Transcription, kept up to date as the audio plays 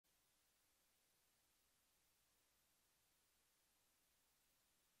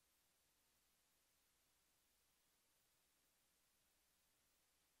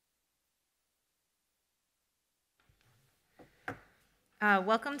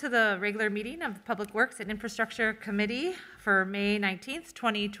Welcome to the regular meeting of the Public Works and Infrastructure Committee for May 19th,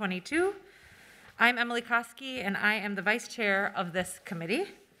 2022. I'm Emily Koski, and I am the vice chair of this committee.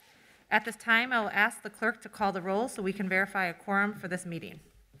 At this time, I will ask the clerk to call the roll so we can verify a quorum for this meeting.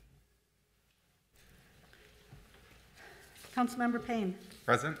 Councilmember Payne.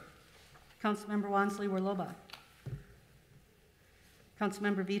 Present. Councilmember Wansley-Warloba.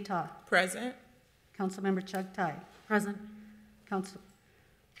 Councilmember Vita. Present. Councilmember Chugtai. Present.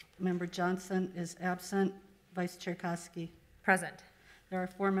 Councilmember Johnson is absent. Vice Chair Koski. Present. There are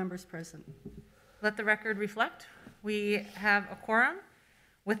 4 members present. Let the record reflect. We have a quorum.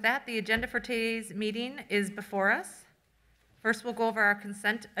 With that, the agenda for today's meeting is before us. First, we'll go over our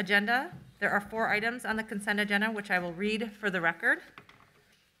consent agenda. There are 4 items on the consent agenda, which I will read for the record.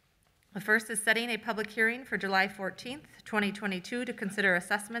 The first is setting a public hearing for July 14th, 2022 to consider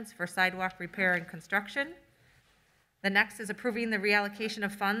assessments for sidewalk repair and construction. The next is approving the reallocation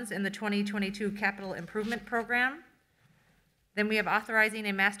of funds in the 2022 Capital Improvement Program. Then we have authorizing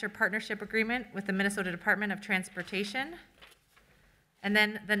a master partnership agreement with the Minnesota Department of Transportation. And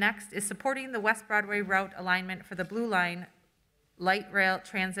then the next is supporting the West Broadway route alignment for the Blue Line light rail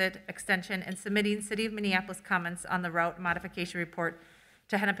transit extension and submitting City of Minneapolis comments on the route modification report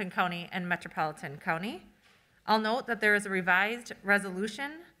to Hennepin County and Metropolitan County. I'll note that there is a revised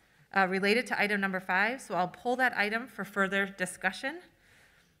resolution related to item number 5, so I'll pull that item for further discussion.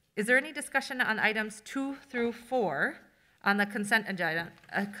 Is there any discussion on items 2 through 4 on the consent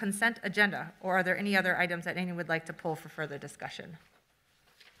agenda, or are there any other items that anyone would like to pull for further discussion?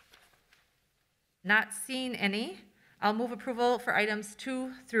 Not seeing any. I'll move approval for items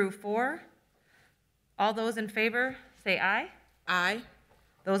 2 through 4. All those in favor say aye. Aye.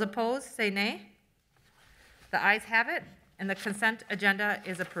 Those opposed say nay. The ayes have it, and the consent agenda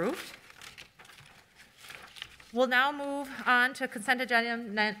is approved. We'll now move on to consent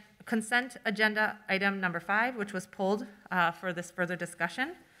agenda item number 5, which was pulled for this further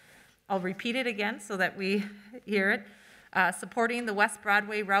discussion. I'll repeat it again so that we hear it. Supporting the West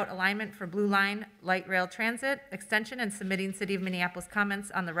Broadway route alignment for Blue Line light rail transit extension and submitting City of Minneapolis comments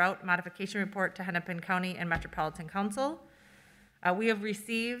on the route modification report to Hennepin County and Metropolitan Council. We have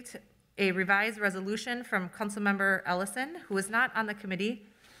received a revised resolution from Councilmember Ellison, who is not on the committee,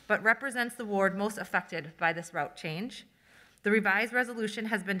 but represents the ward most affected by this route change. The revised resolution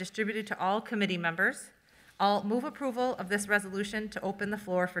has been distributed to all committee members. I'll move approval of this resolution to open the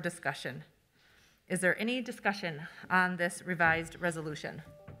floor for discussion. Is there any discussion on this revised resolution?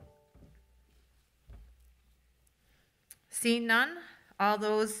 Seeing none, all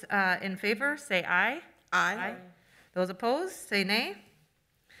those in favor say aye. Aye. Those opposed say nay.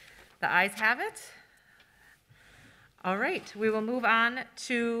 The ayes have it. All right, we will move on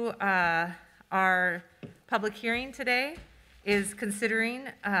to our public hearing today is considering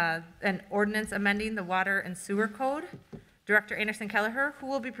an ordinance amending the water and sewer code. Director Anderson Kelleher, who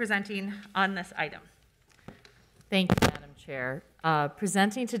will be presenting on this item. Thank you, Madam Chair.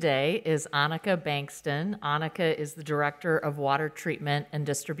 Presenting today is Annika Bankston. Annika is the Director of Water Treatment and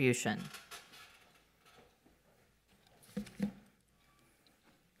Distribution.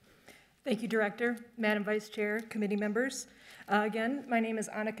 Thank you, Director, Madam Vice Chair, committee members. Again, my name is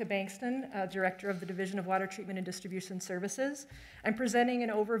Annika Bankston, Director of the Division of Water Treatment and Distribution Services. I'm presenting an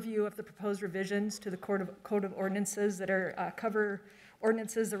overview of the proposed revisions to the Code of Ordinances that cover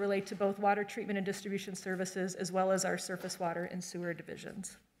ordinances that relate to both water treatment and distribution services, as well as our surface water and sewer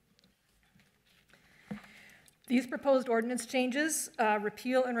divisions. These proposed ordinance changes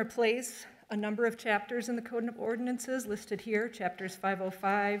repeal and replace a number of chapters in the Code of Ordinances listed here, chapters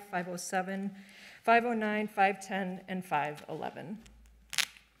 505, 507, 509, 510, and 511.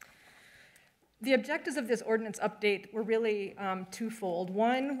 The objectives of this ordinance update were really twofold.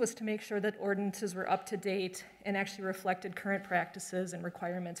 One was to make sure that ordinances were up to date and actually reflected current practices and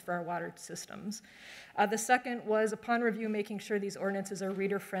requirements for our water systems. The second was, upon review, making sure these ordinances are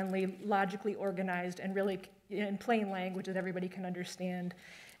reader-friendly, logically organized, and really in plain language that everybody can understand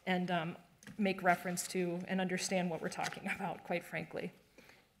and make reference to and understand what we're talking about, quite frankly.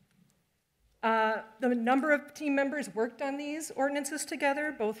 The number of team members worked on these ordinances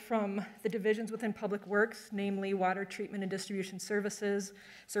together, both from the divisions within Public Works, namely Water Treatment and Distribution Services,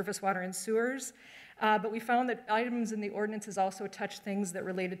 Surface Water and Sewers. But we found that items in the ordinances also touch things that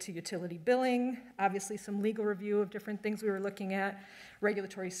related to utility billing, obviously some legal review of different things we were looking at,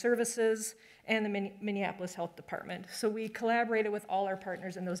 regulatory services, and the Minneapolis Health Department. So we collaborated with all our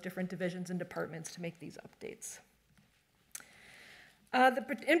partners in those different divisions and departments to make these updates.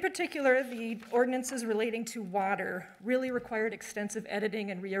 In particular, the ordinances relating to water really required extensive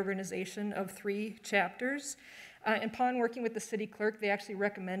editing and reorganization of 3 chapters. Upon working with the city clerk, they actually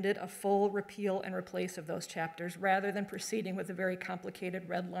recommended a full repeal and replace of those chapters rather than proceeding with a very complicated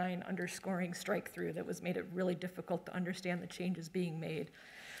red line underscoring strike through that was made it really difficult to understand the changes being made.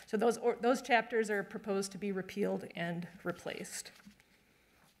 So those chapters are proposed to be repealed and replaced.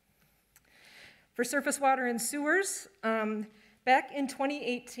 For surface water and sewers, back in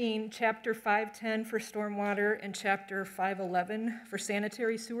 2018, Chapter 510 for stormwater and Chapter 511 for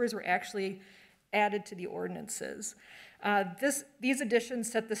sanitary sewers were actually added to the ordinances. These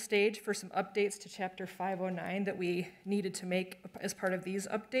additions set the stage for some updates to Chapter 509 that we needed to make as part of these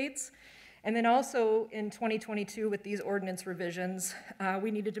updates. And then also in 2022 with these ordinance revisions,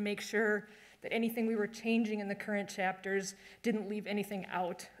 we needed to make sure that anything we were changing in the current chapters didn't leave anything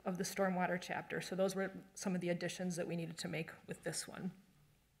out of the stormwater chapter. So those were some of the additions that we needed to make with this one.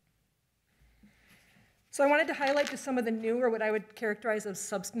 So I wanted to highlight just some of the new, or what I would characterize as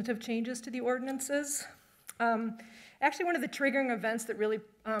substantive changes to the ordinances. Actually, one of the triggering events that really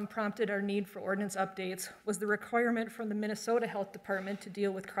prompted our need for ordinance updates was the requirement from the Minnesota Health Department to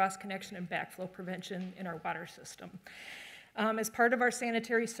deal with cross-connection and backflow prevention in our water system. As part of our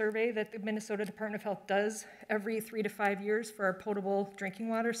sanitary survey that the Minnesota Department of Health does every 3 to 5 years for our potable drinking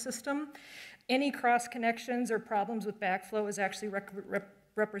water system, any cross-connections or problems with backflow is actually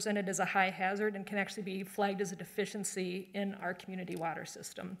represented as a high hazard and can actually be flagged as a deficiency in our community water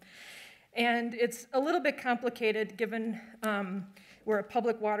system. And it's a little bit complicated given we're a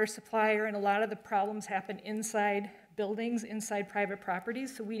public water supplier and a lot of the problems happen inside buildings, inside private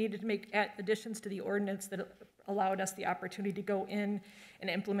properties, so we needed to make additions to the ordinance that allowed us the opportunity to go in and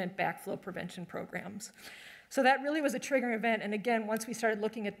implement backflow prevention programs. So that really was a triggering event, and again, once we started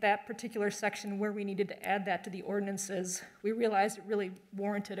looking at that particular section where we needed to add that to the ordinances, we realized it really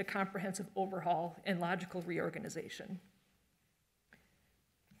warranted a comprehensive overhaul and logical reorganization.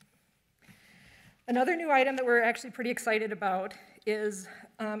 Another new item that we're actually pretty excited about is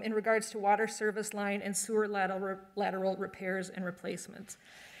in regards to water service line and sewer lateral repairs and replacements.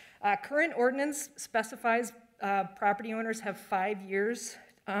 Current ordinance specifies property owners have 5 years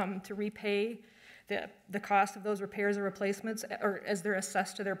to repay the cost of those repairs or replacements, or as they're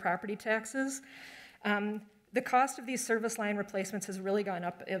assessed to their property taxes. The cost of these service line replacements has really gone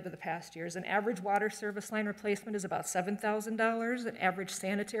up over the past years. An average water service line replacement is about $7,000. An average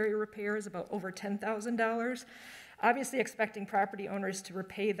sanitary repair is about over $10,000. Obviously, expecting property owners to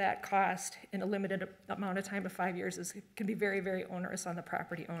repay that cost in a limited amount of time of 5 years can be very, very onerous on the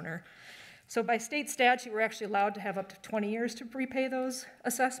property owner. So by state statute, we're actually allowed to have up to 20 years to repay those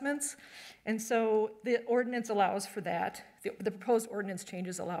assessments. And so the ordinance allows for that. The proposed ordinance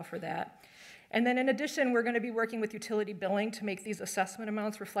changes allow for that. And then in addition, we're going to be working with utility billing to make these assessment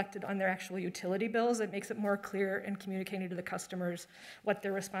amounts reflected on their actual utility bills. It makes it more clear and communicating to the customers what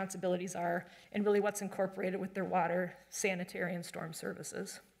their responsibilities are and really what's incorporated with their water, sanitary, and storm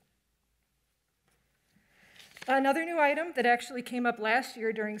services. Another new item that actually came up last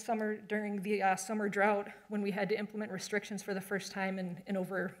year during the summer drought when we had to implement restrictions for the first time in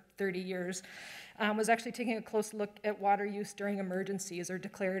over 30 years was actually taking a close look at water use during emergencies or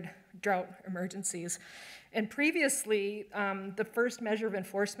declared drought emergencies. And previously, the first measure of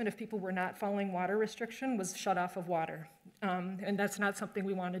enforcement if people were not following water restriction was shut off of water. And that's not something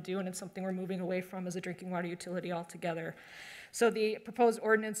we want to do, and it's something we're moving away from as a drinking water utility altogether. So the proposed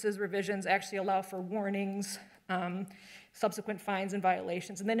ordinances revisions actually allow for warnings, subsequent fines and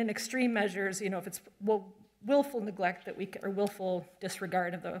violations, and then in extreme measures, if it's willful neglect or willful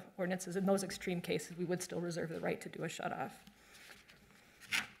disregard of the ordinances, in those extreme cases, we would still reserve the right to do a shutoff.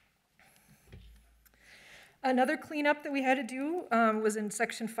 Another cleanup that we had to do was in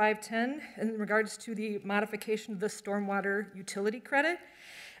Section 510 in regards to the modification of the stormwater utility credit.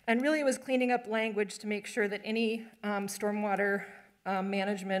 And really it was cleaning up language to make sure that any stormwater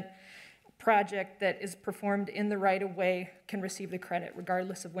management project that is performed in the right-of-way can receive the credit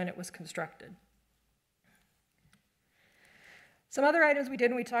regardless of when it was constructed. Some other items we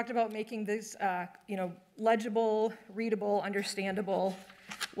did when we talked about making this legible, readable, understandable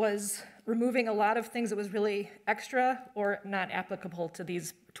was removing a lot of things that was really extra or not applicable to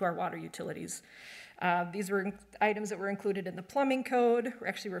our water utilities. These were items that were included in the plumbing code, were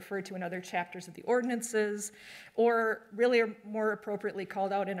actually referred to in other chapters of the ordinances, or really are more appropriately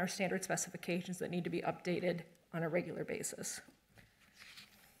called out in our standard specifications that need to be updated on a regular basis.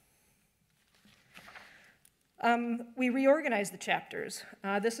 We reorganized the chapters.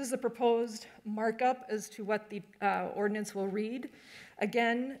 This is a proposed markup as to what the ordinance will read.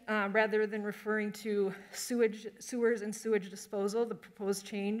 Again, rather than referring to sewers and sewage disposal, the proposed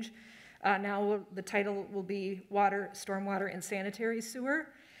change, now the title will be water, stormwater, and sanitary sewer.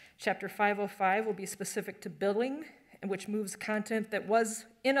 Chapter 505 will be specific to billing, and which moves content that was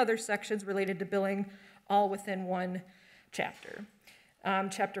in other sections related to billing all within one chapter.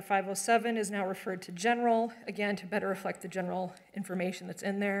 Chapter 507 is now referred to general, again, to better reflect the general information that's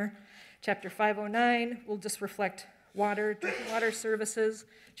in there. Chapter 509 will just reflect drinking water services.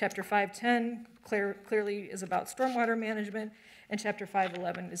 Chapter 510 clearly is about stormwater management, and Chapter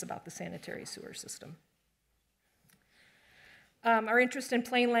 511 is about the sanitary sewer system. Our interest in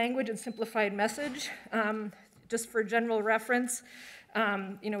plain language and simplified message, just for general reference,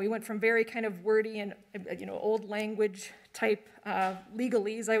 we went from very kind of wordy and, old language type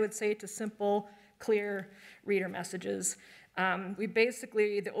legalese, I would say, to simple, clear reader messages.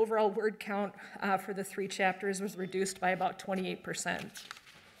 The overall word count for the 3 chapters was reduced by about 28%.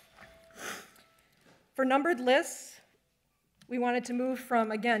 For numbered lists, we wanted to move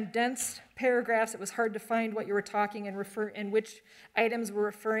from, again, dense paragraphs. It was hard to find what you were talking and which items were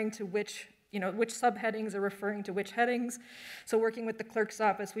referring to which subheadings are referring to which headings. So working with the clerk's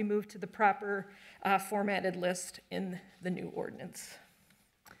office, we moved to the proper formatted list in the new ordinance.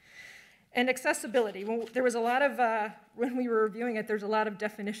 And accessibility, there was a lot of, when we were reviewing it, there's a lot of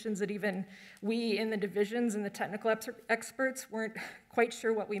definitions that even we in the divisions and the technical experts weren't quite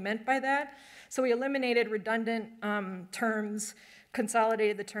sure what we meant by that. So we eliminated redundant terms,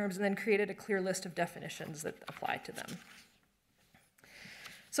 consolidated the terms, and then created a clear list of definitions that apply to them.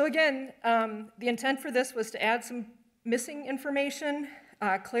 So again, the intent for this was to add some missing information,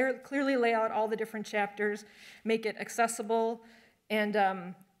 clearly lay out all the different chapters, make it accessible,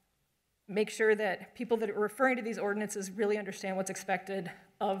 and make sure that people that are referring to these ordinances really understand what's expected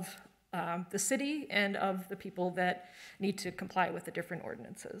of the city and of the people that need to comply with the different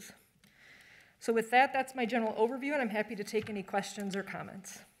ordinances. So with that, that's my general overview, and I'm happy to take any questions or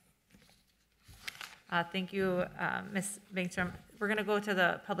comments. Thank you, Ms. Bengstrom. We're going to go to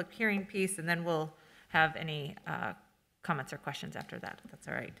the public hearing piece, and then we'll have any comments or questions after that, if that's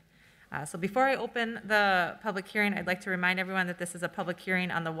all right. So before I open the public hearing, I'd like to remind everyone that this is a public hearing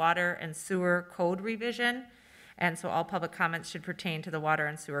on the water and sewer code revision, and so all public comments should pertain to the water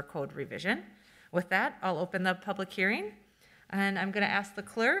and sewer code revision. With that, I'll open the public hearing, and I'm going to ask the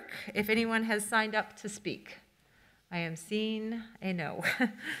clerk if anyone has signed up to speak. I am seeing a no.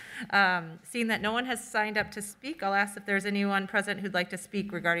 Seeing that no one has signed up to speak, I'll ask if there's anyone present who'd like to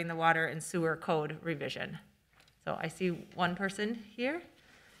speak regarding the water and sewer code revision. So I see one person here.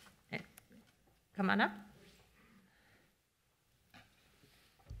 Come on up.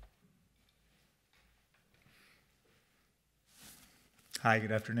 Hi,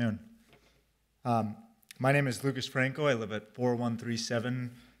 good afternoon. My name is Lucas Franco. I live at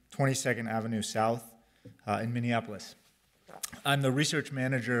 4137 22nd Avenue South in Minneapolis. I'm the research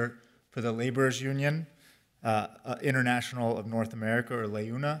manager for the Laborers Union International of North America, or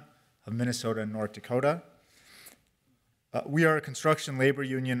LAUNA, of Minnesota and North Dakota. We are a construction labor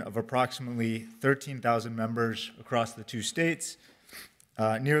union of approximately 13,000 members across the 2 states.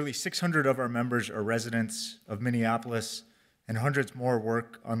 Nearly 600 of our members are residents of Minneapolis, and hundreds more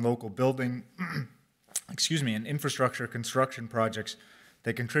work on local building, and infrastructure construction projects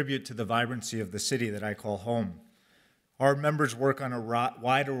that contribute to the vibrancy of the city that I call home. Our members work on a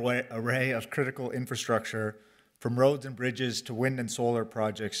wide array of critical infrastructure, from roads and bridges to wind and solar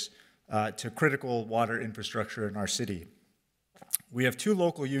projects to critical water infrastructure in our city. We have 2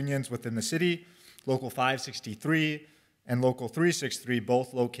 local unions within the city, Local 563 and Local 363,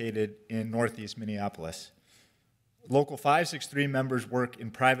 both located in Northeast Minneapolis. Local 563 members work in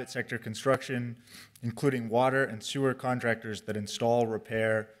private sector construction, including water and sewer contractors that install,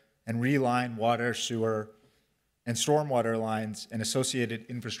 repair, and reline water, sewer, and stormwater lines and associated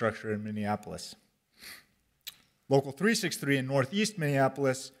infrastructure in Minneapolis. Local 363 in Northeast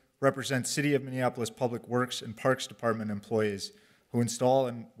Minneapolis represents City of Minneapolis Public Works and Parks Department employees who install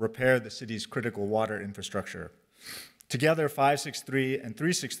and repair the city's critical water infrastructure. Together, 563 and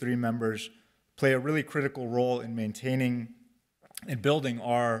 363 members play a really critical role in maintaining and building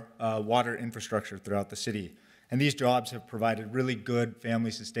our water infrastructure throughout the city. And these jobs have provided really good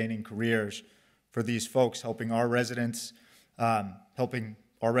family-sustaining careers for these folks, helping our residents that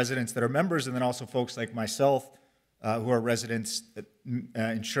are members, and then also folks like myself who are residents,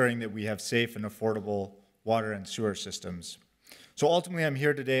 ensuring that we have safe and affordable water and sewer systems. So ultimately, I'm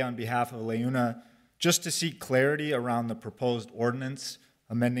here today on behalf of LAUNA just to seek clarity around the proposed ordinance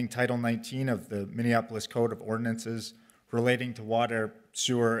amending Title 19 of the Minneapolis Code of Ordinances relating to water,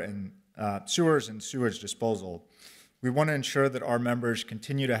 sewer, and sewers and sewage disposal. We want to ensure that our members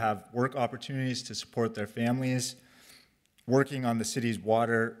continue to have work opportunities to support their families, working on the city's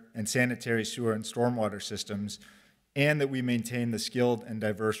water and sanitary sewer and stormwater systems, and that we maintain the skilled and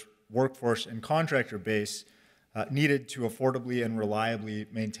diverse workforce and contractor base needed to affordably and reliably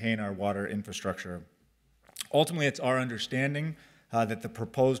maintain our water infrastructure. Ultimately, it's our understanding that the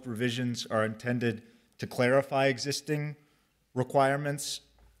proposed revisions are intended to clarify existing requirements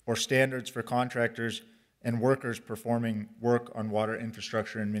or standards for contractors and workers performing work on water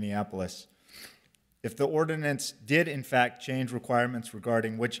infrastructure in Minneapolis. If the ordinance did in fact change requirements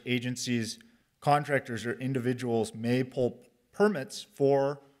regarding which agencies, contractors, or individuals may pull permits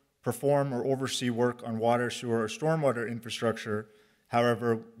for, perform, or oversee work on water, sewer, or stormwater infrastructure,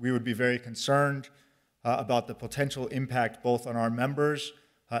 however, we would be very concerned about the potential impact both on our members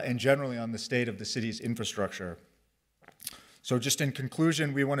and generally on the state of the city's infrastructure. So just in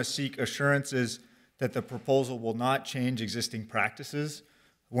conclusion, we want to seek assurances that the proposal will not change existing practices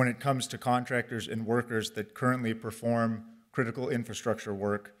when it comes to contractors and workers that currently perform critical infrastructure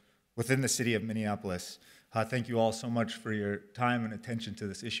work within the city of Minneapolis. Thank you all so much for your time and attention to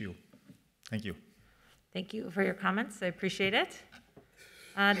this issue. Thank you. Thank you for your comments. I appreciate it.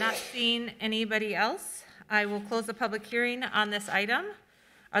 Not seeing anybody else, I will close the public hearing on this item.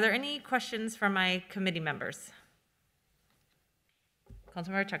 Are there any questions from my committee members?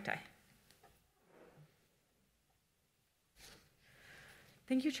 Councilmember Chuktai.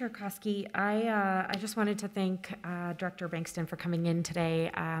 Thank you, Chair Koski. I just wanted to thank Director Bankston for coming in today.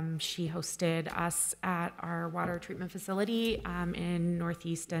 She hosted us at our water treatment facility in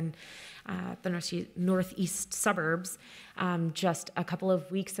Northeast and the Northeast suburbs just a couple of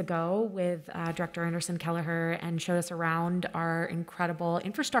weeks ago with Director Anderson Kelleher, and showed us around our incredible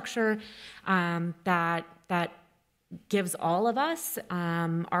infrastructure that gives all of us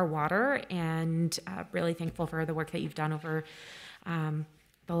our water, and really thankful for the work that you've done over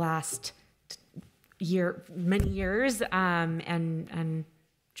the last many years, and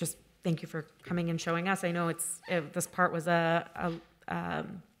just thank you for coming and showing us. I know this part was it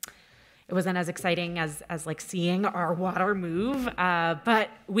wasn't as exciting as like seeing our water move, but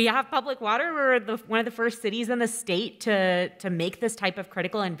we have public water. We're one of the first cities in the state to make this type of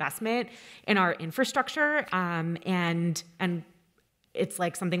critical investment in our infrastructure, and it's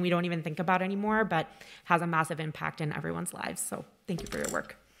like something we don't even think about anymore, but has a massive impact in everyone's lives. So thank you for your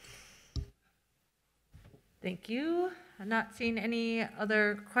work. Thank you. I'm not seeing any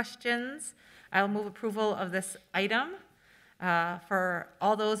other questions. I'll move approval of this item. For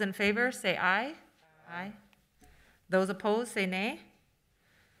all those in favor, say aye. Aye. Those opposed, say nay.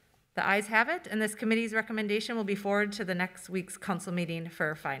 The ayes have it, and this committee's recommendation will be forwarded to the next week's council meeting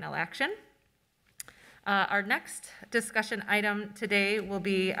for final action. Our next discussion item today will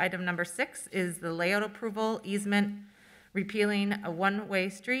be item number 6, is the layout approval easement repealing a one-way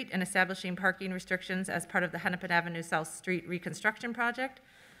street and establishing parking restrictions as part of the Hennepin Avenue South Street reconstruction project.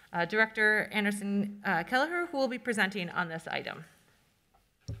 Director Anderson Kelleher, who will be presenting on this item.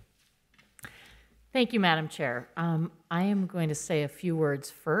 Thank you, Madam Chair. I am going to say a few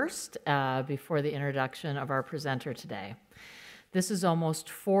words first before the introduction of our presenter today. This is almost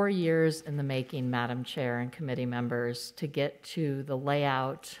 4 years in the making, Madam Chair and committee members, to get to the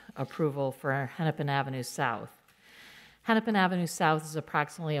layout approval for Hennepin Avenue South. Hennepin Avenue South is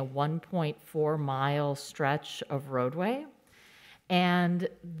approximately a 1.4-mile stretch of roadway, and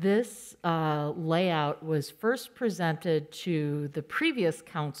this layout was first presented to the previous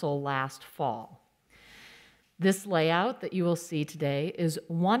council last fall. This layout that you will see today is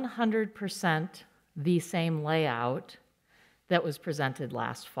 100% the same layout that was presented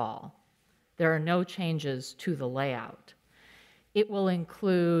last fall. There are no changes to the layout. It will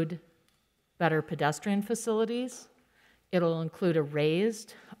include better pedestrian facilities. It'll include a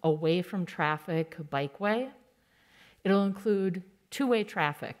raised, away from traffic bikeway. It'll include two-way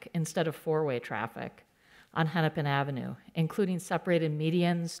traffic instead of four-way traffic on Hennepin Avenue, including separated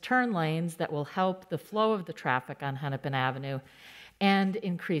medians, turn lanes that will help the flow of the traffic on Hennepin Avenue and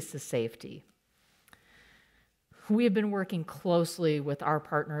increase the safety. We have been working closely with our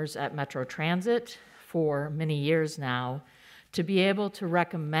partners at Metro Transit for many years now to be able to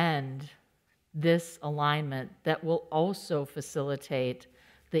recommend this alignment that will also facilitate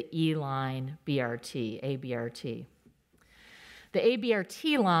the E-Line BRT, ABRT. The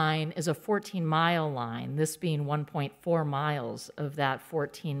ABRT line is a 14-mile line, this being 1.4 miles of that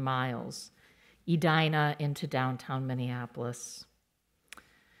 14 miles, Edina into downtown Minneapolis.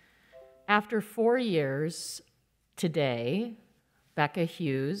 After 4 years today, Becca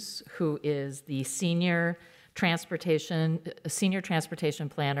Hughes, who is the senior transportation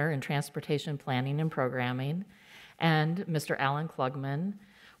planner in transportation planning and programming, and Mr. Alan Klugman,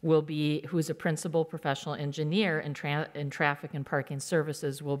 who is a principal professional engineer in traffic and parking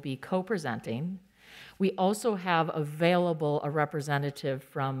services, will be co-presenting. We also have available a representative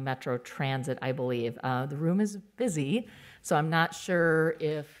from Metro Transit, I believe. The room is busy, so I'm not sure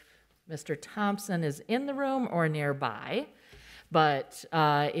if Mr. Thompson is in the room or nearby, but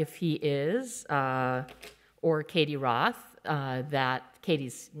if he is, or Katie Roth,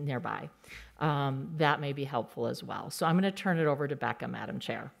 Katie's nearby, that may be helpful as well. So I'm going to turn it over to Becca, Madam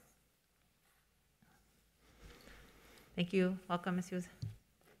Chair. Thank you. Welcome, Ms. Hughes.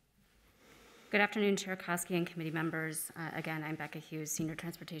 Good afternoon, Chair Koski and committee members. Again, I'm Becca Hughes, Senior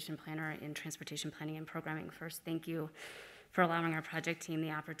Transportation Planner in Transportation Planning and Programming. First, thank you for allowing our project team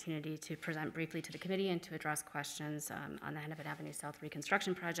the opportunity to present briefly to the committee and to address questions on the Hennepin Avenue South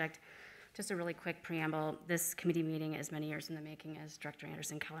reconstruction project. Just a really quick preamble. This committee meeting is many years in the making, as Director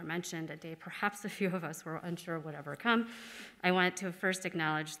Anderson Keller mentioned, a day perhaps a few of us were unsure would ever come. I want to first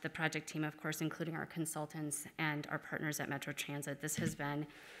acknowledge the project team, of course, including our consultants and our partners at Metro Transit. This has been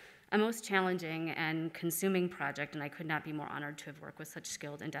a most challenging and consuming project, and I could not be more honored to have worked with such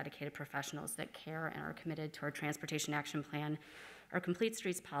skilled and dedicated professionals that care and are committed to our Transportation Action Plan, our Complete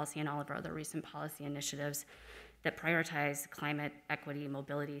Streets policy, and all of our other recent policy initiatives that prioritize climate, equity,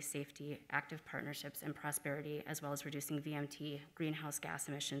 mobility, safety, active partnerships, and prosperity, as well as reducing VMT, greenhouse gas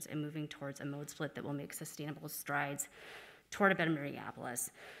emissions, and moving towards a mode split that will make sustainable strides toward a better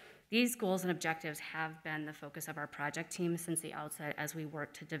Minneapolis. These goals and objectives have been the focus of our project team since the outset as we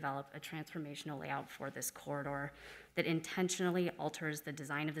work to develop a transformational layout for this corridor that intentionally alters the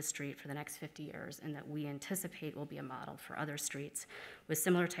design of the street for the next 50 years and that we anticipate will be a model for other streets with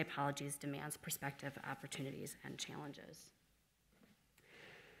similar typologies, demands, perspective, opportunities, and challenges.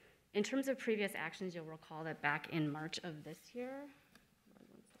 In terms of previous actions, you'll recall that back in March of this year,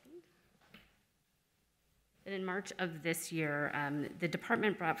 the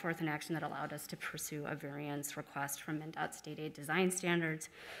department brought forth an action that allowed us to pursue a variance request from MnDOT state aid design standards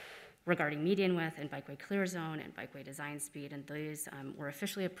regarding median width and bikeway clear zone and bikeway design speed, and these were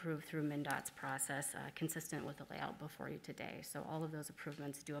officially approved through MnDOT's process consistent with the layout before you today. So all of those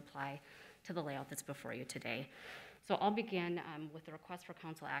improvements do apply to the layout that's before you today. So I'll begin with the request for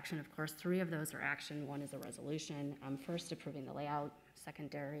council action. Of course, 3 of those are action. 1 is a resolution. First, approving the layout.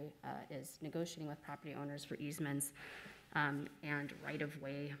 Secondary is negotiating with property owners for easements and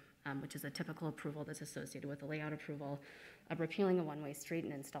right-of-way, which is a typical approval that's associated with the layout approval, repealing a one-way street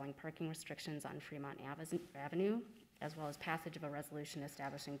and installing parking restrictions on Fremont Avenue, as well as passage of a resolution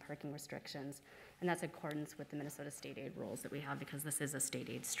establishing parking restrictions, and that's in accordance with the Minnesota state aid rules that we have because this is a state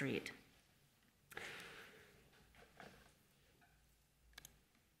aid street.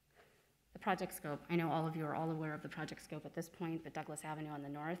 Project scope. I know all of you are all aware of the project scope at this point, but Douglas Avenue on the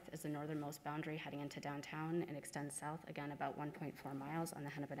north is the northernmost boundary heading into downtown and extends south, again, about 1.4 miles on the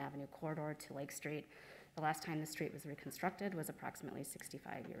Hennepin Avenue corridor to Lake Street. The last time the street was reconstructed was approximately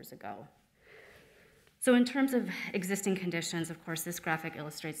 65 years ago. So in terms of existing conditions, of course, this graphic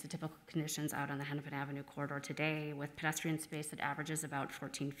illustrates the typical conditions out on the Hennepin Avenue corridor today with pedestrian space that averages about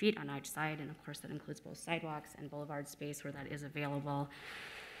 14 feet on each side, and of course that includes both sidewalks and boulevard space where that is available.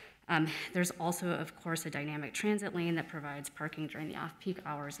 There's also, of course, a dynamic transit lane that provides parking during the off-peak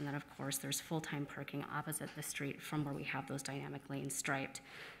hours, and then, of course, there's full-time parking opposite the street from where we have those dynamic lanes striped.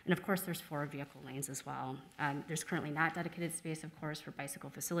 And, of course, there's 4 vehicle lanes as well. There's currently not dedicated space, of course, for bicycle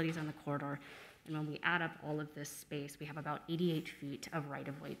facilities on the corridor, and when we add up all of this space, we have about 88 feet of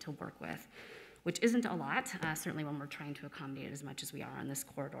right-of-way to work with, which isn't a lot, certainly when we're trying to accommodate as much as we are on this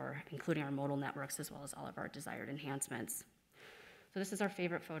corridor, including our modal networks as well as all of our desired enhancements. So this is our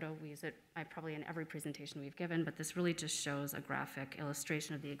favorite photo. We use it probably in every presentation we've given, but this really just shows a graphic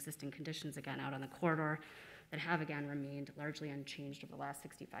illustration of the existing conditions, again, out on the corridor that have, again, remained largely unchanged over the last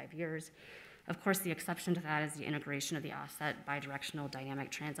 65 years. Of course, the exception to that is the integration of the offset bidirectional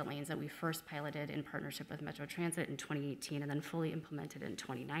dynamic transit lanes that we first piloted in partnership with Metro Transit in 2018 and then fully implemented in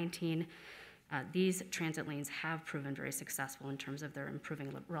 2019. These transit lanes have proven very successful in terms of their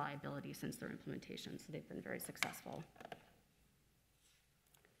improving reliability since their implementation, so they've been very successful.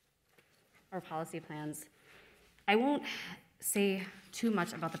 Our policy plans. I won't say too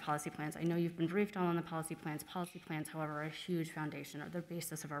much about the policy plans. I know you've been briefed on the policy plans. Policy plans, however, are a huge foundation, are the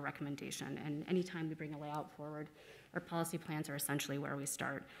basis of our recommendation. And anytime we bring a layout forward, our policy plans are essentially where we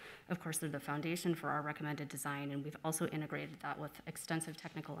start. Of course, they're the foundation for our recommended design, and we've also integrated that with extensive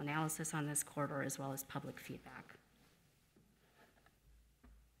technical analysis on this corridor as well as public feedback.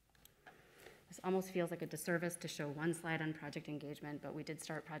 This almost feels like a disservice to show one slide on project engagement, but we did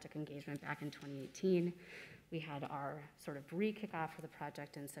start project engagement back in 2018. We had our sort of re-kickoff for the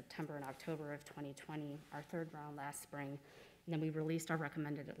project in September and October of 2020, our 3rd round last spring, and then we released our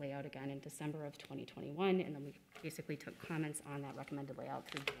recommended layout again in December of 2021, and then we basically took comments on that recommended layout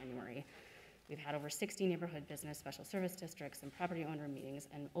through January. We've had over 60 neighborhood business special service districts and property owner meetings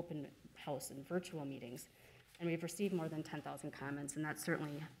and open house and virtual meetings. And we've received more than 10,000 comments, and that's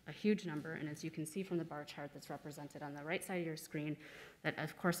certainly a huge number. And as you can see from the bar chart that's represented on the right side of your screen, that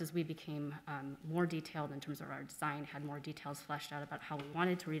of course, as we became more detailed in terms of our design, had more details fleshed out about how we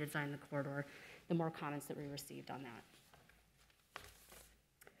wanted to redesign the corridor, the more comments that we received on that.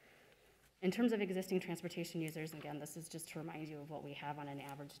 In terms of existing transportation users, and again, this is just to remind you of what we have on an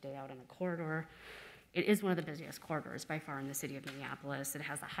average day out on the corridor. It is one of the busiest corridors by far in the city of Minneapolis. It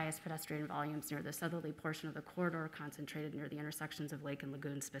has the highest pedestrian volumes near the southerly portion of the corridor, concentrated near the intersections of Lake and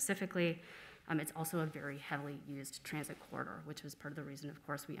Lagoon specifically. It's also a very heavily used transit corridor, which was part of the reason, of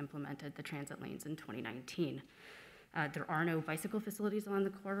course, we implemented the transit lanes in 2019. There are no bicycle facilities along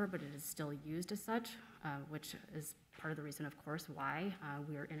the corridor, but it is still used as such, which is part of the reason, of course, why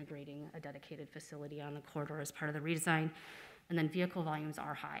we are integrating a dedicated facility on the corridor as part of the redesign. And then vehicle volumes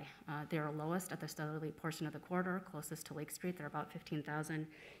are high. They are lowest at the southerly portion of the corridor, closest to Lake Street. They're about 15,000.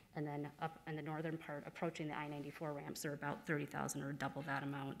 And then up in the northern part, approaching the I-94 ramps, they're about 30,000 or double that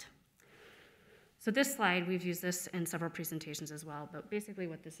amount. So this slide, we've used this in several presentations as well, but basically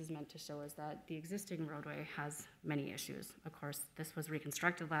what this is meant to show is that the existing roadway has many issues. Of course, this was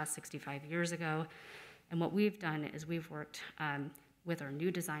reconstructed last 65 years ago, and what we've done is we've worked with our new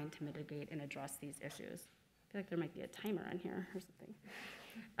design to mitigate and address these issues. I feel like there might be a timer on here or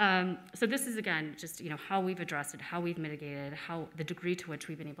something. So this is, again, just how we've addressed it, how we've mitigated, how the degree to which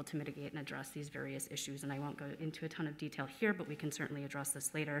we've been able to mitigate and address these various issues, and I won't go into a ton of detail here, but we can certainly address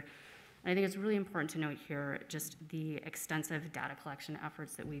this later. And I think it's really important to note here just the extensive data collection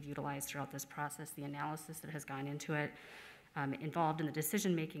efforts that we've utilized throughout this process, the analysis that has gone into it, involved in the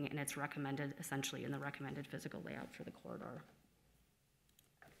decision-making, and it's recommended, essentially, in the recommended physical layout for the corridor.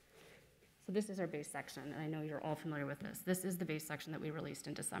 So this is our base section, and I know you're all familiar with this. This is the base section that we released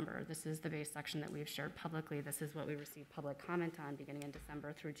in December. This is the base section that we've shared publicly. This is what we received public comment on beginning in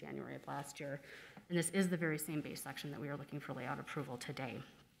December through January of last year. And this is the very same base section that we are looking for layout approval today.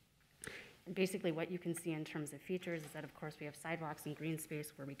 And basically what you can see in terms of features is that, of course, we have sidewalks and green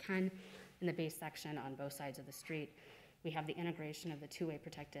space where we can in the base section on both sides of the street. We have the integration of the two-way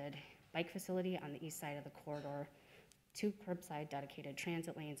protected bike facility on the east side of the corridor, 2 curbside dedicated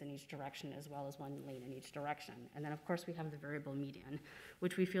transit lanes in each direction, as well as 1 lane in each direction. And then, of course, we have the variable median,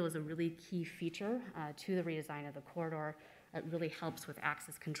 which we feel is a really key feature to the redesign of the corridor. It really helps with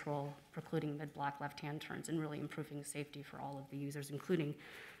access control, precluding mid-block left-hand turns, and really improving safety for all of the users, including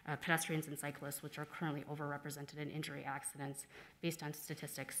pedestrians and cyclists, which are currently overrepresented in injury accidents based on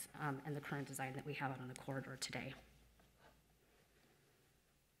statistics and the current design that we have on the corridor today.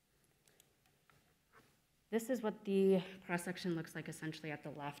 This is what the cross-section looks like essentially at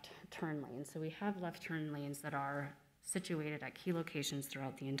the left turn lane. So we have left turn lanes that are situated at key locations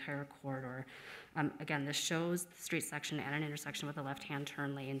throughout the entire corridor. Again, this shows the street section at an intersection with the left-hand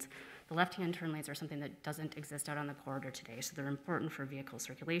turn lanes. The left-hand turn lanes are something that doesn't exist out on the corridor today, so they're important for vehicle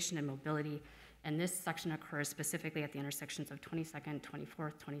circulation and mobility. And this section occurs specifically at the intersections of 22nd,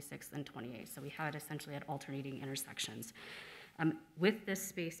 24th, 26th, and 28th. So we have it essentially at alternating intersections. With this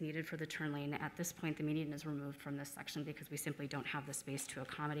space needed for the turn lane, at this point, the median is removed from this section because we simply don't have the space to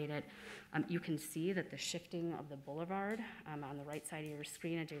accommodate it. You can see that the shifting of the boulevard on the right side of your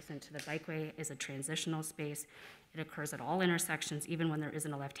screen adjacent to the bikeway is a transitional space. It occurs at all intersections, even when there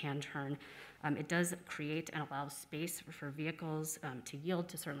isn't a left-hand turn. It does create and allow space for vehicles to yield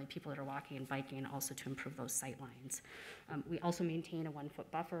to certainly people that are walking and biking, and also to improve those sight lines. We also maintain a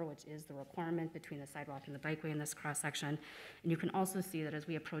 1-foot buffer, which is the requirement between the sidewalk and the bikeway in this cross-section. And you can also see that as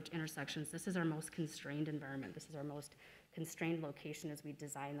we approach intersections, this is our most constrained environment. This is our most constrained location as we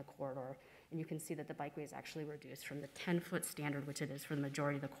design the corridor. And you can see that the bikeway is actually reduced from the 10-foot standard, which it is for the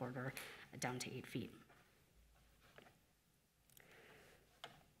majority of the corridor, down to 8 feet.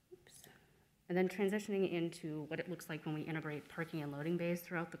 And then transitioning into what it looks like when we integrate parking and loading bays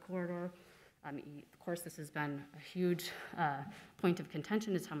throughout the corridor. Of course, this has been a huge point of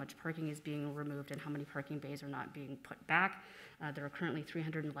contention, is how much parking is being removed and how many parking bays are not being put back. There are currently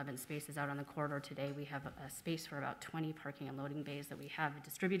 311 spaces out on the corridor today. We have a space for about 20 parking and loading bays that we have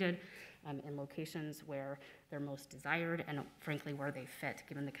distributed in locations where they're most desired and, frankly, where they fit,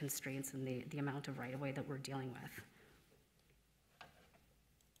 given the constraints and the amount of right-of-way that we're dealing with.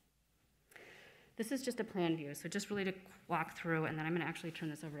 This is just a plan view, so just really to walk through, and then I'm going to actually turn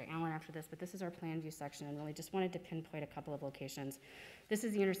this over to Alan after this, but this is our plan view section, and really just wanted to pinpoint a couple of locations. This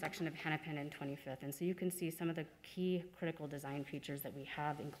is the intersection of Hennepin and 25th, and so you can see some of the key critical design features that we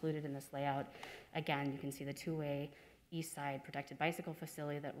have included in this layout. Again, you can see the two-way east side protected bicycle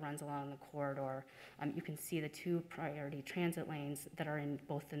facility that runs along the corridor. You can see the 2 priority transit lanes that are in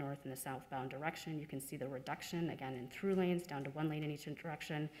both the north and the southbound direction. You can see the reduction, again, in through lanes down to 1 lane in each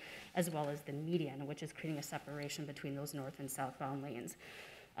direction, as well as the median, which is creating a separation between those north and southbound lanes.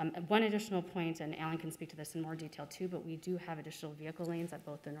 One additional point, and Alan can speak to this in more detail too, but we do have additional vehicle lanes at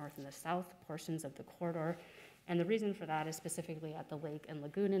both the north and the south portions of the corridor. And the reason for that is specifically at the Lake and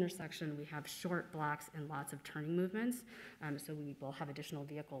Lagoon intersection, we have short blocks and lots of turning movements. So we will have additional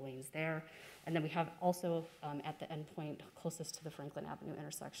vehicle lanes there. And then we have also at the endpoint closest to the Franklin Avenue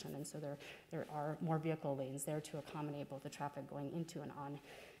intersection. And so there are more vehicle lanes there to accommodate both the traffic going into and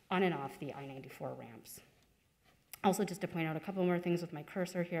on and off the I-94 ramps. Also, just to point out a couple more things with my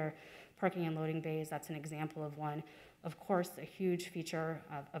cursor here, parking and loading bays, that's an example of one. Of course, a huge feature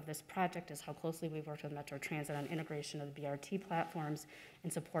of this project is how closely we've worked with Metro Transit on integration of the BRT platforms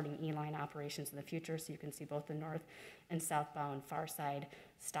and supporting E-line operations in the future. So you can see both the north and southbound far side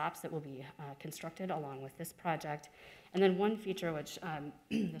stops that will be constructed along with this project. And then one feature, which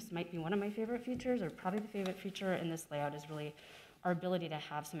this might be one of my favorite features, or probably the favorite feature in this layout, is really our ability to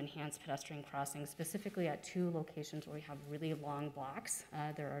have some enhanced pedestrian crossings, specifically at 2 locations where we have really long blocks.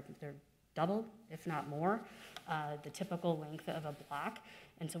 They're double, if not more, the typical length of a block.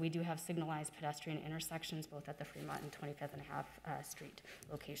 And so we do have signalized pedestrian intersections both at the Fremont and 25th and Half Street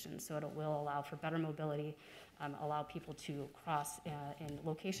locations. So it will allow for better mobility, allow people to cross in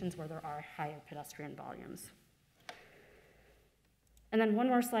locations where there are higher pedestrian volumes. And then one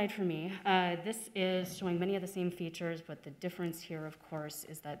more slide for me. This is showing many of the same features, but the difference here, of course,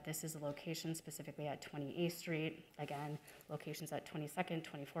 is that this is a location specifically at 28th Street. Again, locations at 22nd,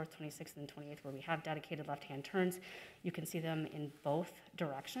 24th, 26th, and 28th where we have dedicated left-hand turns. You can see them in both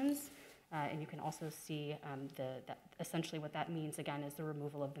directions. And you can also see that essentially what that means, again, is the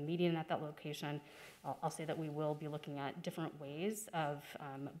removal of the median at that location. I'll say that we will be looking at different ways of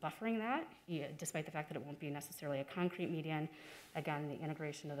buffering that, despite the fact that it won't be necessarily a concrete median. Again, the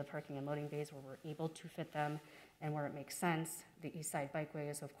integration of the parking and loading bays where we're able to fit them and where it makes sense. The east side bikeway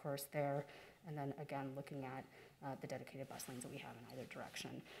is, of course, there. And then, again, looking at the dedicated bus lanes that we have in either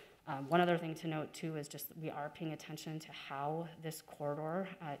direction. One other thing to note, too, is just we are paying attention to how this corridor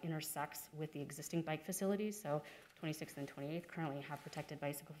intersects with the existing bike facilities. So 26th and 28th currently have protected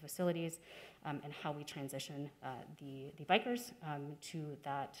bicycle facilities, and how we transition the bikers to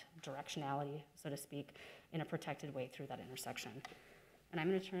that directionality, so to speak, in a protected way through that intersection. And I'm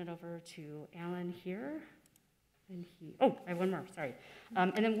going to turn it over to Alan here. And I have one more, sorry.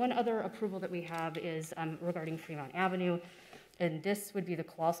 And then one other approval that we have is regarding Fremont Avenue. And this would be the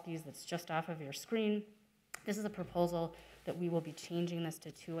Kowalski's that's just off of your screen. This is a proposal that we will be changing this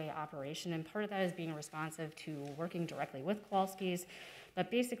to 2-way operation. And part of that is being responsive to working directly with Kowalski's. But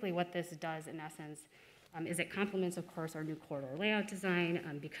basically what this does, in essence, is it complements, of course, our new corridor layout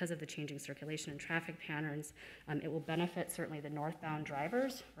design because of the changing circulation and traffic patterns. It will benefit certainly the northbound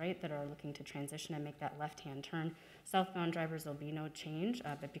drivers, right, that are looking to transition and make that left-hand turn. Southbound drivers, there'll be no change,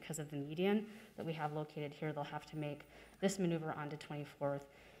 but because of the median that we have located here, they'll have to make this maneuver onto 24th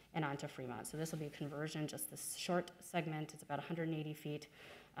and onto Fremont. So this will be a conversion, just this short segment. It's about 180 feet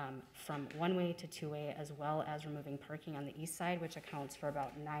from 1-way to 2-way, as well as removing parking on the east side, which accounts for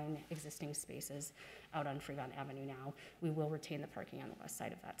about 9 existing spaces out on Fremont Avenue now. We will retain the parking on the west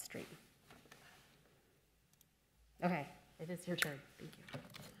side of that street. Okay, it is your turn. Thank you.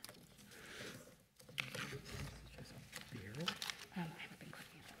 I haven't been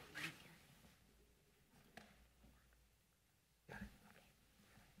clicking at that one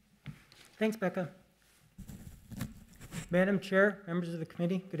here. Thanks, Becca. Madam Chair, members of the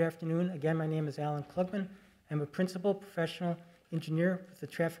committee, good afternoon. Again, my name is Alan Klugman. I'm a principal professional engineer with the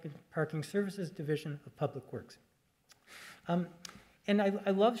Traffic and Parking Services Division of Public Works. And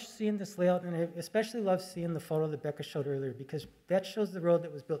I love seeing this layout, and I especially love seeing the photo that Becca showed earlier, because that shows the road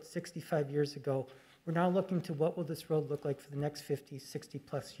that was built 65 years ago. We're now looking to what will this road look like for the next 50, 60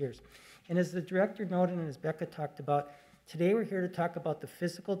 plus years. And as the director noted, and as Becca talked about, today we're here to talk about the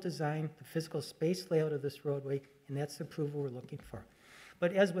physical design, the physical space layout of this roadway, and that's the approval we're looking for.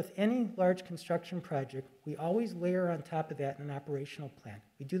 But as with any large construction project, we always layer on top of that an operational plan.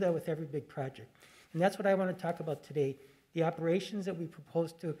 We do that with every big project. And that's what I want to talk about today, the operations that we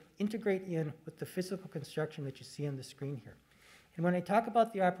propose to integrate in with the physical construction that you see on the screen here. And when I talk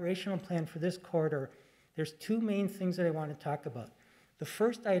about the operational plan for this corridor, there's 2 main things that I want to talk about. The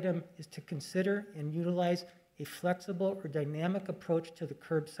first item is to consider and utilize a flexible or dynamic approach to the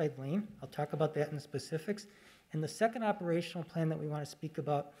curbside lane. I'll talk about that in the specifics. And the second operational plan that we want to speak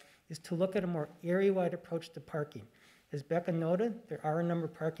about is to look at a more area-wide approach to parking. As Becca noted, there are a number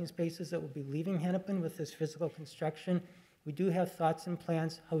of parking spaces that will be leaving Hennepin with this physical construction. We do have thoughts and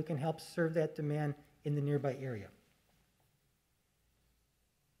plans how we can help serve that demand in the nearby area.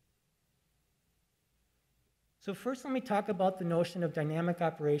 So first, let me talk about the notion of dynamic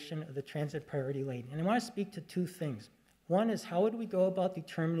operation of the transit priority lane. And I want to speak to two things. One is, how would we go about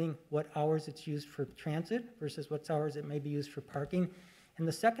determining what hours it's used for transit versus what hours it may be used for parking? And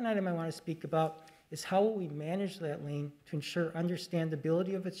the second item I want to speak about is, how will we manage that lane to ensure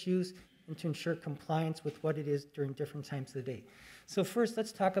understandability of its use and to ensure compliance with what it is during different times of the day. So first,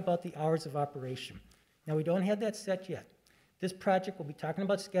 let's talk about the hours of operation. Now, we don't have that set yet. This project, we'll be talking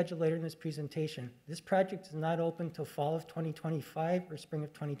about schedule later in this presentation. This project is not open till fall of 2025 or spring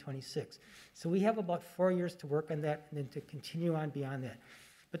of 2026. So we have about 4 years to work on that and then to continue on beyond that.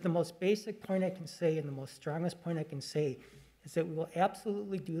 But the most basic point I can say and the most strongest point I can say is that we will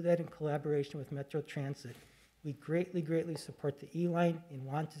absolutely do that in collaboration with Metro Transit. We greatly, greatly support the E-Line and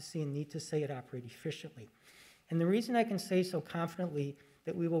want to see and need to see it operate efficiently. And the reason I can say so confidently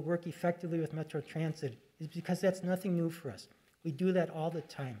that we will work effectively with Metro Transit is because that's nothing new for us. We do that all the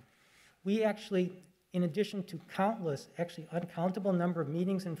time. We actually, in addition to countless, actually uncountable number of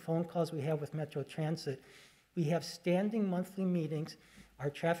meetings and phone calls we have with Metro Transit, we have standing monthly meetings,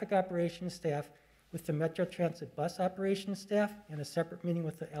 our traffic operations staff, with the Metro Transit bus operations staff, and a separate meeting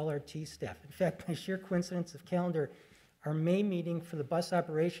with the LRT staff. In fact, by sheer coincidence of calendar, our May meeting for the bus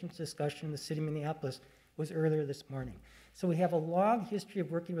operations discussion in the city of Minneapolis was earlier this morning. So we have a long history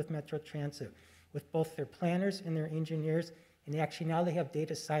of working with Metro Transit, with both their planners and their engineers, and actually now they have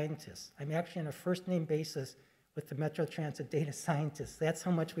data scientists. I'm actually on a first name basis with the Metro Transit data scientists. That's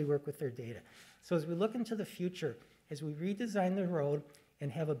how much we work with their data. So as we look into the future, as we redesign the road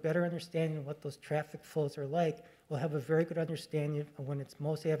and have a better understanding of what those traffic flows are like, we'll have a very good understanding of when it's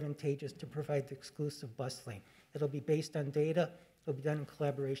most advantageous to provide the exclusive bus lane. It'll be based on data. It'll be done in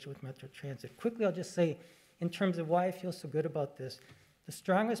collaboration with Metro Transit. Quickly, I'll just say, in terms of why I feel so good about this, the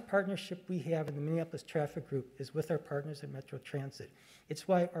strongest partnership we have in the Minneapolis Traffic Group is with our partners at Metro Transit. It's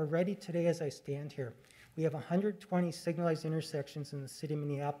why already today, as I stand here, we have 120 signalized intersections in the city of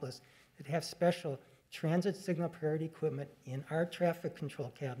Minneapolis that have special transit signal priority equipment in our traffic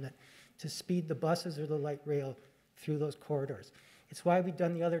control cabinet to speed the buses or the light rail through those corridors. It's why we've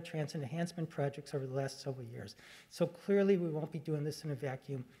done the other transit enhancement projects over the last several years. So clearly, we won't be doing this in a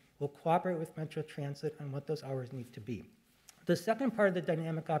vacuum. We'll cooperate with Metro Transit on what those hours need to be. The second part of the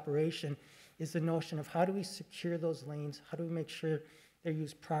dynamic operation is the notion of, how do we secure those lanes? How do we make sure they're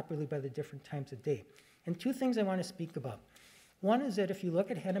used properly by the different times of day? And two things I want to speak about. One is that if you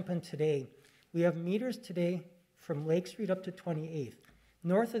look at Hennepin today, we have meters today from Lake Street up to 28th.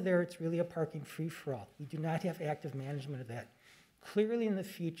 North of there, it's really a parking free-for-all. We do not have active management of that. Clearly in the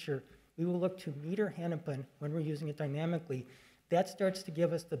future, we will look to meter Hennepin when we're using it dynamically. That starts to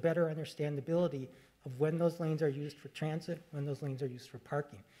give us the better understandability of when those lanes are used for transit, when those lanes are used for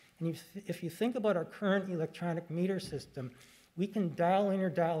parking. And if you think about our current electronic meter system, we can dial in or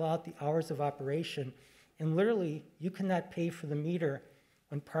dial out the hours of operation, and literally, you cannot pay for the meter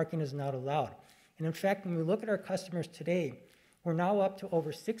when parking is not allowed. And in fact, when we look at our customers today, we're now up to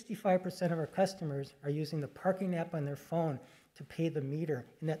over 65% of our customers are using the parking app on their phone to pay the meter,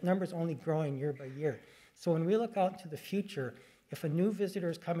 and that number is only growing year by year. So when we look out into the future, if a new visitor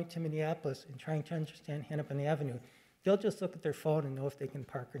is coming to Minneapolis and trying to understand Hennepin Avenue, they'll just look at their phone and know if they can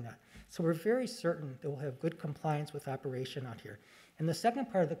park or not. So we're very certain that we'll have good compliance with operation out here. And the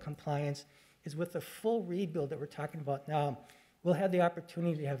second part of the compliance is with the full rebuild that we're talking about now. We'll have the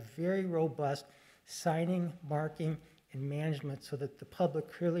opportunity to have very robust signing, marking, and management so that the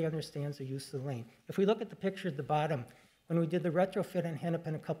public clearly understands the use of the lane. If we look at the picture at the bottom, when we did the retrofit in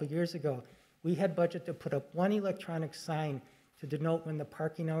Hennepin a couple years ago, we had budget to put up one electronic sign to denote when the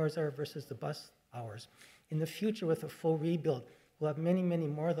parking hours are versus the bus hours. In the future, with a full rebuild, we'll have many, many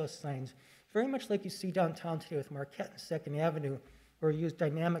more of those signs, very much like you see downtown today with Marquette and 2nd Avenue, where we use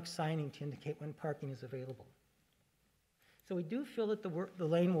dynamic signing to indicate when parking is available. So we do feel that the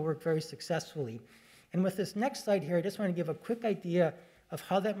lane will work very successfully. And with this next slide here, I just want to give a quick idea of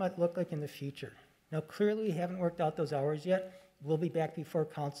how that might look like in the future. Now, clearly, we haven't worked out those hours yet. We'll be back before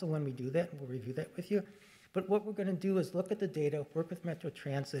council when we do that, and we'll review that with you. But what we're going to do is look at the data, work with Metro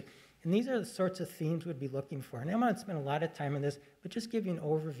Transit, and these are the sorts of themes we'd be looking for. And I'm not going to spend a lot of time on this, but just give you an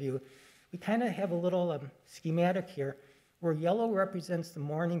overview. We kind of have a little schematic here where yellow represents the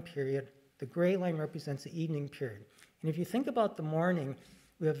morning period, the gray line represents the evening period. And if you think about the morning,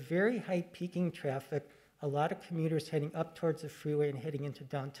 we have very high peaking traffic, a lot of commuters heading up towards the freeway and heading into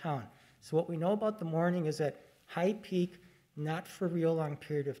downtown. So what we know about the morning is that high peak, not for a real long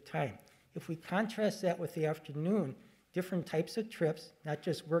period of time. If we contrast that with the afternoon, different types of trips, not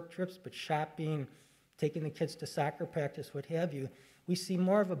just work trips, but shopping, taking the kids to soccer practice, what have you, we see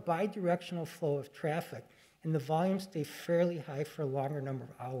more of a bi-directional flow of traffic, and the volumes stay fairly high for a longer number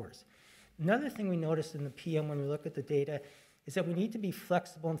of hours. Another thing we noticed in the PM when we look at the data is that we need to be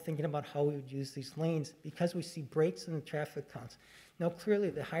flexible in thinking about how we would use these lanes because we see breaks in the traffic counts. Now, clearly,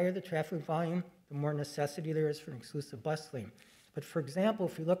 the higher the traffic volume, the more necessity there is for an exclusive bus lane. But for example,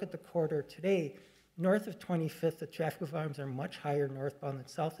 if we look at the corridor today, north of 25th, the traffic volumes are much higher northbound than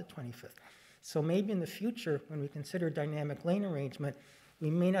south of 25th. So maybe in the future, when we consider dynamic lane arrangement,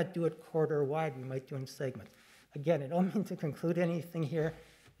 we may not do it corridor wide, we might do it in segments. Again, I don't mean to conclude anything here.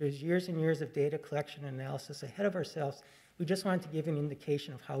 There's years and years of data collection and analysis ahead of ourselves. We just wanted to give an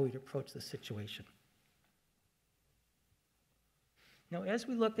indication of how we'd approach the situation. Now, as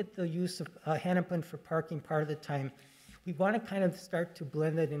we look at the use of Hennepin for parking part of the time, we want to kind of start to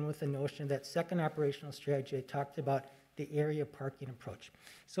blend it in with the notion that second operational strategy I talked about, the area parking approach.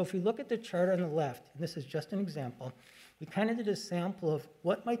 So if we look at the chart on the left, and this is just an example, we kind of did a sample of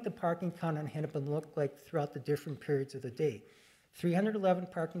what might the parking count on Hennepin look like throughout the different periods of the day. 311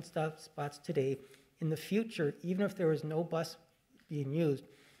 parking spots today. In the future, even if there was no bus being used,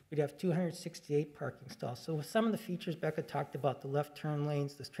 we'd have 268 parking stalls. So with some of the features Becca talked about, the left turn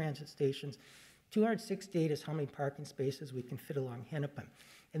lanes, the transit stations, 268 is how many parking spaces we can fit along Hennepin.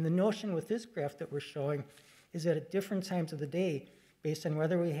 And the notion with this graph that we're showing is that at different times of the day, based on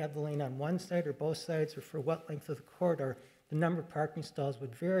whether we have the lane on one side or both sides or for what length of the corridor, the number of parking stalls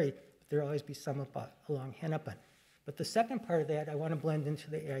would vary, but there'll always be some along Hennepin. But the second part of that I want to blend into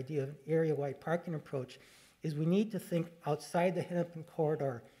the idea of an area-wide parking approach is we need to think outside the Hennepin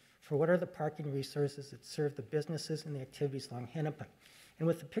corridor for what are the parking resources that serve the businesses and the activities along Hennepin. And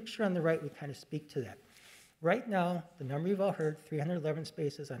with the picture on the right, we kind of speak to that. Right now, the number you've all heard, 311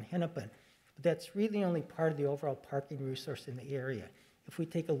 spaces on Hennepin, but that's really only part of the overall parking resource in the area. If we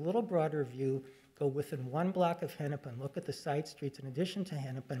take a little broader view, go within one block of Hennepin, look at the side streets in addition to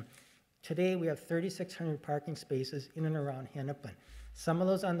Hennepin, today we have 3,600 parking spaces in and around Hennepin. Some of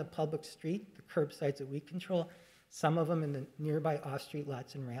those on the public street, the curbsides that we control, some of them in the nearby off-street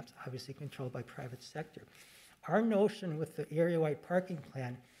lots and ramps, obviously controlled by private sector. Our notion with the area-wide parking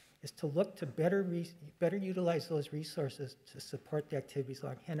plan is to look to better utilize those resources to support the activities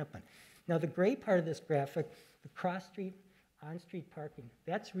along Hennepin. Now, the gray part of this graphic, the cross-street, on-street parking,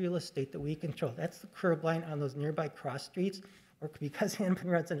 that's real estate that we control. That's the curb line on those nearby cross streets, or because Hennepin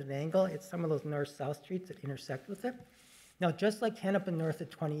runs at an angle, it's some of those north-south streets that intersect with it. Now, just like Hennepin north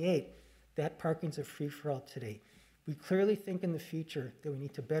of 28, that parking's a free-for-all today. We clearly think in the future that we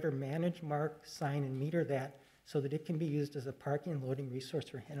need to better manage, mark, sign, and meter that so that it can be used as a parking and loading resource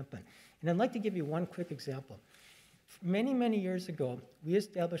for Hennepin. And I'd like to give you one quick example. Many, many years ago, we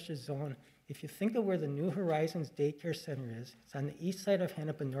established a zone. If you think of where the New Horizons Daycare Center is, it's on the east side of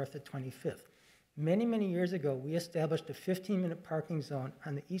Hennepin, north of 25th. Many, many years ago, we established a 15-minute parking zone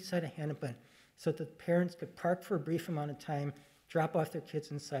on the east side of Hennepin so that parents could park for a brief amount of time, drop off their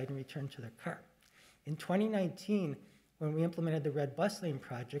kids inside, and return to their car. In 2019, when we implemented the Red Bus Lane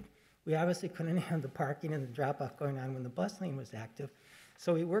project, we obviously couldn't have the parking and the drop-off going on when the bus lane was active.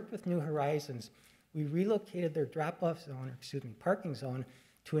 So we worked with New Horizons. We relocated their drop-off zone, or excuse me, parking zone,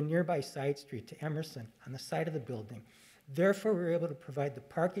 to a nearby side street, to Emerson, on the side of the building. Therefore, we were able to provide the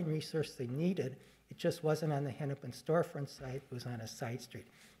parking resource they needed. It just wasn't on the Hennepin storefront site, it was on a side street.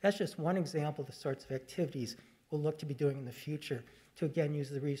 That's just one example of the sorts of activities we'll look to be doing in the future to, again,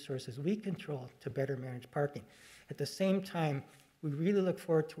 use the resources we control to better manage parking. At the same time, we really look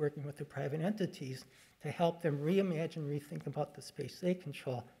forward to working with the private entities to help them reimagine, rethink about the space they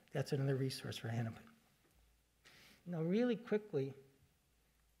control. That's another resource for Hennepin. Now, really quickly,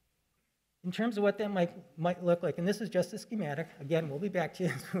 in terms of what that might look like, and this is just a schematic. Again, we'll be back to you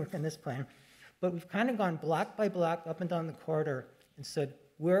as we work on this plan. But we've kind of gone block by block up and down the corridor and said,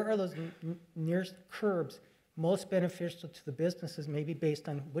 where are those nearest curbs most beneficial to the businesses, maybe based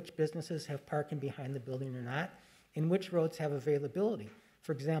on which businesses have parking behind the building or not, and which roads have availability.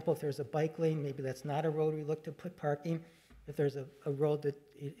 For example, if there's a bike lane, maybe that's not a road we look to put parking. If there's a road that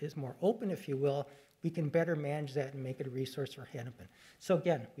is more open, if you will, we can better manage that and make it a resource for Hennepin. So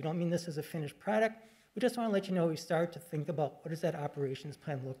again, we don't mean this as a finished product. We just want to let you know we started to think about what does that operations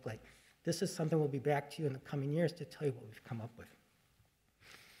plan look like. This is something we'll be back to you in the coming years to tell you what we've come up with.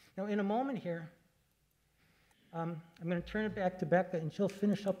 Now, in a moment here, I'm going to turn it back to Becca, and she'll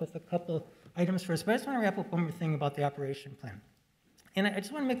finish up with a couple items for us. But I just want to wrap up one more thing about the operation plan. And I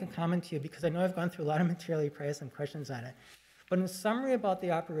just want to make a comment to you because I know I've gone through a lot of material, you probably have some questions on it. But in summary about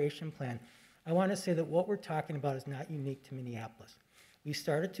the operation plan, I want to say that what we're talking about is not unique to Minneapolis. We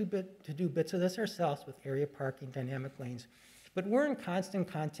started to do bits of this ourselves with area parking, dynamic lanes, but we're in constant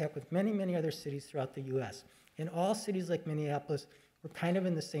contact with many, many other cities throughout the US. In all cities like Minneapolis, we're kind of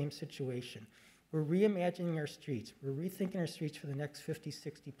in the same situation. We're reimagining our streets. We're rethinking our streets for the next 50,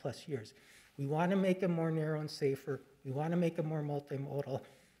 60 plus years. We want to make them more narrow and safer. We want to make them more multimodal.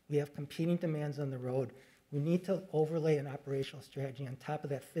 We have competing demands on the road. We need to overlay an operational strategy on top of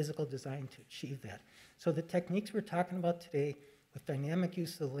that physical design to achieve that. So the techniques we're talking about today with dynamic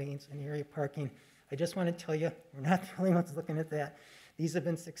use of the lanes and area parking, I just want to tell you, we're not the only ones looking at that. These have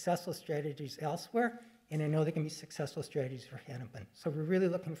been successful strategies elsewhere, and I know they can be successful strategies for Hennepin. So we're really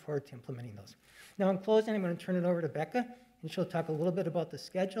looking forward to implementing those. Now, in closing, I'm going to turn it over to Becca, and she'll talk a little bit about the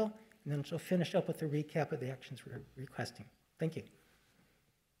schedule, and then she'll finish up with a recap of the actions we're requesting. Thank you.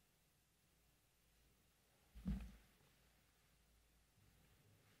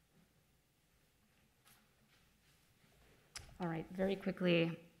 All right, very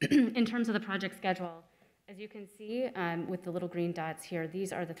quickly, in terms of the project schedule, as you can see with the little green dots here,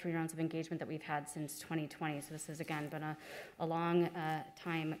 these are the 3 rounds of engagement that we've had since 2020. So this has, again, been a long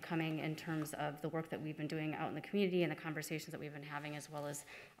time coming in terms of the work that we've been doing out in the community and the conversations that we've been having, as well as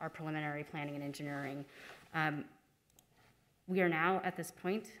our preliminary planning and engineering. We are now at this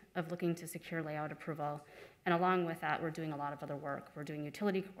point of looking to secure layout approval. And along with that, we're doing a lot of other work. We're doing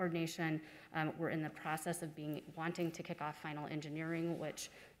utility coordination. We're in the process of wanting to kick off final engineering,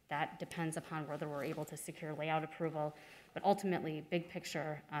 which that depends upon whether we're able to secure layout approval. But ultimately, big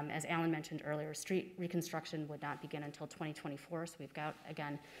picture, as Alan mentioned earlier, street reconstruction would not begin until 2024. So we've got,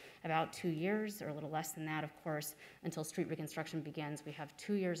 again, about 2 years, or a little less than that, of course, until street reconstruction begins. We have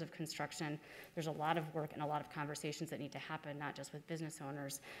 2 years of construction. There's a lot of work and a lot of conversations that need to happen, not just with business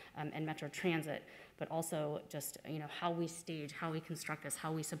owners and Metro Transit, but also just how we stage, how we construct this,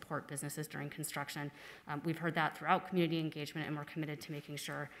 how we support businesses during construction. We've heard that throughout community engagement, and we're committed to making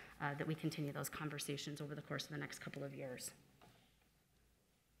sure that we continue those conversations over the course of the next couple of years.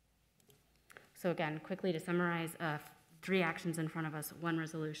 So again, quickly to summarize, 3 actions in front of us: 1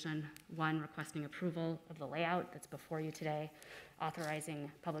 resolution, 1 requesting approval of the layout that's before you today,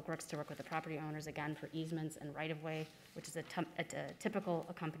 authorizing Public Works to work with the property owners, again, for easements and right-of-way, which is a typical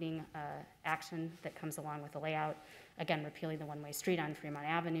accompanying action that comes along with the layout. Again, repealing the one-way street on Fremont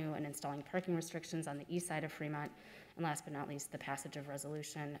Avenue and installing parking restrictions on the east side of Fremont. And last but not least, the passage of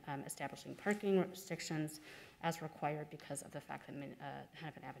resolution establishing parking restrictions as required because of the fact that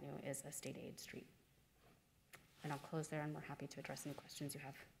Hennepin Avenue is a state aid street. And I'll close there, and we're happy to address any questions you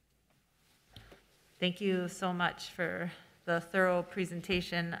have. Thank you so much for the thorough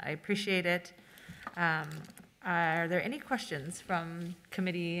presentation. I appreciate it. Are there any questions from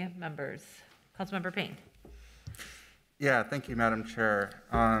committee members? Councilmember Payne. Yeah, thank you, Madam Chair.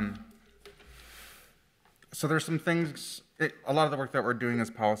 So there's some things, a lot of the work that we're doing as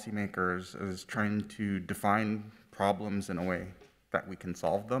policymakers is trying to define problems in a way that we can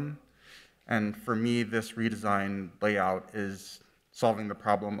solve them. And for me, this redesign layout is solving the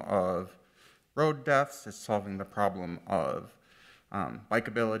problem of road deaths, it's solving the problem of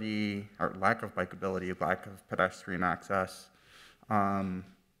bikeability, or lack of bikeability, lack of pedestrian access. And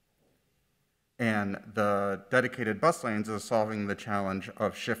the dedicated bus lanes is solving the challenge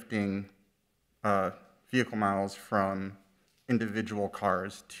of shifting vehicle miles from individual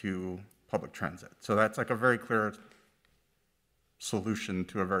cars to public transit. So that's like a very clear solution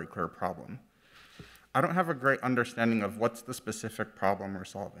to a very clear problem. I don't have a great understanding of what's the specific problem we're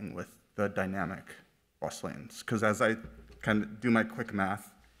solving with the dynamic bus lanes, because as I kind of do my quick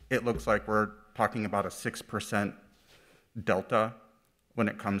math, it looks like we're talking about a 6% delta when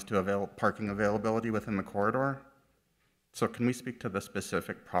it comes to parking availability within the corridor. So can we speak to the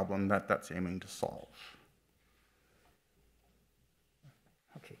specific problem that that's aiming to solve?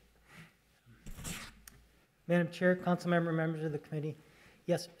 Okay. Madam Chair, council member, members of the committee.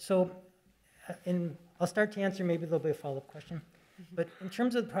 Yes, so I'll start to answer, maybe there'll be a follow-up question. But in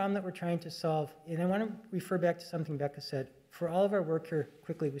terms of the problem that we're trying to solve, and I want to refer back to something Becca said, for all of our work here,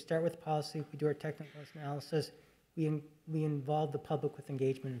 quickly, we start with policy, we do our technical analysis, we involve the public with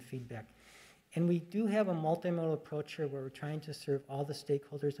engagement and feedback. And we do have a multimodal approach here where we're trying to serve all the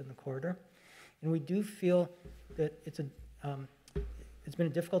stakeholders in the corridor. And we do feel that it's been a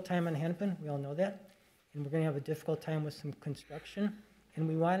difficult time on Hennepin, we all know that. And we're going to have a difficult time with some construction. And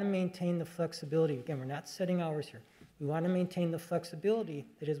we want to maintain the flexibility. Again, we're not setting hours here. We want to maintain the flexibility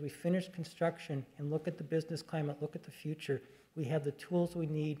that as we finish construction and look at the business climate, look at the future, we have the tools we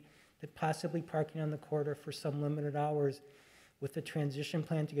need that possibly parking on the corridor for some limited hours with the transition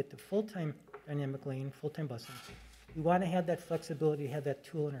plan to get to full-time dynamic lane, full-time busing. We want to have that flexibility, have that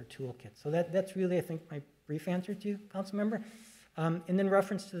tool in our toolkit. So that's really, I think, my brief answer to you, council member. And then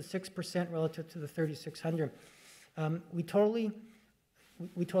reference to the 6% relative to the 3,600. We totally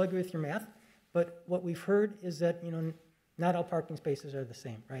agree with your math, but what we've heard is that, not all parking spaces are the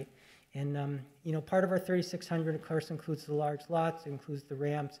same, right? And, part of our 3,600, of course, includes the large lots, includes the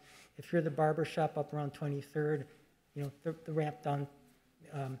ramps. If you're the barber shop up around 23rd, the ramp down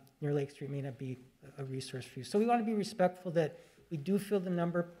near Lake Street may not be a resource for you. So we want to be respectful that we do feel the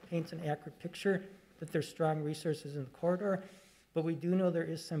number paints an accurate picture, that there's strong resources in the corridor, but we do know there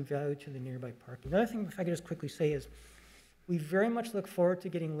is some value to the nearby parking. Another thing, if I could just quickly say, is we very much look forward to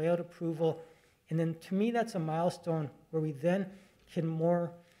getting layout approval, and then to me that's a milestone where we then can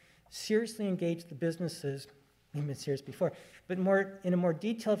more seriously engage the businesses, we've been serious before, but in a more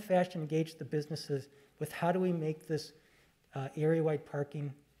detailed fashion engage the businesses with how do we make this area-wide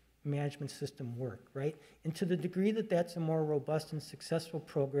parking management system work, right? And to the degree that that's a more robust and successful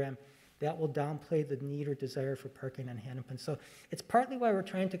program, that will downplay the need or desire for parking on Hennepin. So it's partly why we're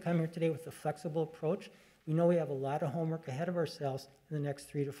trying to come here today with a flexible approach. We know we have a lot of homework ahead of ourselves in the next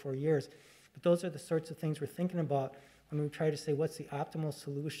 3 to 4 years, but those are the sorts of things we're thinking about when we try to say what's the optimal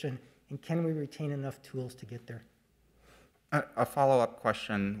solution and can we retain enough tools to get there. A follow-up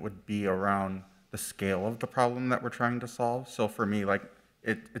question would be around the scale of the problem that we're trying to solve. So for me,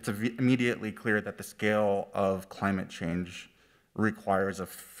 it's immediately clear that the scale of climate change requires a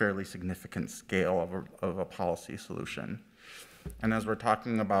fairly significant scale of a policy solution. And as we're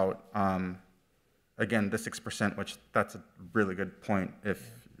talking about, again, the 6%, which that's a really good point.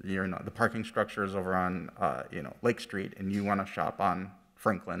 If you're not, the parking structure is over on, Lake Street and you want to shop on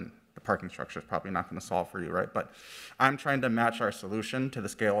Franklin, the parking structure is probably not going to solve for you, right? But I'm trying to match our solution to the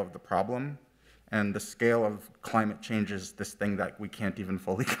scale of the problem. And the scale of climate change is this thing that we can't even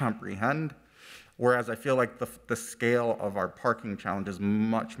fully comprehend. Whereas I feel like the scale of our parking challenge is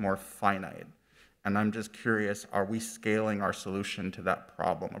much more finite. And I'm just curious, are we scaling our solution to that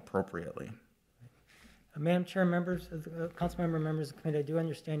problem appropriately? Madam Chair, members, council member members of the committee, I do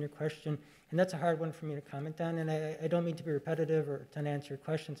understand your question, and that's a hard one for me to comment on, and I don't mean to be repetitive or to answer your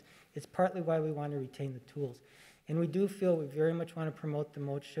questions. It's partly why we want to retain the tools. And we do feel we very much want to promote the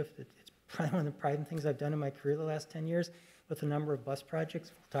mode shift. It's probably one of the prideful things I've done in my career the last 10 years with a number of bus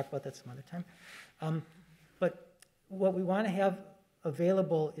projects. We'll talk about that some other time. But what we want to have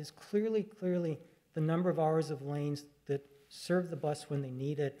available is clearly the number of hours of lanes that serve the bus when they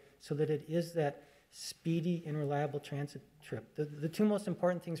need it so that it is that speedy and reliable transit trip. The two most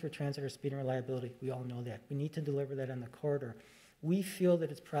important things for transit are speed and reliability. We all know that. We need to deliver that on the corridor. We feel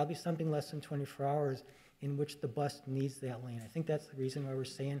that it's probably something less than 24 hours in which the bus needs that lane. I think that's the reason why we're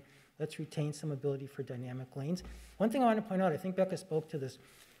saying let's retain some ability for dynamic lanes. One thing I want to point out, I think Becca spoke to this,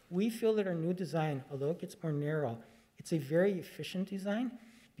 we feel that our new design, although it gets more narrow, it's a very efficient design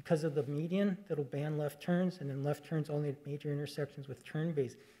because of the median that'll ban left turns and then left turns only at major intersections with turn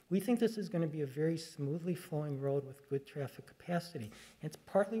bays. We think this is going to be a very smoothly flowing road with good traffic capacity. And it's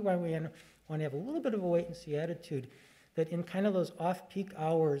partly why we want to have a little bit of a wait and see attitude that in kind of those off-peak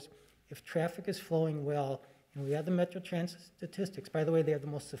hours, if traffic is flowing well, and we have the Metro Transit statistics. By the way, they have the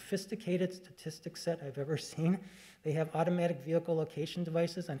most sophisticated statistics set I've ever seen. They have automatic vehicle location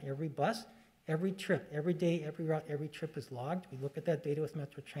devices on every bus. Every trip, every day, every route, every trip is logged. We look at that data with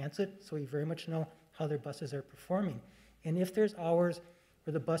Metro Transit, so we very much know how their buses are performing. And if there's hours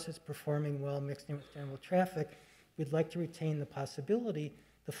where the bus is performing well mixed in with general traffic, we'd like to retain the possibility,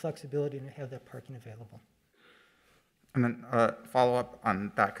 the flexibility to have that parking available. And then follow up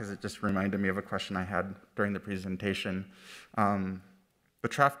on that, because it just reminded me of a question I had during the presentation. The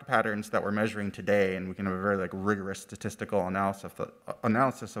traffic patterns that we're measuring today, and we can have a very rigorous statistical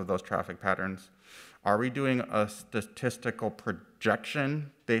analysis of those traffic patterns. Are we doing a statistical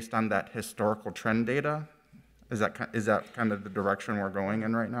projection based on that historical trend data? Is that kind of the direction we're going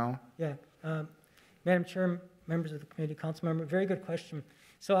in right now? Yeah, Madam Chair, members of the committee, council member, very good question.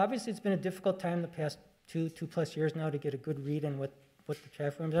 So obviously it's been a difficult time the past two plus years now to get a good read on what the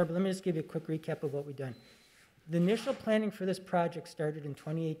traffic patterns are, but let me just give you a quick recap of what we've done. The initial planning for this project started in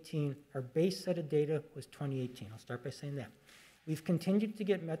 2018. Our base set of data was 2018. I'll start by saying that. We've continued to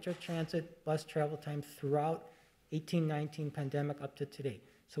get Metro Transit bus travel time throughout 18-19 pandemic up to today.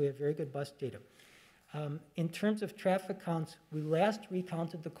 So we have very good bus data. In terms of traffic counts, we last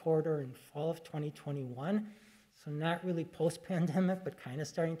recounted the corridor in fall of 2021. So not really post-pandemic, but kind of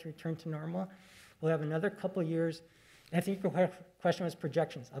starting to return to normal. We'll have another couple years. And I think your question was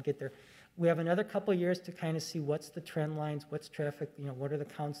projections. I'll get there. We have another couple years to kind of see what's the trend lines, what's traffic, what are the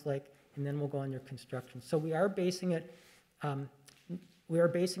counts like, and then we'll go under construction. So we are basing it on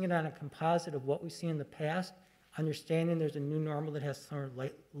a composite of what we see in the past, understanding there's a new normal that has some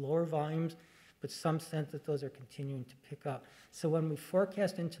lower volumes, but some sense that those are continuing to pick up. So when we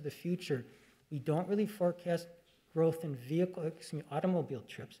forecast into the future, we don't really forecast growth in automobile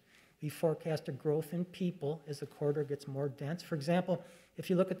trips. We forecast a growth in people as the corridor gets more dense. For example, if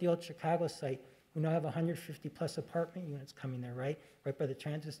you look at the old Chicago site, we now have 150 plus apartment units coming there, right by the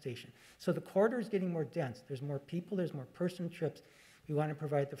transit station. So the corridor is getting more dense. There's more people, there's more person trips. We want to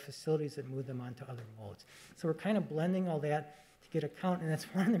provide the facilities that move them onto other modes. So we're kind of blending all that to get a count, and that's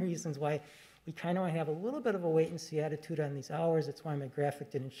one of the reasons why we kind of have a little bit of a wait-and-see attitude on these hours. That's why my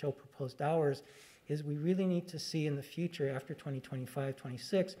graphic didn't show proposed hours, is we really need to see in the future, after 2025,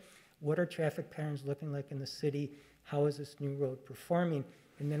 26, what are traffic patterns looking like in the city? How is this new road performing?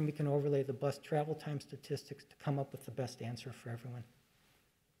 And then we can overlay the bus travel time statistics to come up with the best answer for everyone.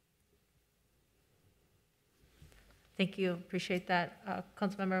 Thank you, appreciate that.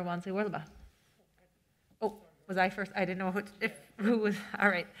 Councilmember Wansley Worlaba. Oh, was I first? I didn't know who was, all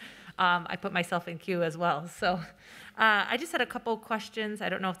right. I put myself in queue as well. So I just had a couple questions. I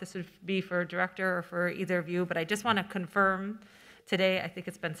don't know if this would be for director or for either of you, but I just want to confirm today, I think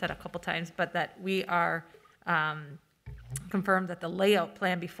it's been said a couple times, but that we are confirmed that the layout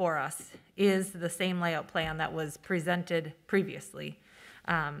plan before us is the same layout plan that was presented previously,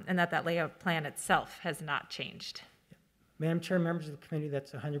 and that layout plan itself has not changed. Madam Chair, members of the committee,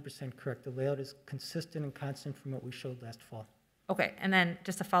 that's 100% correct. The layout is consistent and constant from what we showed last fall. Okay, and then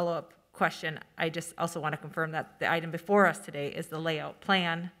just a follow-up question. I just also want to confirm that the item before us today is the layout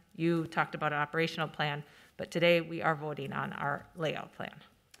plan. You talked about an operational plan, but today we are voting on our layout plan.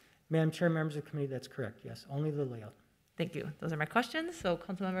 Madam Chair, members of the committee, that's correct. Yes, only the layout. Thank you. Those are my questions. So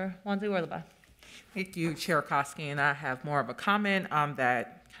Councilmember Wansley Worlaba. Thank you, Chair Koski, and I have more of a comment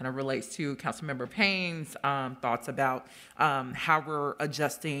that kind of relates to Councilmember Payne's thoughts about how we're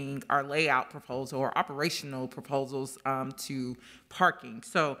adjusting our layout proposal or operational proposals to parking.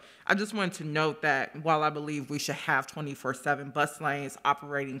 So I just wanted to note that while I believe we should have 24/7 bus lanes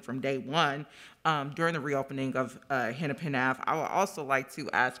operating from day one during the reopening of Hennepin Ave, I would also like to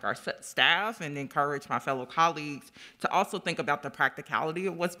ask our staff and encourage my fellow colleagues to also think about the practicality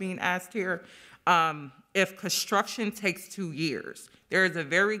of what's being asked here. If construction takes 2 years, there is a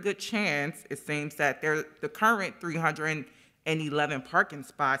very good chance, it seems, that the current 311 parking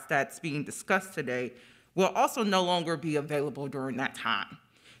spots that's being discussed today will also no longer be available during that time.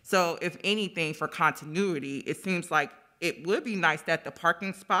 So if anything, for continuity, it seems like it would be nice that the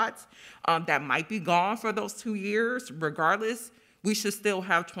parking spots that might be gone for those 2 years, regardless, we should still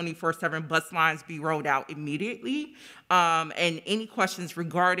have 24/7 bus lines be rolled out immediately. And any questions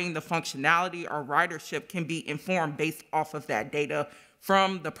regarding the functionality or ridership can be informed based off of that data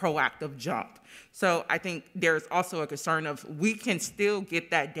from the proactive jump. So I think there's also a concern of we can still get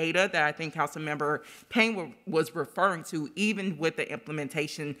that data that I think Councilmember Payne was referring to, even with the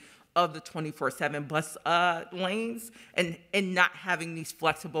implementation of the 24/7 bus lanes and not having these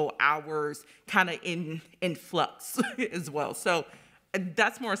flexible hours kind of in flux as well. So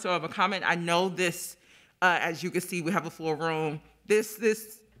that's more so of a comment. I know this, as you can see, we have a full room.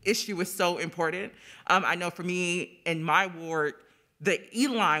 This issue is so important. I know for me in my ward, the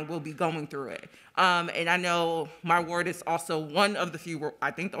E-line will be going through it. And I know my ward is also one of the few,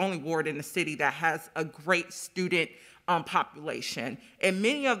 I think the only ward in the city that has a great student population. And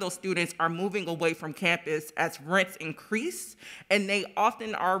many of those students are moving away from campus as rents increase, and they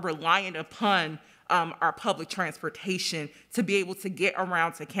often are reliant upon our public transportation to be able to get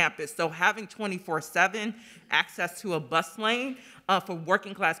around to campus. So having 24/7 access to a bus lane for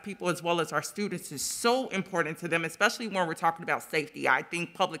working class people as well as our students is so important to them, especially when we're talking about safety. I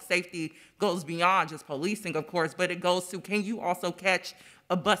think public safety goes beyond just policing, of course, but it goes to, can you also catch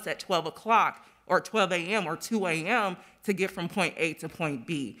a bus at 12 o'clock or 12 a.m. or 2 a.m. to get from point A to point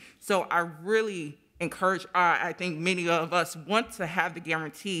B? So I really encourage, I think many of us want to have the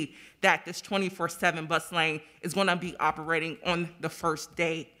guarantee that this 24/7 bus lane is going to be operating on the first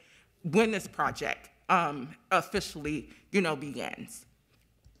day when this project officially, begins.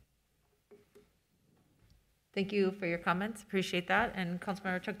 Thank you for your comments. Appreciate that. And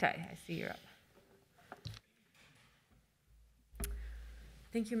Councilmember Chugtai, I see you're up.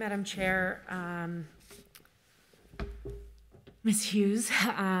 Thank you, Madam Chair. Ms. Hughes,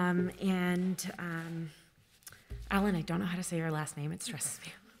 and Alan, I don't know how to say your last name. It stresses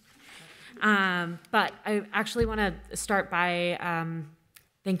me. But I actually want to start by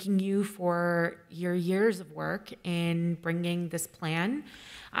thanking you for your years of work in bringing this plan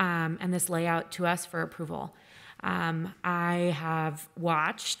and this layout to us for approval. I have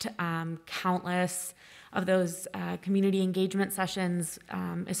watched countless of those community engagement sessions,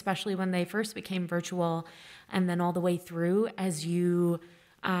 especially when they first became virtual, and then all the way through as you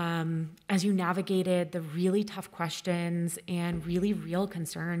as you navigated the really tough questions and really real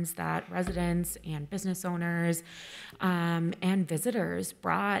concerns that residents and business owners and visitors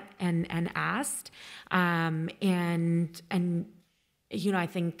brought and asked. And you know, I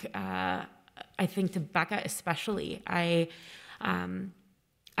think to Becca especially, I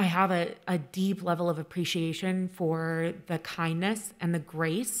have a deep level of appreciation for the kindness and the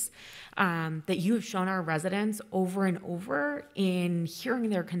grace that you have shown our residents over and over in hearing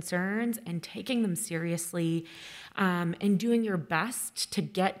their concerns and taking them seriously, and doing your best to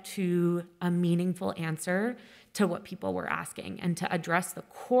get to a meaningful answer to what people were asking and to address the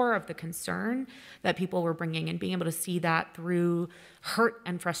core of the concern that people were bringing, and being able to see that through hurt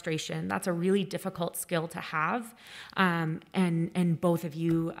and frustration. That's a really difficult skill to have. And both of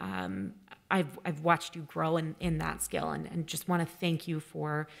you, I've watched you grow in that skill, and just want to thank you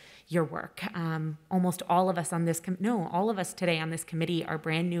for your work. Almost all of us on this, all of us today on this committee are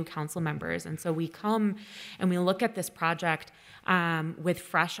brand new council members. And so we come and we look at this project with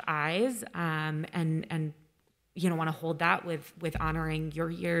fresh eyes, and you know, want to hold that with honoring your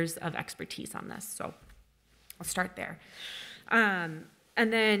years of expertise on this. So I'll start there. And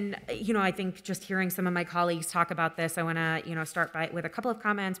then, you know, I think just hearing some of my colleagues talk about this, I want to, you know, start with a couple of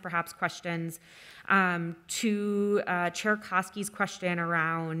comments, perhaps questions, to Chair Koski's question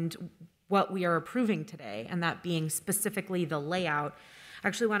around what we are approving today, and that being specifically the layout. I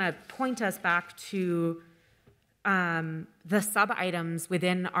actually want to point us back to the sub-items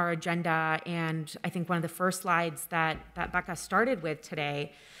within our agenda, and I think one of the first slides that Becca started with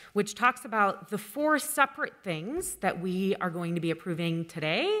today, which talks about the 4 separate things that we are going to be approving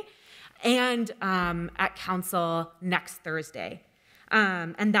today and at council next Thursday.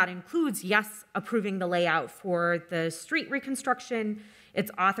 And that includes, yes, approving the layout for the street reconstruction. It's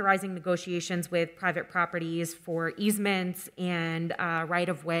authorizing negotiations with private properties for easements and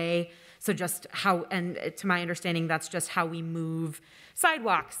right-of-way. So just how, and to my understanding, that's just how we move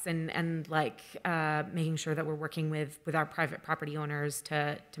sidewalks and like making sure that we're working with our private property owners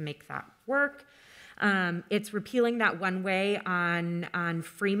to make that work. It's repealing that one way on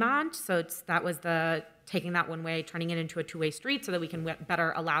Fremont. So that was taking that one way, turning it into a 2-way street so that we can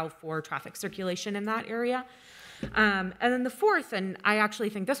better allow for traffic circulation in that area. And then the fourth, and I actually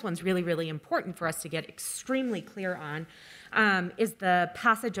think this one's really, really important for us to get extremely clear on, is the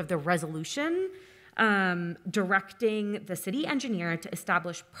passage of the resolution directing the city engineer to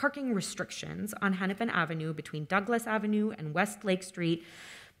establish parking restrictions on Hennepin Avenue between Douglas Avenue and West Lake Street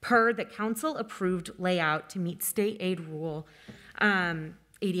per the council-approved layout to meet state aid rule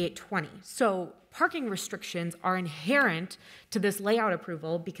 8820. So parking restrictions are inherent to this layout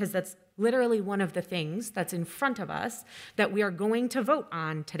approval because that's literally one of the things that's in front of us that we are going to vote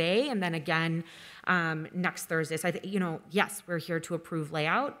on today and then again next Thursday. So, you know, yes, we're here to approve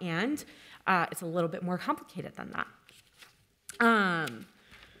layout, and it's a little bit more complicated than that.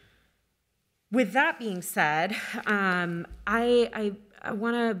 With that being said, I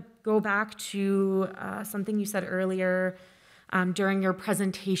want to go back to something you said earlier during your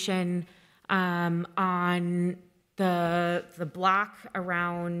presentation on the block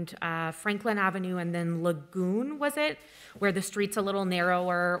around Franklin Avenue and then Lagoon, was it? Where the street's a little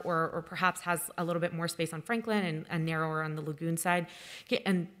narrower or perhaps has a little bit more space on Franklin and narrower on the Lagoon side.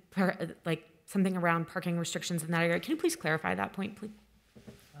 And like something around parking restrictions in that area. Can you please clarify that point, please?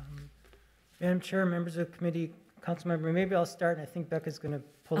 Madam Chair, members of the committee, council member, maybe I'll start, and I think Becca's going to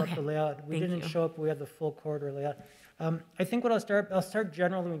pull up the layout. We didn't show up, we have the full corridor layout. I think what I'll start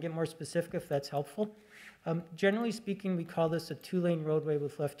generally and get more specific if that's helpful. Generally speaking, we call this a 2-lane roadway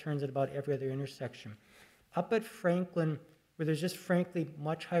with left turns at about every other intersection. Up at Franklin, where there's just frankly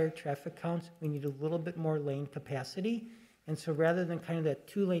much higher traffic counts, we need a little bit more lane capacity. And so rather than kind of that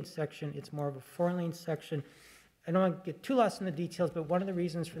 2-lane section, it's more of a 4-lane section. I don't want to get too lost in the details, but one of the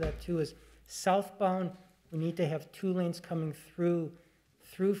reasons for that too is southbound, we need to have 2 lanes coming through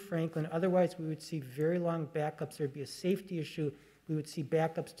Franklin. Otherwise, we would see very long backups. There'd be a safety issue. We would see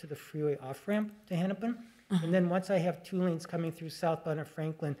backups to the freeway off-ramp to Hennepin. And then once I have 2 lanes coming through southbound of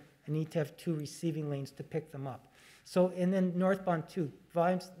Franklin, I need to have 2 receiving lanes to pick them up. So, and then northbound too,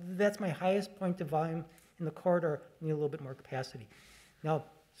 volumes, that's my highest point of volume in the corridor, I need a little bit more capacity. Now,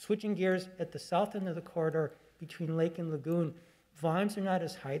 switching gears at the south end of the corridor between Lake and Lagoon, volumes are not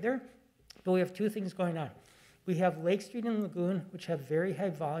as high there, but we have 2 things going on. We have Lake Street and Lagoon, which have very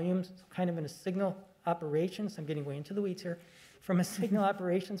high volumes, kind of in a signal operations. I'm getting way into the weeds here. From a signal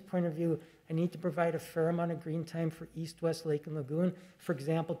operations point of view, I need to provide a fair amount of green time for East-West Lake and Lagoon, for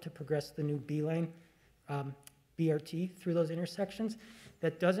example, to progress the new B-line BRT through those intersections.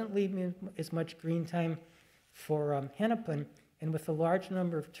 That doesn't leave me as much green time for Hennepin, And with the large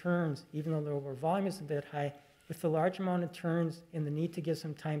number of turns, even though the overall volume isn't that high, with the large amount of turns and the need to give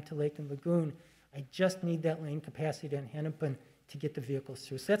some time to Lake and Lagoon, I just need that lane capacity in Hennepin to get the vehicles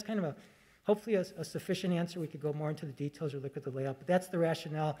through. So that's kind of hopefully a sufficient answer. We could go more into the details or look at the layout, but that's the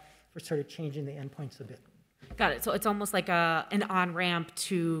rationale for sort of changing the endpoints a bit. Got it. So it's almost like an on-ramp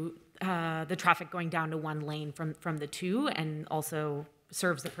to the traffic going down to one lane from the two, and also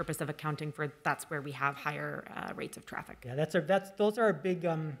serves the purpose of accounting for that's where we have higher rates of traffic. Yeah, those are our big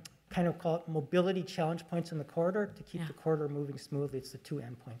kind of call it mobility challenge points in the corridor to keep the corridor moving smoothly. It's the two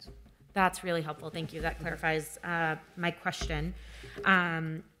endpoints. That's really helpful. Thank you. That clarifies my question.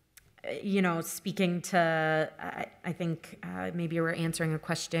 Speaking to, I think maybe we're answering a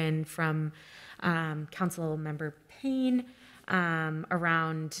question from Council Member Payne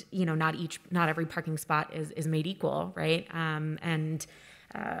around, not every parking spot is made equal, right?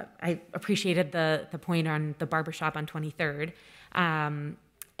 I appreciated the point on the barbershop on 23rd.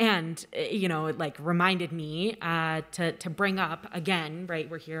 And, it like reminded me to bring up again, right,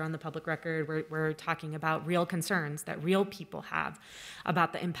 we're here on the public record, we're talking about real concerns that real people have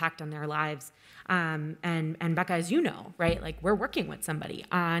about the impact on their lives. And Becca, as you know, right, like we're working with somebody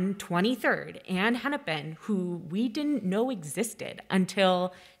on 23rd and Hennepin who we didn't know existed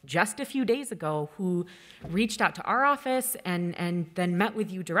until just a few days ago, who reached out to our office and then met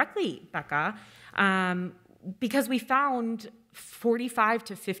with you directly, Becca, because we found 45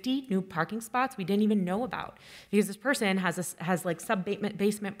 to 50 new parking spots we didn't even know about, because this person has like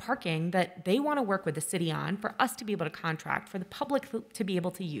sub-basement parking that they want to work with the city on for us to be able to contract, for the public to be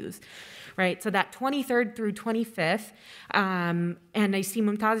able to use, right? So that 23rd through 25th, and I see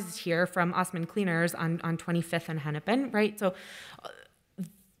Mumtaz is here from Osman Cleaners on 25th and Hennepin, right? So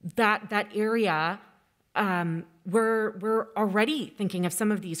that area, we're already thinking of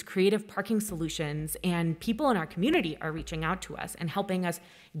some of these creative parking solutions, and people in our community are reaching out to us and helping us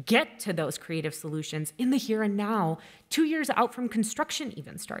get to those creative solutions in the here and now, 2 years out from construction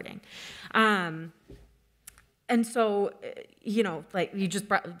even starting. And so, like you just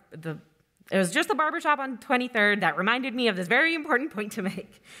brought it was just the barbershop on 23rd that reminded me of this very important point to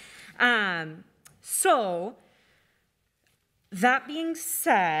make. So that being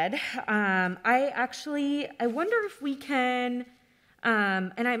said, I wonder if we can,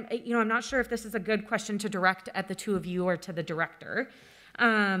 and I'm not sure if this is a good question to direct at the two of you or to the director,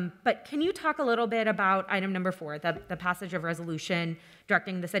 but can you talk a little bit about item number 4, the passage of resolution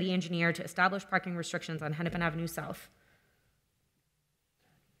directing the city engineer to establish parking restrictions on Hennepin Avenue South?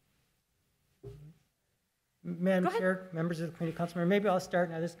 Madam Chair, members of the committee, councilmember, maybe I'll start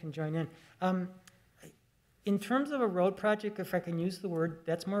and others can join in. In terms of a road project, if I can use the word,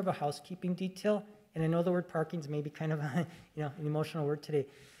 that's more of a housekeeping detail. And I know the word parking is maybe kind of an emotional word today.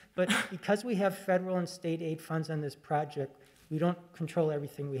 But because we have federal and state aid funds on this project, we don't control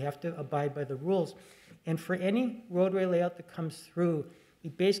everything. We have to abide by the rules. And for any roadway layout that comes through,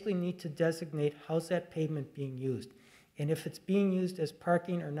 we basically need to designate how's that pavement being used. And if it's being used as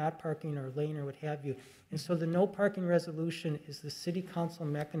parking or not parking or lane or what have you. And so the no parking resolution is the city council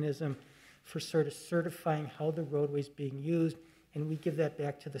mechanism for sort of certifying how the roadway is being used, and we give that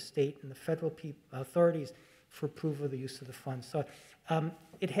back to the state and the federal authorities for approval of the use of the funds. So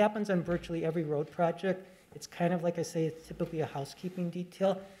it happens on virtually every road project. It's kind of like I say, it's typically a housekeeping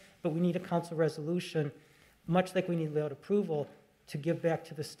detail, but we need a council resolution, much like we need layout approval, to give back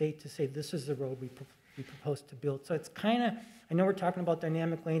to the state to say this is the road we propose to build. So it's kind of, I know we're talking about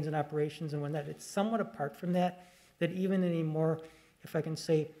dynamic lanes and operations and whatnot, it's somewhat apart from that, that even in a more, if I can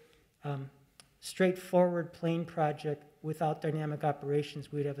say, straightforward plain project without dynamic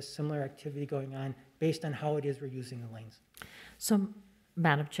operations, we'd have a similar activity going on based on how it is we're using the lanes. So,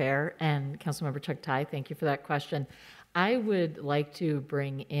 Madam Chair and Councilmember Chugtai, thank you for that question. I would like to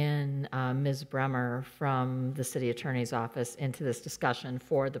bring in Ms. Bremer from the City Attorney's Office into this discussion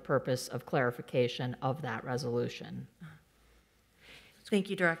for the purpose of clarification of that resolution.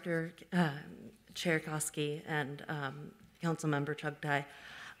 Thank you, Director, Chair Koski, and Councilmember Chugtai.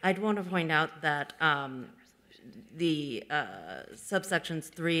 I'd want to point out that the subsections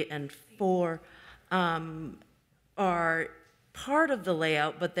 3 and 4 are part of the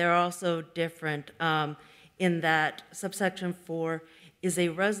layout, but they're also different in that subsection 4 is a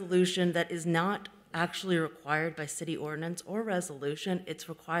resolution that is not actually required by city ordinance or resolution. It's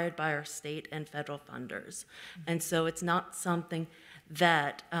required by our state and federal funders. And so it's not something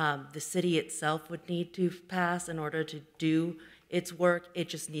that the city itself would need to pass in order to do its work. It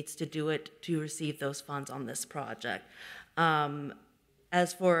just needs to do it to receive those funds on this project.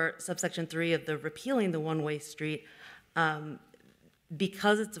 As for subsection 3 of the repealing the one-way street,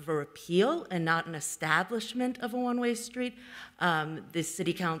 because it's a repeal and not an establishment of a one-way street, the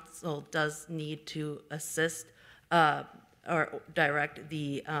city council does need to assist or direct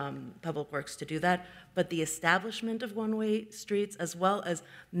the Public Works to do that. But the establishment of one-way streets, as well as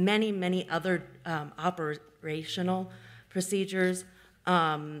many, many other operational procedures,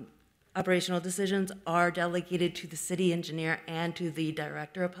 operational decisions, are delegated to the city engineer and to the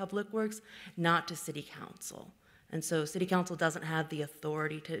director of Public Works, not to city council. And so city council doesn't have the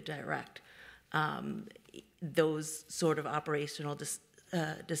authority to direct those sort of operational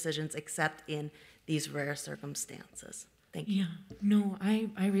decisions except in these rare circumstances. Thank you. Yeah, no, I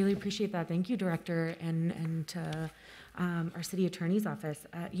really appreciate that. Thank you, Director, and to our city attorney's office.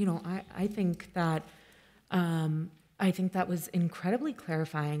 You know, I think that was incredibly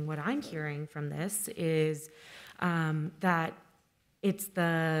clarifying. What I'm hearing from this is that it's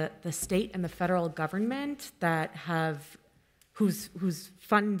the state and the federal government that have whose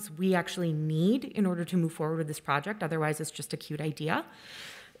funds we actually need in order to move forward with this project. Otherwise, it's just a cute idea.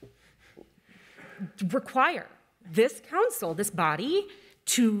 Require this council, this body,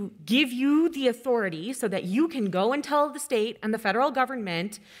 to give you the authority so that you can go and tell the state and the federal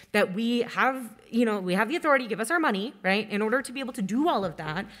government that we have the authority, give us our money, right? In order to be able to do all of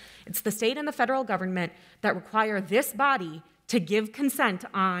that, it's the state and the federal government that require this body to give consent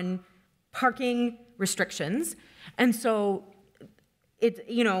on parking restrictions. And so it's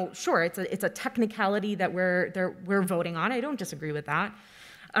a technicality that we're voting on. I don't disagree with that.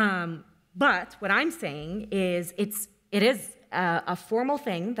 But what I'm saying is it is a formal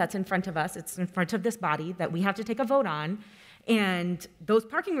thing that's in front of us. It's in front of this body that we have to take a vote on. And those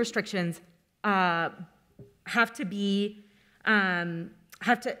parking restrictions have to be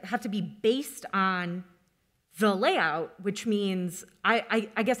based on the layout, which means I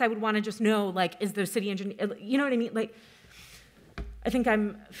guess I would want to just know, like, is the city engineer, you know what I mean? Like, I think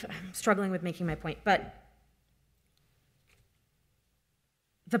I'm struggling with making my point, but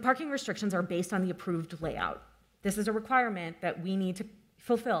the parking restrictions are based on the approved layout. This is a requirement that we need to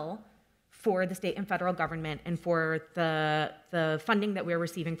fulfill for the state and federal government and for the funding that we're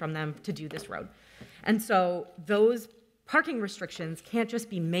receiving from them to do this road. And so those parking restrictions can't just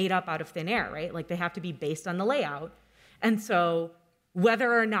be made up out of thin air, right? Like, they have to be based on the layout. And so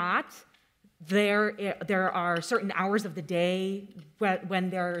whether or not there are certain hours of the day when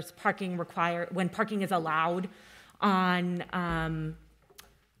there's parking required, when parking is allowed on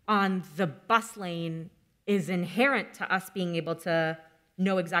the bus lane, is inherent to us being able to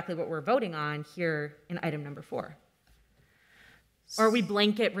know exactly what we're voting on here in item number 4. Or are we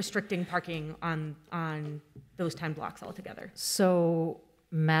blanket restricting parking on those 10 blocks altogether? So,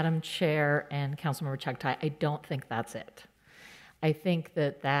 Madam Chair and Councilmember Chugtai, I don't think that's it. I think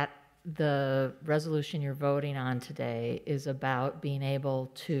that the resolution you're voting on today is about being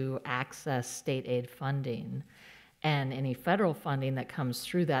able to access state aid funding and any federal funding that comes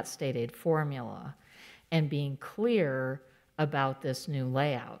through that state aid formula, and being clear about this new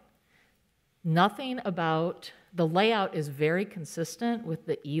layout. Nothing about the layout is very consistent with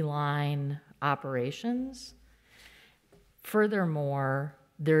the E-line operations. Furthermore,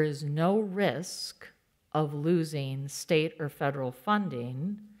 there is no risk of losing state or federal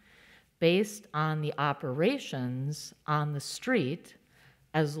funding based on the operations on the street,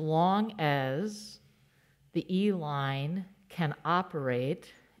 as long as the E-line can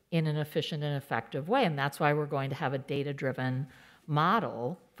operate in an efficient and effective way. And that's why we're going to have a data-driven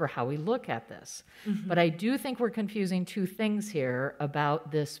model for how we look at this. Mm-hmm. But I do think we're confusing two things here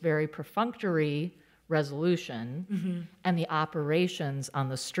about this very perfunctory resolution mm-hmm. and the operations on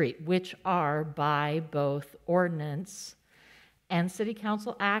the street, which are by both ordinance and city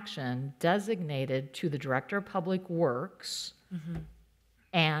council action designated to the director of public works mm-hmm.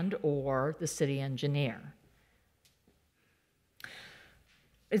 and or the city engineer.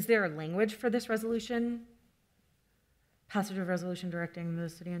 Is there a language for this resolution? Passage of resolution directing the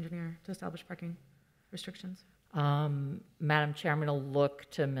city engineer to establish parking restrictions? Madam Chair, I'm going to look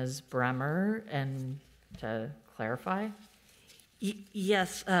to Ms. Bremer and to clarify.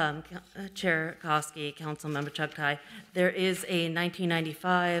 Yes, Chair Koski, Councilmember Chugtai, there is a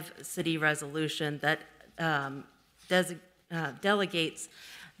 1995 city resolution that delegates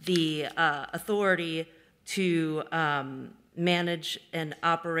the authority to manage and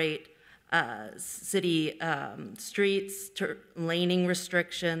operate city streets, laning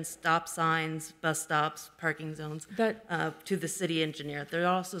restrictions, stop signs, bus stops, parking zones, to the city engineer. There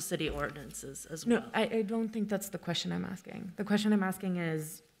are also city ordinances as well. No, I don't think that's the question I'm asking. The question I'm asking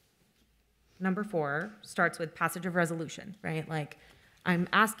is, number 4 starts with passage of resolution, right? Like, I'm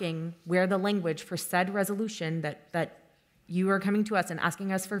asking where the language for said resolution that you are coming to us and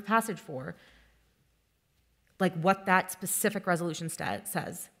asking us for passage for, like what that specific resolution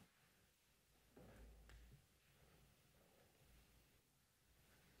says.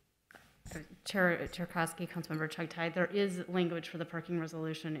 Chair Koski, Councilmember Chugtai, there is language for the parking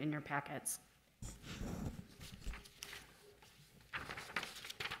resolution in your packets.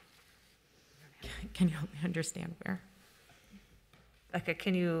 Can you help me understand where? Becca,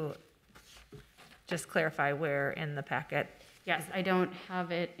 can you just clarify where in the packet? Yes, I don't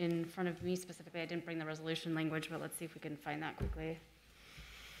have it in front of me specifically. I didn't bring the resolution language, but let's see if we can find that quickly.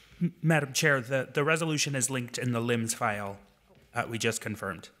 Madam Chair, the resolution is linked in the LIMS file we just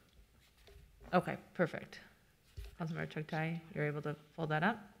confirmed. Okay, perfect. Councilmember Chugtai, you're able to fold that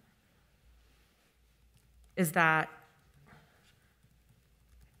up? Is that,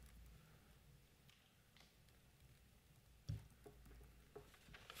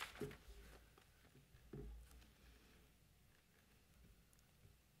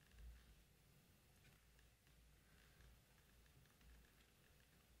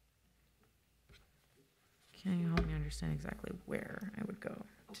 can you help me understand exactly where I would go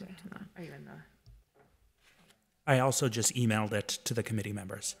to that? Are you in the? I also just emailed it to the committee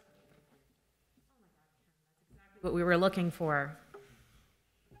members. What we were looking for.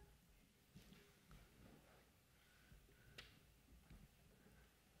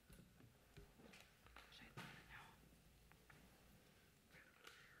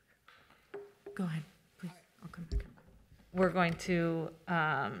 Go ahead, please. I'll come back. We're going to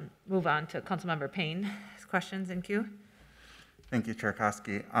move on to Councilmember Payne's questions in queue. Thank you, Chair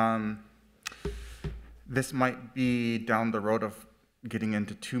Koski. This might be down the road of getting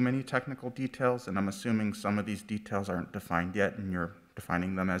into too many technical details, and I'm assuming some of these details aren't defined yet, and you're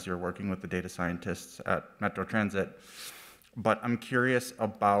defining them as you're working with the data scientists at Metro Transit. But I'm curious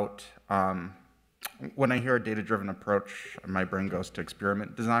about, when I hear a data-driven approach, my brain goes to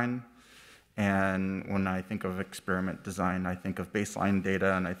experiment design. And when I think of experiment design, I think of baseline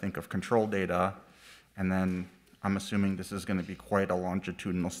data and I think of control data. And then I'm assuming this is going to be quite a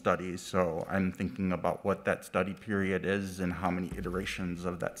longitudinal study. So I'm thinking about what that study period is and how many iterations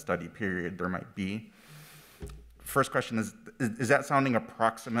of that study period there might be. First question is that sounding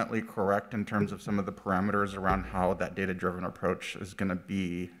approximately correct in terms of some of the parameters around how that data-driven approach is going to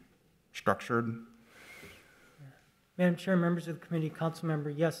be structured? Madam Chair, members of the committee, council member,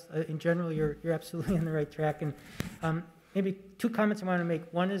 yes, in general, you're absolutely on the right track. And maybe two comments I want to make.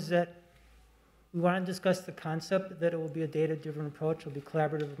 One is that we want to discuss the concept that it will be a data-driven approach. It will be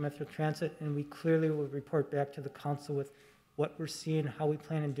collaborative with Metro Transit, and we clearly will report back to the council with what we're seeing, how we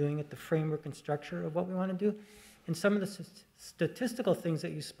plan on doing it, the framework and structure of what we want to do. And some of the statistical things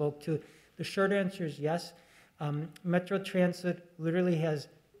that you spoke to, the short answer is yes. Metro Transit literally has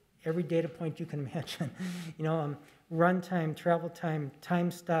every data point you can imagine. Run time, travel time, time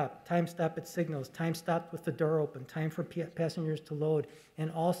stop at signals, time stopped with the door open, time for passengers to load,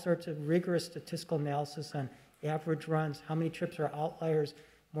 and all sorts of rigorous statistical analysis on average runs, how many trips are outliers,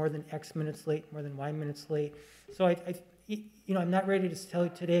 more than X minutes late, more than Y minutes late. So I'm not ready to tell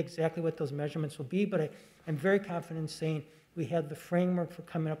you today exactly what those measurements will be, but I'm very confident in saying we have the framework for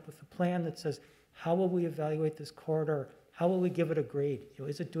coming up with a plan that says, how will we evaluate this corridor? How will we give it a grade?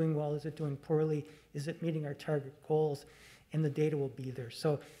 Is it doing well? Is it doing poorly? Is it meeting our target goals? And the data will be there.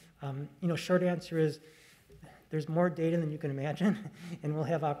 So, short answer is there's more data than you can imagine, and we'll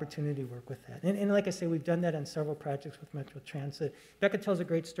have opportunity to work with that. And like I say, we've done that on several projects with Metro Transit. Becca tells a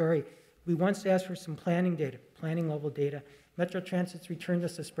great story. We once asked for some planning data, planning level data. Metro Transit's returned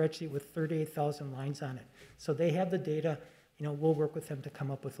us a spreadsheet with 38,000 lines on it. So they have the data. We'll work with them to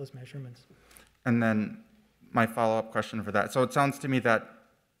come up with those measurements. And then my follow-up question for that. So it sounds to me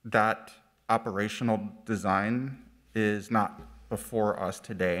that operational design is not before us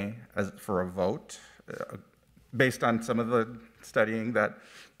today as for a vote, based on some of the studying that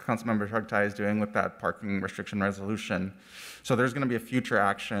Councilmember Chugtai is doing with that parking restriction resolution. So there's going to be a future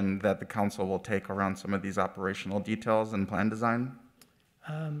action that the council will take around some of these operational details and plan design?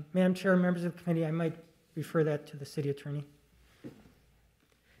 Madam Chair, members of the committee, I might refer that to the city attorney.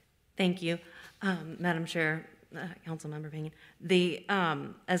 Thank you. Madam Chair, Councilmember Payne,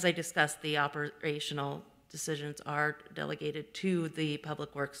 as I discussed, the operational decisions are delegated to the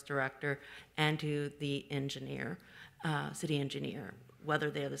Public Works Director and to the engineer, city engineer,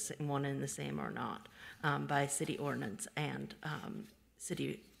 whether they're the same, one and the same or not, by city ordinance and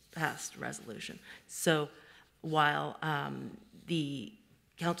city passed resolution. So while the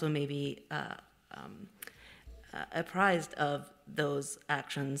council may be apprised of those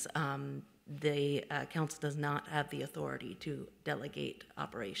actions, the council does not have the authority to delegate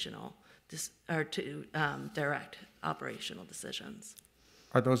operational direct operational decisions.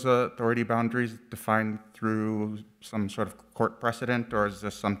 Are those authority boundaries defined through some sort of court precedent, or is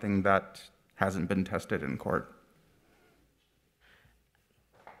this something that hasn't been tested in court?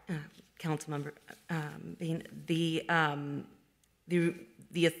 Councilmember Bean,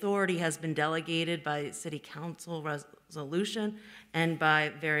 the authority has been delegated by City Council resolution and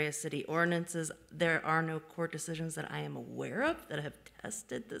by various city ordinances. There are no court decisions that I am aware of that have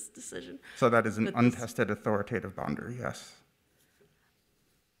tested this decision. So that is an untested authoritative boundary, yes.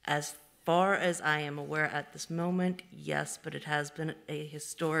 As far as I am aware at this moment, yes, but it has been a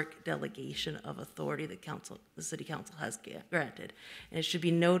historic delegation of authority that the City Council has granted. And it should be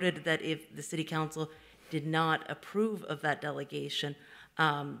noted that if the City Council did not approve of that delegation,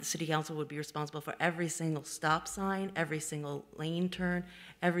 the City Council would be responsible for every single stop sign, every single lane turn,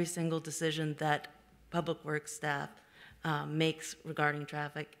 every single decision that Public Works staff makes regarding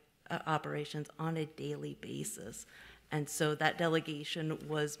traffic operations on a daily basis. And so that delegation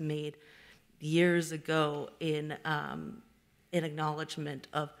was made years ago in acknowledgement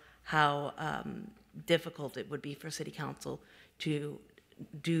of how difficult it would be for City Council to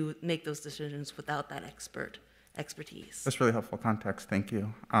make those decisions without that expertise. That's really helpful context, thank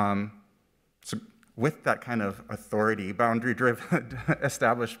you. So with that kind of authority, boundary driven,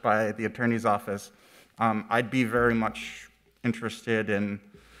 established by the Attorney's Office, I'd be very much interested in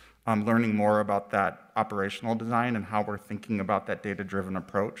learning more about that operational design and how we're thinking about that data-driven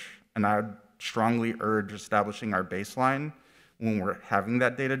approach. And I would strongly urge establishing our baseline when we're having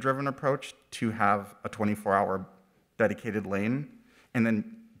that data-driven approach to have a 24-hour dedicated lane, and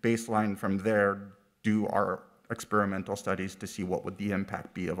then baseline from there, do our experimental studies to see what would the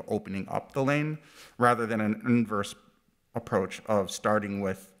impact be of opening up the lane, rather than an inverse approach of starting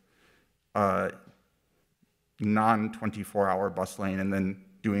with a non-24-hour bus lane and then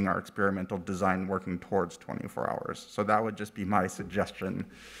doing our experimental design working towards 24 hours. So that would just be my suggestion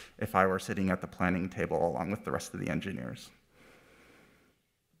if I were sitting at the planning table along with the rest of the engineers.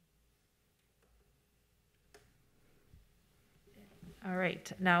 All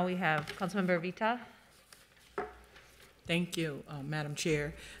right, now we have Councilmember Vita. Thank you, Madam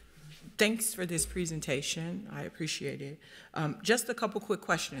Chair. Thanks for this presentation. I appreciate it. Just a couple quick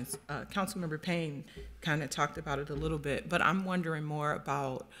questions. Councilmember Payne kind of talked about it a little bit, but I'm wondering more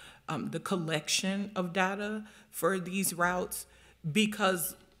about the collection of data for these routes,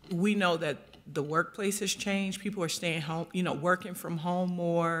 because we know that the workplace has changed. People are staying home, working from home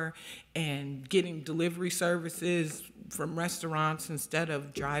more and getting delivery services from restaurants instead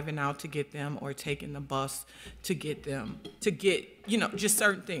of driving out to get them or taking the bus to get them, just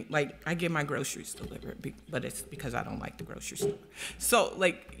certain things. Like, I get my groceries delivered, but it's because I don't like the grocery store. So,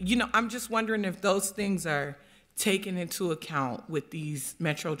 I'm just wondering if those things are taken into account with these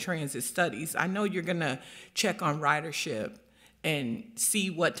Metro Transit studies. I know you're gonna check on ridership and see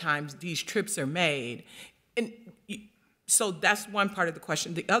what times these trips are made. And so that's one part of the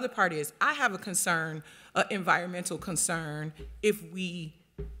question. The other part is, I have a concern, an environmental concern, if we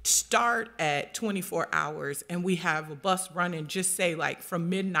start at 24 hours and we have a bus running, just say like from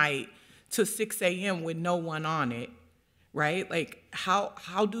midnight to 6 a.m. with no one on it, right? Like,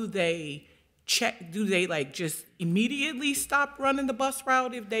 how do they check? Do they just immediately stop running the bus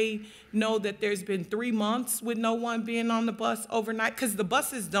route if they know that there's been 3 months with no one being on the bus overnight? Because the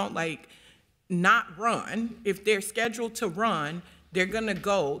buses don't not run. If they're scheduled to run, they're gonna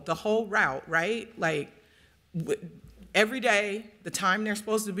go the whole route, right? Every day, the time they're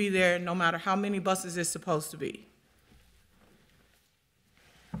supposed to be there, no matter how many buses it's supposed to be.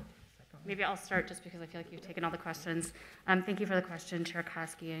 Maybe I'll start just because I feel like you've taken all the questions. Thank you for the question, Chair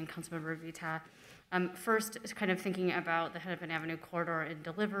Koski and Councilmember Vita. First, kind of thinking about the Hennepin Avenue corridor and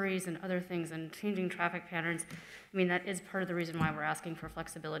deliveries and other things and changing traffic patterns. I mean, that is part of the reason why we're asking for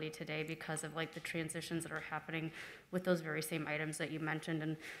flexibility today, because of the transitions that are happening with those very same items that you mentioned.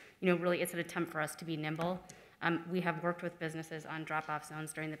 And, really it's an attempt for us to be nimble. We have worked with businesses on drop-off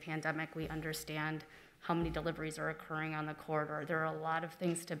zones during the pandemic. We understand how many deliveries are occurring on the corridor. There are a lot of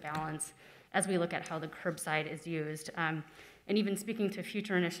things to balance as we look at how the curbside is used. And even speaking to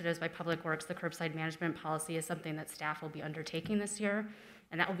future initiatives by Public Works, the curbside management policy is something that staff will be undertaking this year.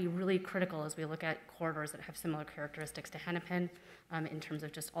 And that will be really critical as we look at corridors that have similar characteristics to Hennepin in terms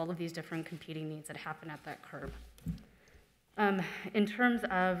of just all of these different competing needs that happen at that curb. In terms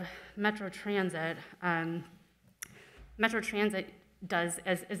of Metro Transit does,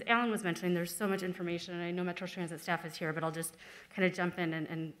 as Alan was mentioning, there's so much information, and I know Metro Transit staff is here, but I'll just kind of jump in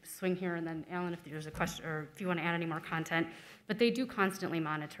and swing here, and then Alan, if there's a question, or if you want to add any more content. But they do constantly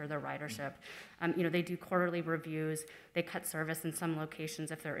monitor their ridership. They do quarterly reviews. They cut service in some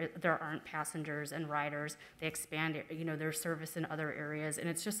locations if there aren't passengers and riders. They expand, their service in other areas, and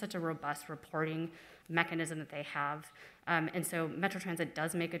it's just such a robust reporting mechanism that they have. And so Metro Transit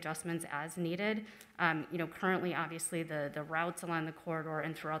does make adjustments as needed. Currently, obviously, the routes along the corridor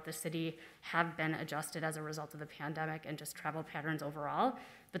and throughout the city have been adjusted as a result of the pandemic and just travel patterns overall.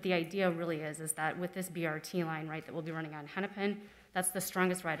 But the idea really is that with this BRT line, right, that we'll be running on Hennepin, that's the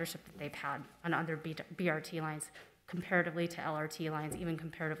strongest ridership that they've had on other BRT lines comparatively to LRT lines, even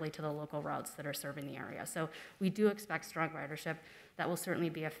comparatively to the local routes that are serving the area. So we do expect strong ridership. That will certainly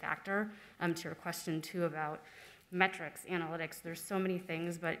be a factor. To your question too about metrics, analytics, there's so many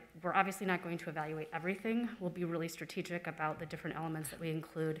things, but we're obviously not going to evaluate everything. We'll be really strategic about the different elements that we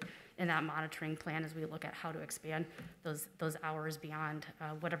include in that monitoring plan as we look at how to expand those hours beyond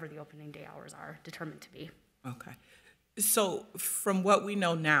whatever the opening day hours are determined to be. Okay. So from what we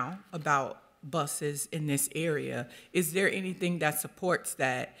know now about buses in this area, is there anything that supports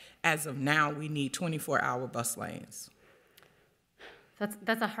that as of now we need 24-hour bus lanes?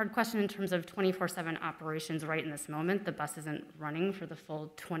 That's a hard question in terms of 24/7 operations right in this moment. The bus isn't running for the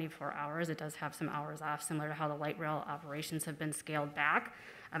full 24 hours. It does have some hours off, similar to how the light rail operations have been scaled back.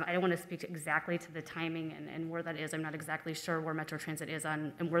 I don't want to speak exactly to the timing and where that is. I'm not exactly sure where Metro Transit is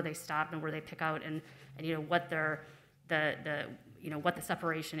on and where they stop and where they pick out and what their what the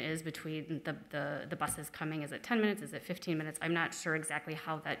separation is between the buses coming. Is it 10 minutes? Is it 15 minutes? I'm not sure exactly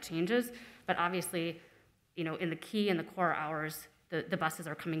how that changes, but obviously, in the key and the core hours, the buses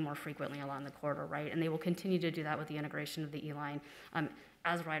are coming more frequently along the corridor, right? And they will continue to do that with the integration of the E-line.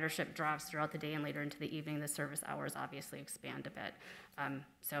 As ridership drops throughout the day and later into the evening, the service hours obviously expand a bit.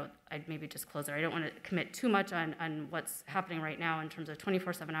 So I'd maybe just close there. I don't want to commit too much on what's happening right now in terms of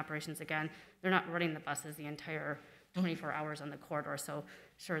 24/7 operations. Again, they're not running the buses the entire 24 hours on the corridor. So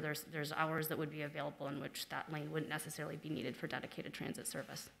sure, there's hours that would be available in which that lane wouldn't necessarily be needed for dedicated transit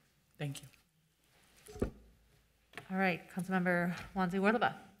service. Thank you. All right, Councilmember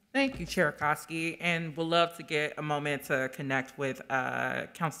Wanzi-Warlaba. Thank you, Chair Koski, and would love to get a moment to connect with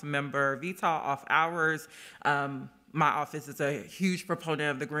Councilmember Vital off hours. My office is a huge proponent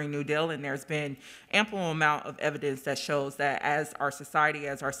of the Green New Deal, and there's been ample amount of evidence that shows that as our society,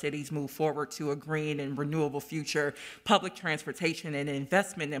 as our cities move forward to a green and renewable future, public transportation and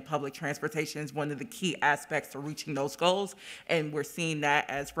investment in public transportation is one of the key aspects to reaching those goals, and we're seeing that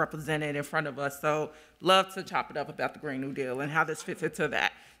as represented in front of us. So love to chop it up about the Green New Deal and how this fits into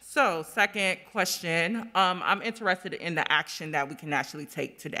that. So second question, I'm interested in the action that we can actually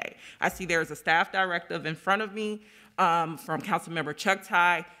take today. I see there's a staff directive in front of me from Councilmember Chuck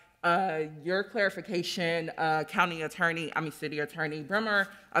Tai. Your clarification, City Attorney Brimmer,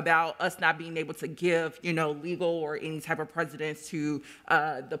 about us not being able to give, legal or any type of precedence to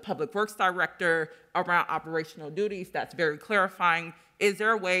the Public Works Director around operational duties. That's very clarifying. Is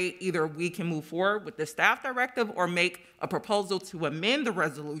there a way either we can move forward with the staff directive or make a proposal to amend the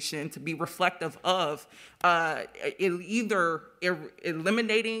resolution to be reflective of either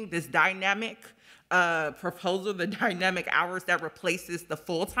eliminating this dynamic proposal, the dynamic hours that replaces the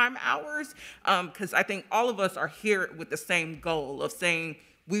full-time hours? Because I think all of us are here with the same goal of saying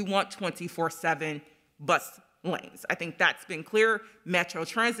we want 24/7 bus lanes. I think that's been clear. Metro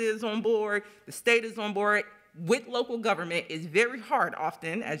Transit is on board. The state is on board. With local government, it's very hard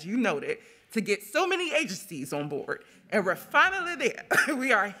often, as you noted, to get so many agencies on board. And we're finally there.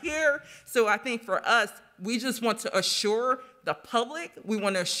 We are here. So I think for us, we just want to assure the public, we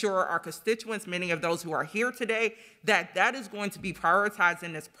want to assure our constituents, many of those who are here today, that that is going to be prioritized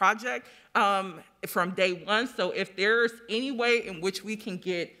in this project from day one. So if there's any way in which we can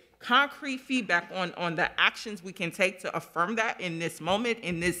get concrete feedback on the actions we can take to affirm that in this moment,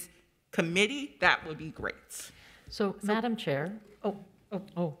 in this committee, that would be great. So Madam Chair.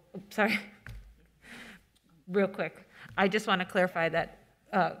 Sorry. Real quick, I just want to clarify that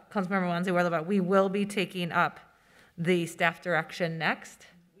Councilmember Wanzi-Warlaba, we will be taking up the staff direction next.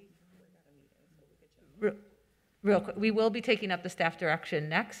 Real quick, we will be taking up the staff direction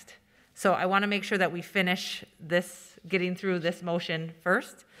next. So I want to make sure that we finish this, getting through this motion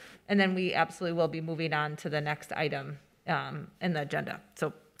first, and then we absolutely will be moving on to the next item in the agenda.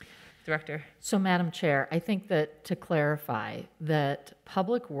 So, Director. So, Madam Chair, I think that to clarify that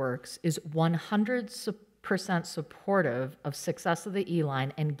Public Works is 100% supportive of success of the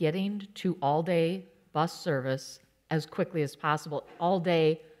E-line and getting to all-day bus service as quickly as possible,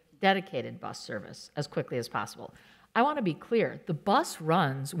 all-day dedicated bus service as quickly as possible. I want to be clear, the bus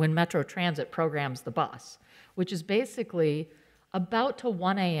runs when Metro Transit programs the bus, which is basically about till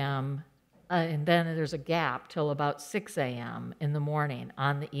 1 a.m., and then there's a gap till about 6 a.m. in the morning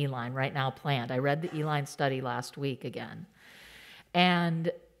on the E-line, right now planned. I read the E-line study last week again.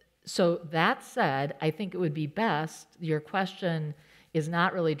 And so that said, I think it would be best, your question is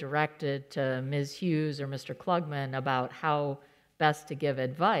not really directed to Ms. Hughes or Mr. Klugman about how best to give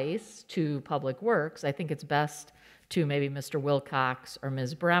advice to Public Works. I think it's best to maybe Mr. Wilcox or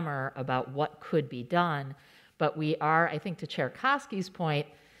Ms. Bremer about what could be done. But we are, I think to Chair Koski's point,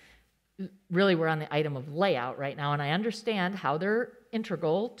 really we're on the item of layout right now, and I understand how they're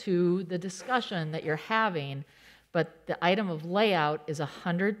integral to the discussion that you're having, but the item of layout is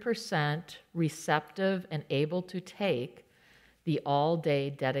 100% receptive and able to take the all-day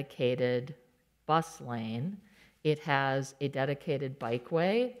dedicated bus lane. It has a dedicated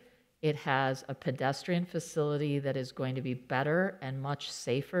bikeway. It has a pedestrian facility that is going to be better and much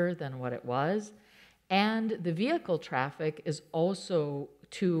safer than what it was. And the vehicle traffic is also,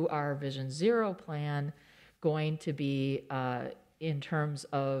 to our Vision Zero plan, going to be in terms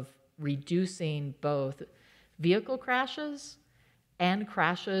of reducing both vehicle crashes and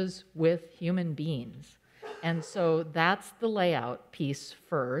crashes with human beings. And so that's the layout piece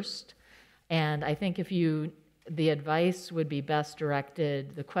first. And I think the advice would be best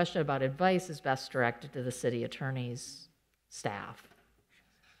directed, the question about advice is best directed to the city attorney's staff.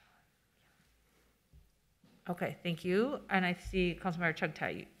 Okay, thank you. And I see Councilmember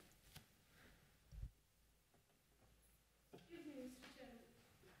Chugtai.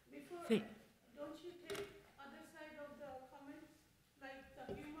 Don't you take other side of the comments, like the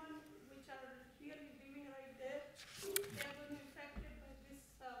human, which are really living right there, they are going to be affected by this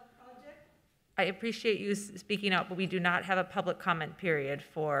project? I appreciate you speaking out, but we do not have a public comment period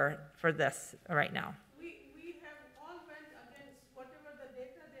for this right now. We have all went against whatever the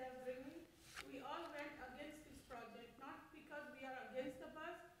data they are bringing. We all went against this project, not because we are against the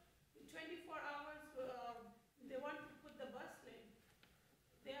bus. In 24 hours, they want to put the bus lane.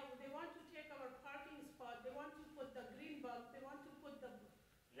 They want to take our parking spot. They want to put the green bus. They want to put the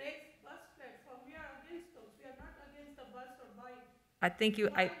raised bus platform. We are against those. We are not against the bus or bike. I think you,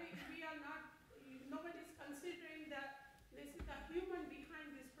 We are not, nobody's considering that this is the human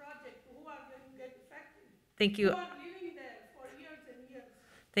behind this project who are going to get affected. thank you. Who are living there for years and years.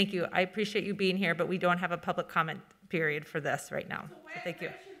 Thank you. I appreciate you being here, but we don't have a public comment period for this right now. So So thank you.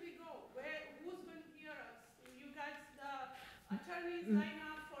 where should we go? Who's going to hear us? You guys, the attorneys line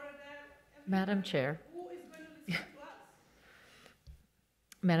up for their. Madam Chair. Who is going to listen to us?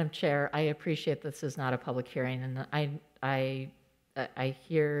 Madam Chair, I appreciate this is not a public hearing, and I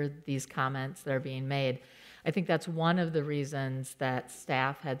hear these comments that are being made. I think that's one of the reasons that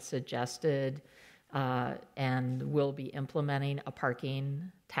staff had suggested and will be implementing a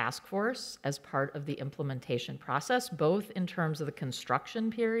parking task force as part of the implementation process, both in terms of the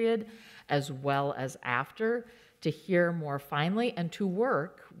construction period as well as after, to hear more finely and to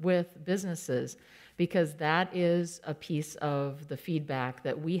work with businesses, because that is a piece of the feedback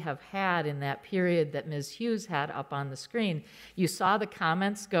that we have had in that period that Ms. Hughes had up on the screen. You saw the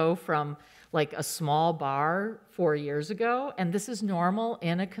comments go from like a small bar 4 years ago, and this is normal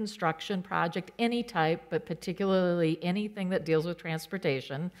in a construction project, any type, but particularly anything that deals with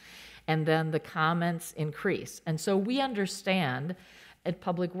transportation, and then the comments increase. And so we understand at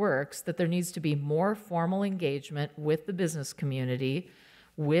Public Works that there needs to be more formal engagement with the business community,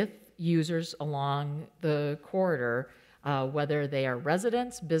 with users along the corridor, whether they are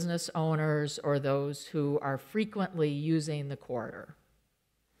residents, business owners, or those who are frequently using the corridor.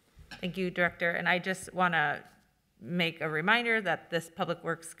 Thank you, Director. And I just want to make a reminder that this Public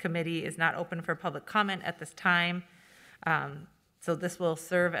Works Committee is not open for public comment at this time. So this will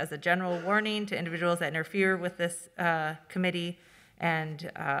serve as a general warning to individuals that interfere with this committee.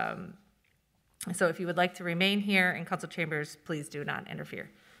 And so if you would like to remain here in council chambers, please do not interfere.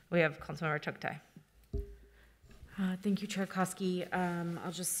 We have Councilmember Chugtai. Thank you, Chair Koski.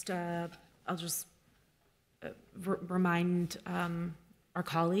 I'll just remind our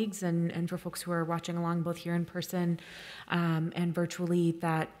colleagues and for folks who are watching along both here in person and virtually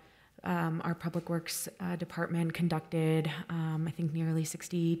that our Public Works Department conducted, I think, nearly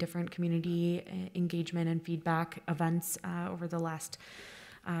 60 different community engagement and feedback events over the last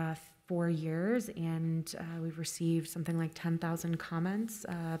 4 years, and we've received something like 10,000 comments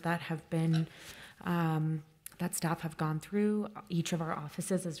that have been that staff have gone through. Each of our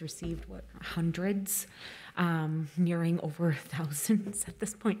offices has received hundreds, nearing over thousands at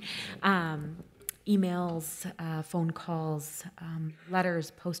this point. emails, phone calls,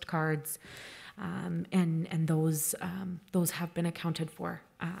 letters, postcards, and those have been accounted for.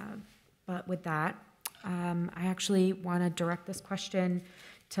 But with that, I actually want to direct this question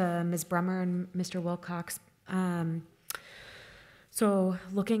to Ms. Bremer and Mr. Wilcox. So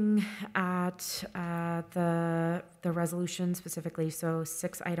looking at the resolution specifically, so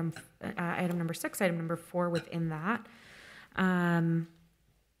item number 6, item number 4 within that,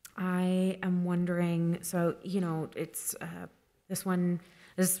 I am wondering, so, it's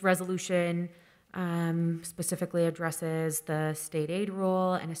this resolution specifically addresses the state aid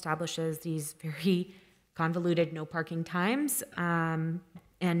rule and establishes these very convoluted no parking times.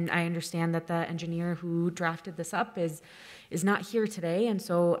 And I understand that the engineer who drafted this up is not here today, and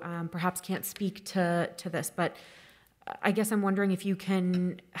so perhaps can't speak to this. But I guess I'm wondering if you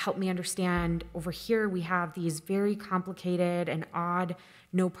can help me understand. Over here, we have these very complicated and odd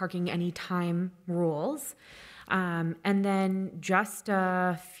no parking anytime rules. And then just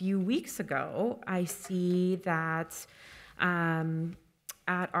a few weeks ago, I see that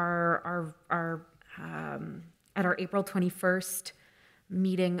at our April 21st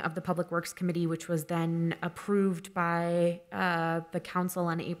meeting of the Public Works Committee, which was then approved by the council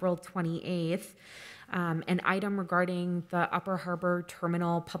on April 28th, an item regarding the Upper Harbor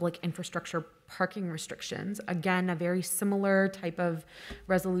Terminal public infrastructure parking restrictions. Again, a very similar type of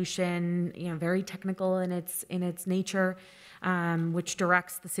resolution, very technical in its nature, which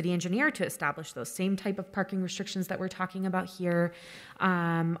directs the city engineer to establish those same type of parking restrictions that we're talking about here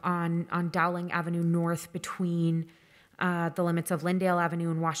on Dowling Avenue North between the limits of Lyndale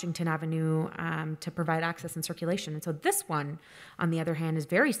Avenue and Washington Avenue to provide access and circulation. And so this one, on the other hand, is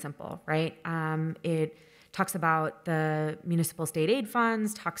very simple, right? It talks about the municipal state aid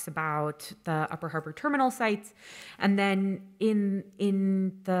funds, talks about the Upper Harbor Terminal sites, and then in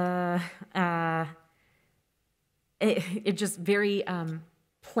the it just very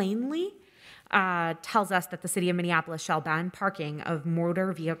plainly tells us that the city of Minneapolis shall ban parking of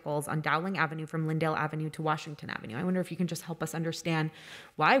motor vehicles on Dowling Avenue from Lyndale Avenue to Washington Avenue. I wonder if you can just help us understand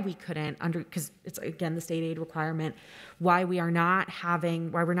why we couldn't, because it's again the state aid requirement, why we're not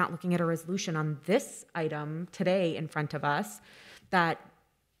looking at a resolution on this item today in front of us that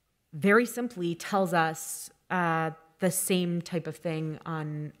very simply tells us the same type of thing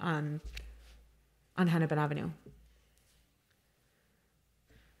on Hennepin Avenue.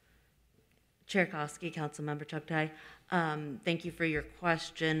 Chair Koski, Councilmember Chugtai, thank you for your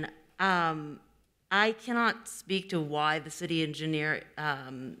question. I cannot speak to why the city engineer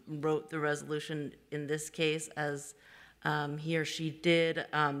wrote the resolution in this case as he or she did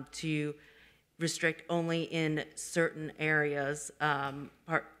to restrict only in certain areas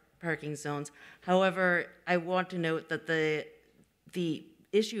parking zones. However, I want to note that the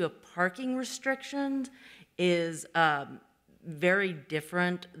issue of parking restrictions is very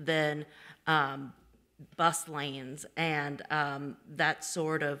different than bus lanes and that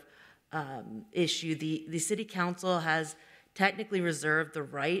sort of issue. The city council has technically reserved the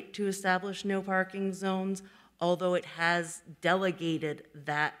right to establish no parking zones, although it has delegated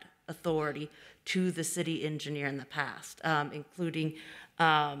that authority to the city engineer in the past, including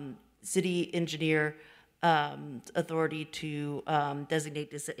city engineer authority to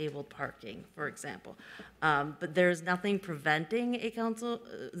designate disabled parking, for example. But there's nothing preventing a council,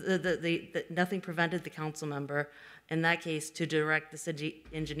 nothing prevented the council member in that case to direct the city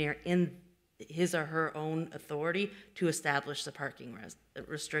engineer in his or her own authority to establish the parking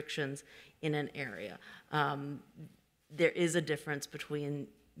restrictions in an area. There is a difference between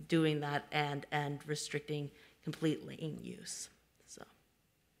doing that and restricting complete lane use. So.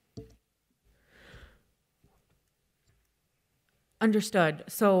 Understood.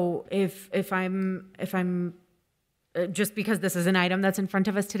 So if I'm just because this is an item that's in front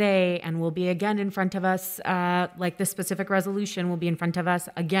of us today and will be again in front of us, like this specific resolution will be in front of us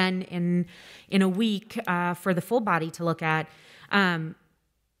again in a week for the full body to look at. Can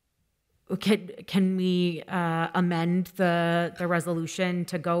we amend the resolution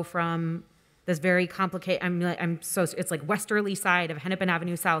to go from this very complicated, it's like westerly side of Hennepin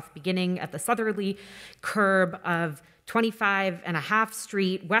Avenue South, beginning at the southerly curb of 25.5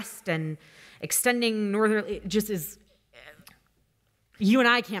 Street West and extending northerly, just is, you and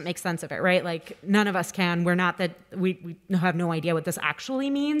I can't make sense of it, right? Like none of us can. We're not that, we have no idea what this actually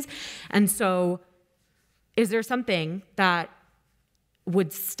means. And so is there something that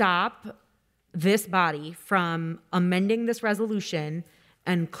would stop this body from amending this resolution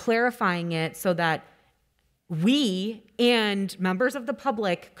and clarifying it so that we and members of the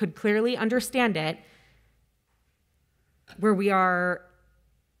public could clearly understand it, where we are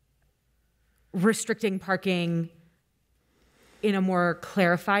restricting parking in a more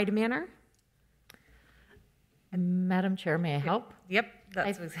clarified manner? Madam Chair, may I help? Yep,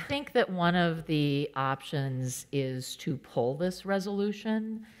 I think that one of the options is to pull this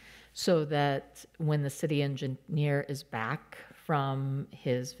resolution so that when the city engineer is back from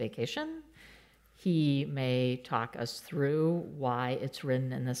his vacation, he may talk us through why it's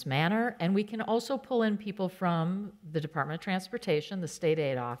written in this manner. And we can also pull in people from the Department of Transportation, the state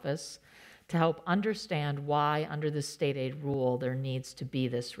aid office, to help understand why under the state aid rule there needs to be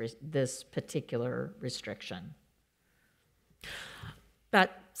this particular restriction.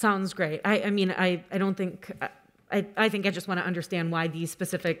 That sounds great. I mean, I don't think, I think I just want to understand why these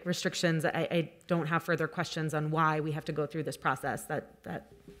specific restrictions. I don't have further questions on why we have to go through this process.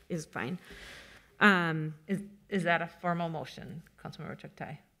 That is fine. Is that a formal motion, Councilmember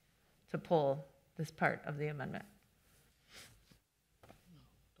Chuktai, to pull this part of the amendment?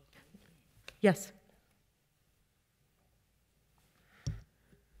 Yes.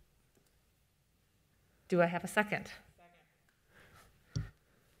 Do I have a second?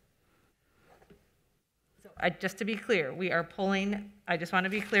 So just to be clear, we are pulling, I just want to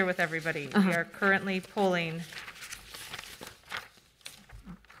be clear with everybody. We are currently pulling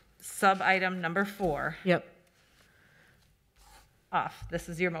sub-item number 4. Yep. Off. This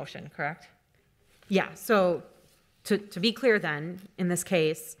is your motion, correct? Yeah, so to be clear then, in this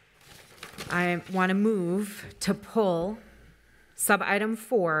case, I want to move to pull sub-item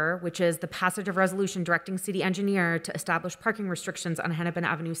 4, which is the passage of resolution directing city engineer to establish parking restrictions on Hennepin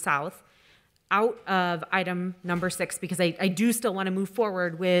Avenue South, out of item number 6, because I do still want to move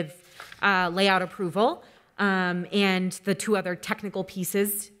forward with layout approval and the 2 other technical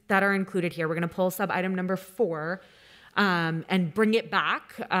pieces that are included here. We're going to pull sub-item number 4 and bring it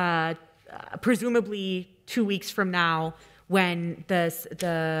back, presumably 2 weeks from now, when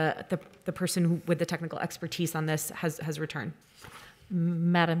the person with the technical expertise on this has returned.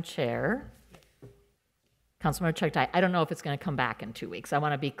 Madam Chair, Councilmember Chuktai, I don't know if it's going to come back in 2 weeks. I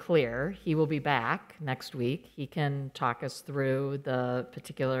want to be clear. He will be back next week. He can talk us through the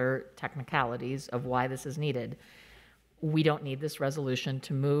particular technicalities of why this is needed. We don't need this resolution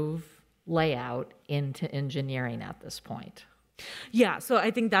to move layout into engineering at this point. Yeah, so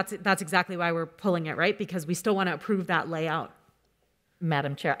I think that's exactly why we're pulling it, right? Because we still want to approve that layout.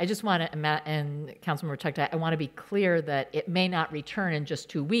 Madam Chair, I just want to, and Councilmember Chuktai, I want to be clear that it may not return in just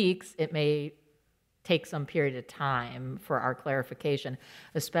 2 weeks. It may take some period of time for our clarification,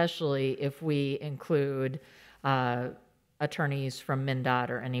 especially if we include attorneys from MnDOT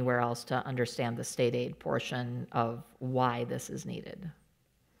or anywhere else to understand the state aid portion of why this is needed.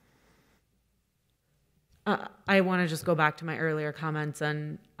 I want to just go back to my earlier comments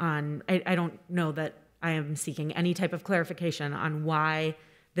on I don't know that I am seeking any type of clarification on why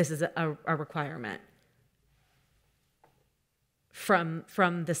this is a requirement from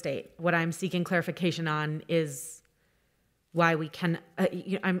the state. What I'm seeking clarification on is why we can,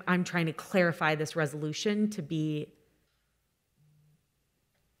 I'm trying to clarify this resolution to be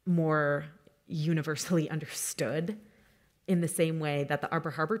more universally understood in the same way that the Arbor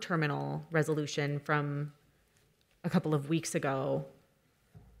Harbor Terminal resolution from a couple of weeks ago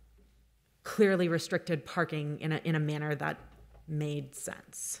clearly restricted parking in a manner that made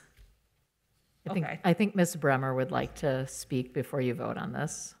sense. I think Ms. Bremer would like to speak before you vote on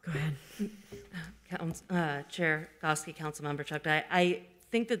this. Go ahead. Chair Goski, Councilmember Chuktai, I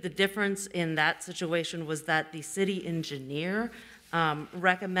think that the difference in that situation was that the city engineer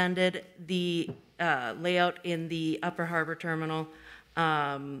recommended the layout in the Upper Harbor Terminal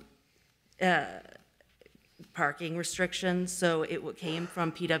parking restrictions. So it came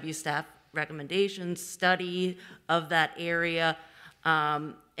from PW staff recommendations, study of that area,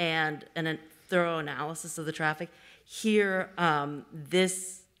 and a thorough analysis of the traffic. Here,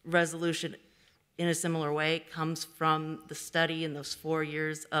 this resolution, in a similar way, comes from the study and those 4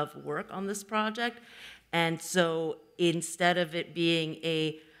 years of work on this project. And so instead of it being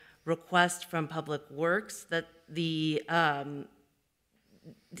a request from Public Works that the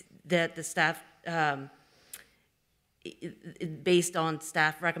staff, based on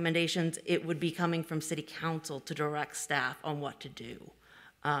staff recommendations, it would be coming from City Council to direct staff on what to do.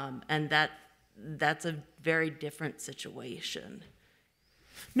 And that's a very different situation.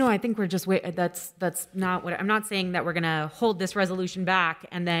 No, I think we're just that's not what I'm not saying that we're going to hold this resolution back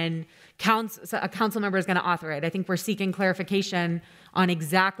and then a council member is going to author it. I think we're seeking clarification on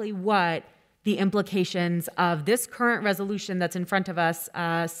exactly what the implications of this current resolution that's in front of us,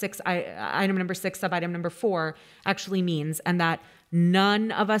 item number 6, sub-item number 4, actually means, and that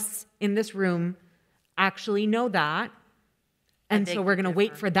none of us in this room actually know that. And beg so to we're going to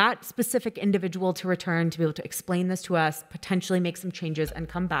wait differ. for that specific individual to return to be able to explain this to us, potentially make some changes and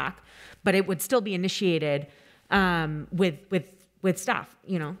come back. But it would still be initiated with staff,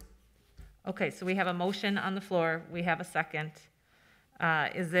 you know. Okay, so we have a motion on the floor. We have a second.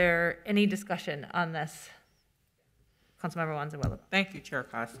 Is there any discussion on this? Councilmember Wanza-Welland. Thank you, Chair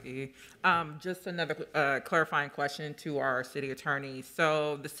Koski. Just another clarifying question to our city attorney.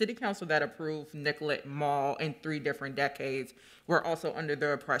 So the city council that approved Nicollet Mall in 3 different decades were also under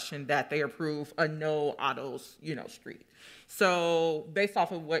the impression that they approve a no autos, street. So based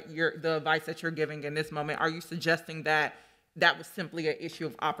off of what the advice that you're giving in this moment, are you suggesting that that was simply an issue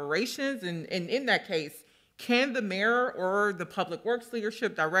of operations? And in that case, can the mayor or the public works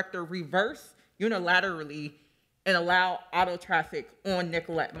leadership director reverse unilaterally and allow auto traffic on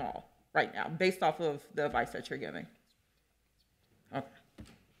Nicollet Mall right now, based off of the advice that you're giving? Okay.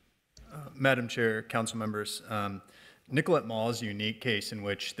 Madam Chair, council members, Nicollet Mall is a unique case in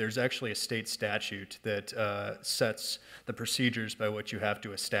which there's actually a state statute that sets the procedures by which you have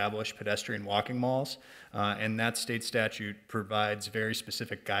to establish pedestrian walking malls, and that state statute provides very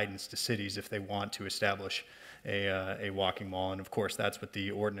specific guidance to cities if they want to establish a walking mall, and of course that's what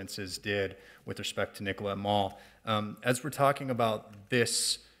the ordinances did with respect to Nicollet Mall. As we're talking about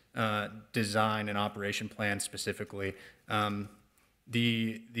this design and operation plan specifically,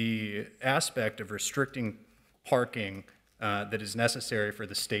 the aspect of restricting parking that is necessary for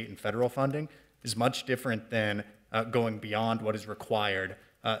the state and federal funding is much different than going beyond what is required.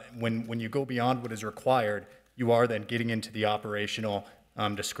 When you go beyond what is required, you are then getting into the operational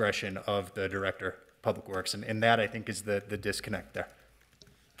discretion of the director of public works, and that I think is the disconnect there.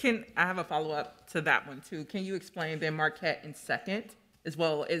 Can I have a follow-up to that one too? Can you explain then Marquette in second, as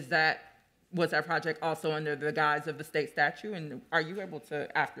well as was that project also under the guise of the state statute? And are you able to,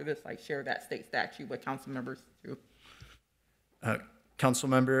 after this, share that state statute with council members too? Council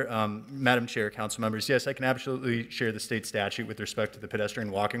member, Madam Chair, council members, yes, I can absolutely share the state statute with respect to the pedestrian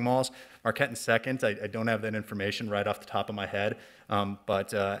walking malls. Marquette in second, I don't have that information right off the top of my head,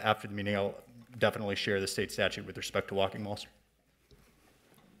 but after the meeting, I'll definitely share the state statute with respect to walking malls.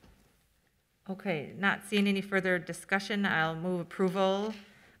 Okay, not seeing any further discussion, I'll move approval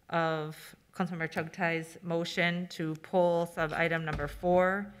of Councilmember Chughtai's motion to pull sub-item number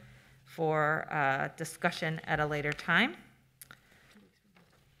 4 for discussion at a later time.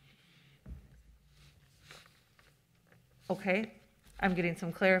 Okay, I'm getting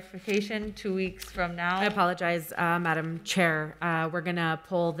some clarification 2 weeks from now. I apologize, Madam Chair. We're going to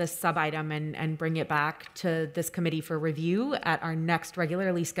pull this sub-item and bring it back to this committee for review at our next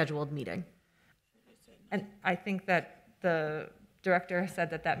regularly scheduled meeting. And I think that the director said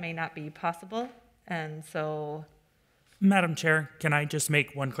that that may not be possible, and so. Madam Chair, can I just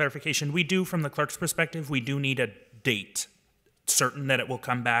make one clarification? We do, from the clerk's perspective, we do need a date certain that it will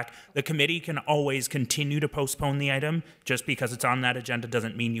come back. The committee can always continue to postpone the item. Just because it's on that agenda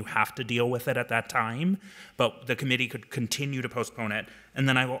doesn't mean you have to deal with it at that time, but the committee could continue to postpone it. And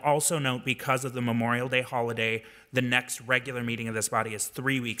then I will also note, because of the Memorial Day holiday, the next regular meeting of this body is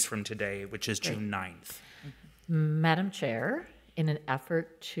 3 weeks from today, which is June 9th. Madam Chair, in an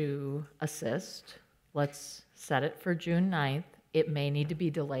effort to assist, let's set it for June 9th. It may need to be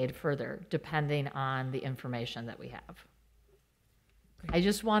delayed further, depending on the information that we have. I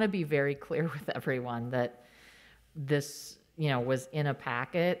just want to be very clear with everyone that this, was in a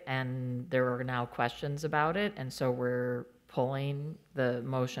packet and there are now questions about it. And so we're pulling, the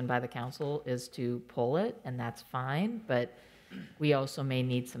motion by the council is to pull it, and that's fine. But we also may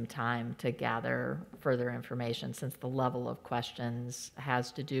need some time to gather further information, since the level of questions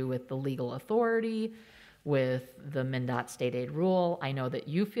has to do with the legal authority, with the MnDOT state aid rule. I know that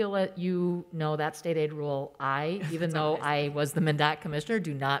you feel it, that state aid rule. Even though I was the MnDOT commissioner,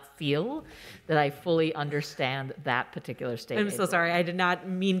 do not feel that I fully understand that particular state aid I'm so rule. sorry. I did not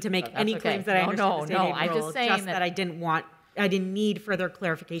mean to make any okay. claims that I understood the state aid I'm rule. just saying that I didn't need further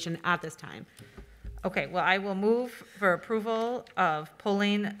clarification at this time. Okay, well, I will move for approval of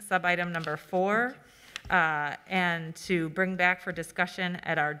pulling sub-item number 4 and to bring back for discussion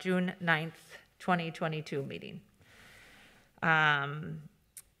at our June 9th, 2022 meeting.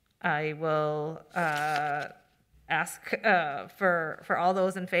 I will ask for all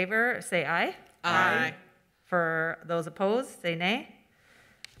those in favor, say aye. Aye. For those opposed, say nay.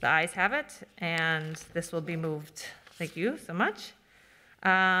 The ayes have it, and this will be moved. Thank you so much.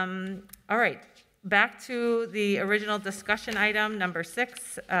 All right, back to the original discussion item, number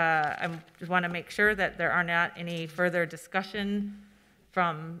 6. I just want to make sure that there are not any further discussion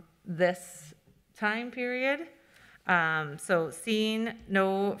from this time period. So seeing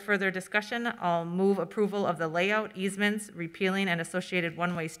no further discussion, I'll move approval of the layout, easements, repealing and associated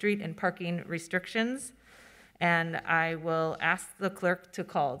one-way street and parking restrictions. And I will ask the clerk to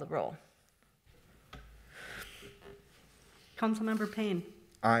call the roll. Councilmember Payne.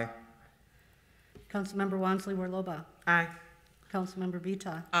 Aye. Councilmember Wansley Warloba. Aye. Councilmember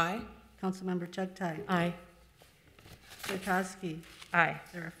Vita. Aye. Councilmember Chugtai. Aye. Chakowski. Aye.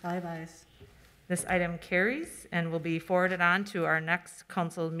 There are 5 ayes. This item carries and will be forwarded on to our next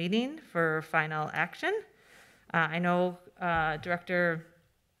council meeting for final action. I know Director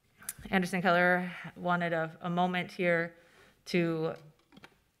Anderson Keller wanted a moment here to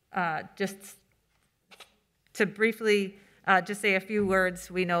just to briefly just say a few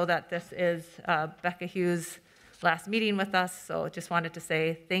words. We know that this is Becca Hughes' last meeting with us, so just wanted to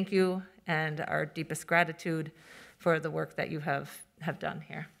say thank you and our deepest gratitude for the work that you have done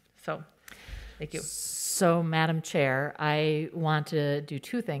here. So thank you. So, Madam Chair, I want to do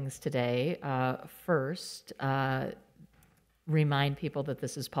 2 things today. First, remind people that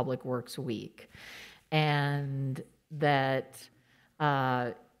this is Public Works Week and that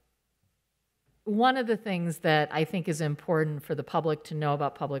one of the things that I think is important for the public to know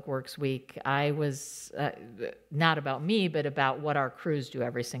about Public Works Week, I was, not about me, but about what our crews do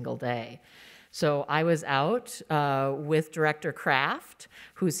every single day. So I was out with Director Kraft,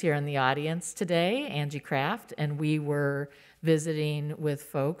 who's here in the audience today, Angie Kraft, and we were visiting with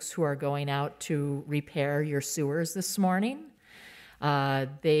folks who are going out to repair your sewers this morning.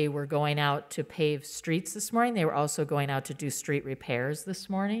 They were going out to pave streets this morning. They were also going out to do street repairs this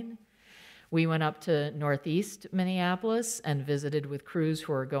morning. We went up to Northeast Minneapolis and visited with crews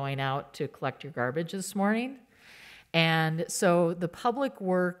who are going out to collect your garbage this morning. And so the Public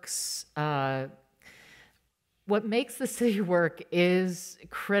Works, what makes the city work is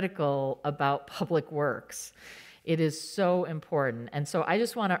critical about Public Works. It is so important. And so I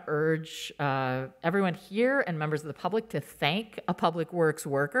just want to urge everyone here and members of the public to thank a Public Works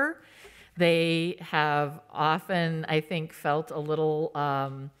worker. They have often, I think, felt a little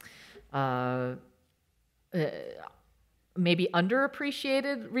maybe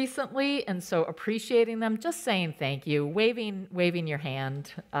underappreciated recently, and so appreciating them, just saying thank you, waving your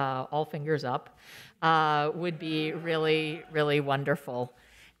hand, all fingers up, would be really, really wonderful.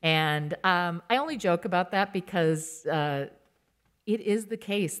 And I only joke about that because it is the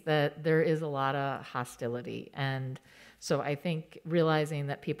case that there is a lot of hostility. And so I think realizing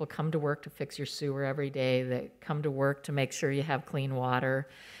that people come to work to fix your sewer every day, that come to work to make sure you have clean water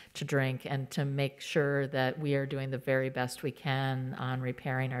to drink, and to make sure that we are doing the very best we can on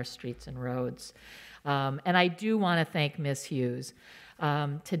repairing our streets and roads. And I do want to thank Ms. Hughes.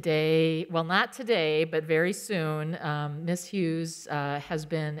 Today, well, not today, but very soon, Ms. Hughes has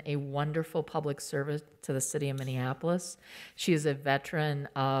been a wonderful public servant to the city of Minneapolis. She is a veteran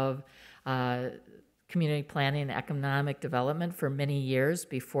of community planning and economic development for many years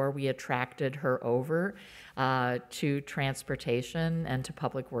before we attracted her over to transportation and to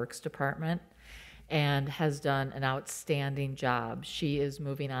Public Works Department, and has done an outstanding job. She is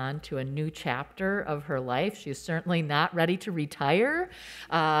moving on to a new chapter of her life. She's certainly not ready to retire,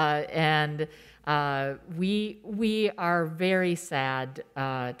 and we are very sad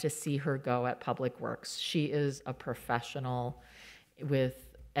to see her go at Public Works. She is a professional with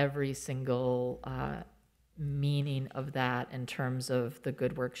every single meaning of that in terms of the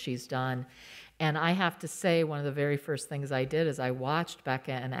good work she's done. And I have to say, one of the very first things I did is I watched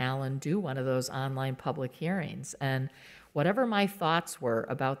Becca and Alan do one of those online public hearings. And whatever my thoughts were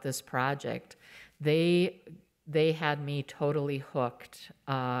about this project, they had me totally hooked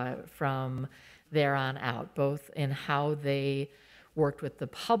from there on out, both in how they worked with the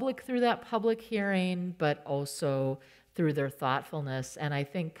public through that public hearing, but also through their thoughtfulness. And I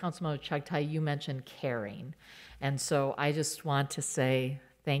think, Councilmember Chugtai, you mentioned caring. And so I just want to say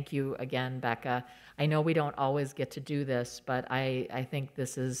thank you again, Becca. I know we don't always get to do this, but I think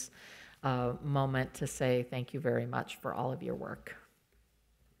this is a moment to say thank you very much for all of your work.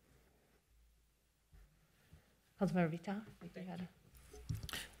 Councilmember Vita?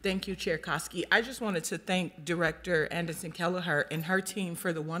 Thank you, Chair Koski. I just wanted to thank Director Anderson Kelleher and her team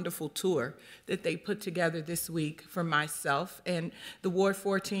for the wonderful tour that they put together this week for myself and the Ward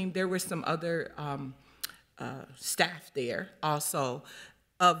 4 team. There were some other staff there also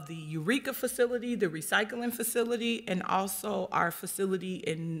of the Eureka facility, the recycling facility, and also our facility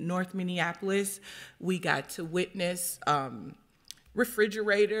in North Minneapolis. We got to witness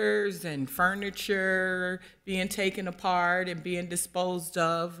refrigerators and furniture being taken apart and being disposed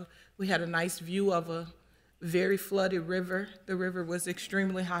of. We had a nice view of a very flooded river. The river was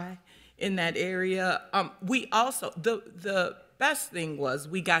extremely high in that area. We also, the best thing was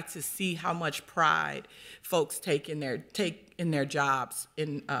we got to see how much pride folks take in their jobs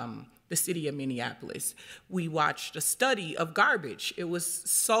in the city of Minneapolis. We watched a study of garbage. It was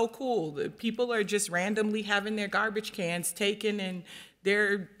so cool. The people are just randomly having their garbage cans taken, and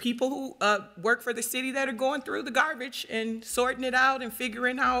there are people who work for the city that are going through the garbage and sorting it out and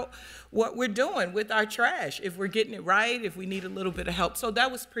figuring out what we're doing with our trash, if we're getting it right, if we need a little bit of help. So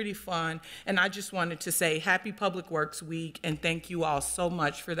that was pretty fun. And I just wanted to say happy Public Works Week, and thank you all so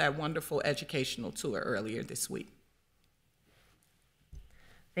much for that wonderful educational tour earlier this week.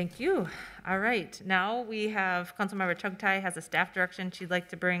 Thank you. All right, now we have Councilmember Chugtai has a staff direction she'd like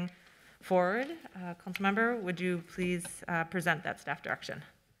to bring forward. Councilmember, would you please present that staff direction?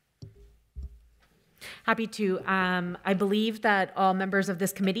 Happy to. I believe that all members of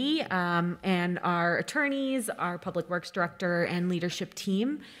this committee and our attorneys, our Public Works Director and leadership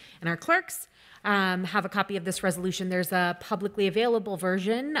team, and our clerks have a copy of this resolution. There's a publicly available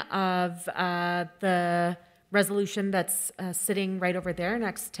version of the resolution that's sitting right over there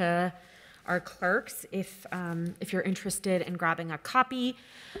next to our clerks, if you're interested in grabbing a copy.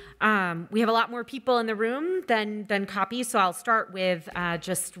 We have a lot more people in the room than copies, so I'll start with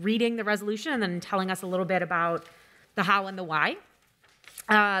just reading the resolution and then telling us a little bit about the how and the why.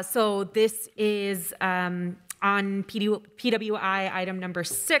 So this is on PWI item number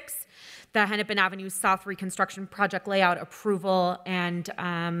 6, the Hennepin Avenue South Reconstruction Project Layout Approval and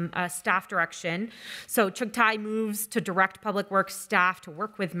staff direction. So Chugtai moves to direct Public Works staff to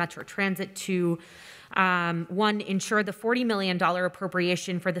work with Metro Transit to, one, ensure the $40 million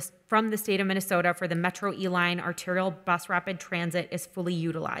appropriation from the state of Minnesota for the Metro E-Line arterial bus rapid transit is fully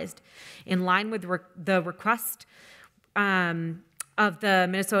utilized. In line with the request of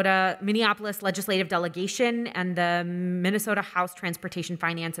the Minneapolis Legislative Delegation and the Minnesota House Transportation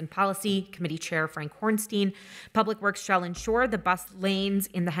Finance and Policy Committee Chair Frank Hornstein, Public Works shall ensure the bus lanes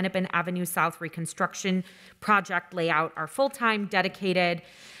in the Hennepin Avenue South Reconstruction Project layout are full-time, dedicated,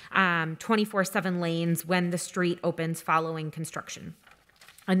 24/7 lanes when the street opens following construction.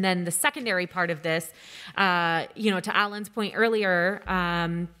 And then the secondary part of this, to Alan's point earlier,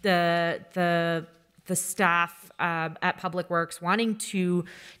 the staff at Public Works wanting to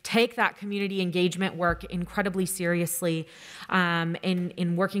take that community engagement work incredibly seriously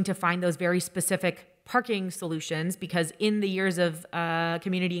in working to find those very specific parking solutions, because in the years of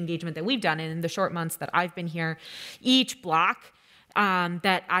community engagement that we've done and in the short months that I've been here, each block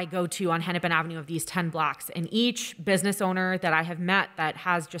that I go to on Hennepin Avenue of these 10 blocks, and each business owner that I have met that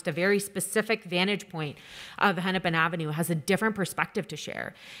has just a very specific vantage point of Hennepin Avenue has a different perspective to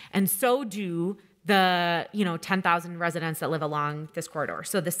share. And so do the 10,000 residents that live along this corridor.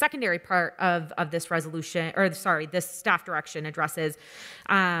 So the secondary part of this resolution, this staff direction addresses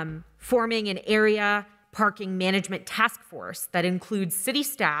forming an area parking management task force that includes city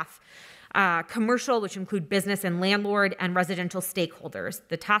staff, commercial, which include business and landlord, and residential stakeholders.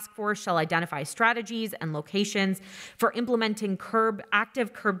 The task force shall identify strategies and locations for implementing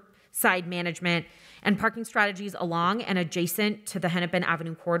active curbside management and parking strategies along and adjacent to the Hennepin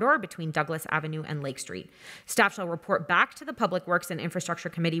Avenue corridor between Douglas Avenue and Lake Street. Staff shall report back to the Public Works and Infrastructure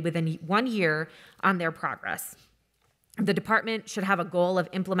Committee within 1 year on their progress. The department should have a goal of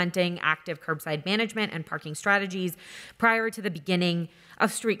implementing active curbside management and parking strategies prior to the beginning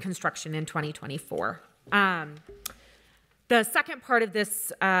of street construction in 2024. The second part of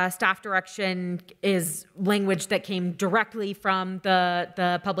this staff direction is language that came directly from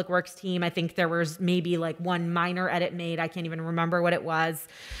the Public Works team. I think there was maybe like one minor edit made. I can't even remember what it was.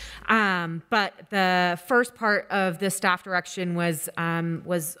 But the first part of this staff direction was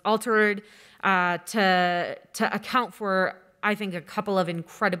altered to account for, I think, a couple of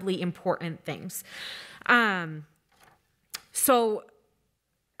incredibly important things. So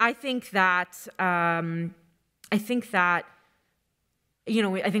I think that I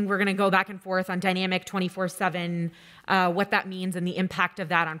think we're going to go back and forth on dynamic 24/7, what that means and the impact of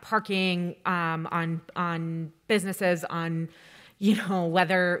that on parking, on businesses, on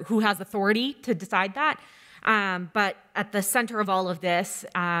whether who has authority to decide that. But at the center of all of this,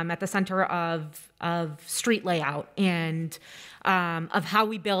 at the center of street layout and of how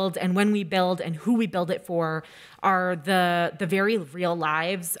we build and when we build and who we build it for, are the very real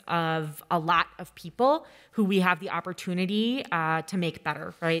lives of a lot of people who we have the opportunity to make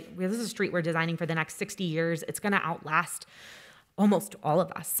better, right? This is a street we're designing for the next 60 years. It's going to outlast almost all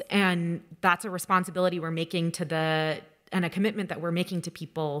of us. And that's a responsibility we're making and a commitment that we're making to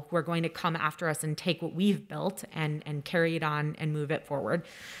people who are going to come after us and take what we've built and carry it on and move it forward.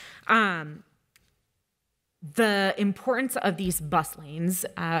 the importance of these bus lanes,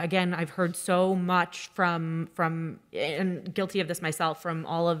 again, I've heard so much from, and guilty of this myself, from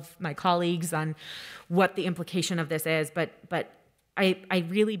all of my colleagues on what the implication of this is, but I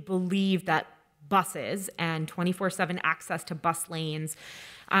really believe that buses and 24/7 access to bus lanes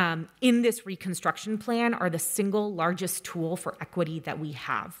in this reconstruction plan are the single largest tool for equity that we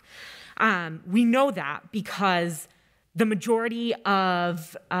have. We know that because the majority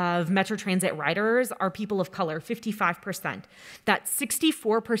of Metro Transit riders are people of color, 55%. That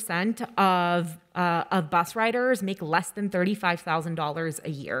 64% of bus riders make less than $35,000 a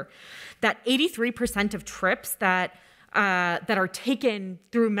year. That 83% of trips that are taken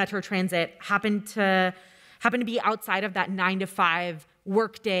through Metro Transit happen to be outside of that 9 to 5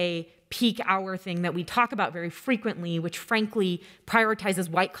 workday peak hour thing that we talk about very frequently, which frankly prioritizes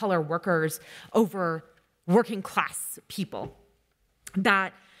white collar workers over working class people.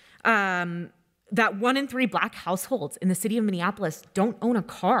 That 1 in 3 Black households in the city of Minneapolis don't own a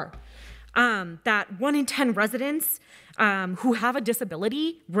car. That 1 in 10 residents who have a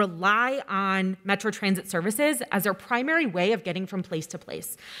disability rely on Metro Transit services as their primary way of getting from place to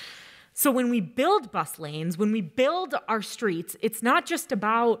place. So when we build bus lanes, when we build our streets, it's not just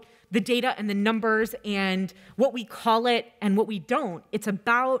about the data and the numbers and what we call it and what we don't. It's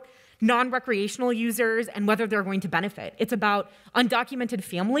about non-recreational users and whether they're going to benefit. It's about undocumented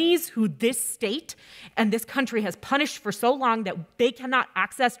families who this state and this country has punished for so long that they cannot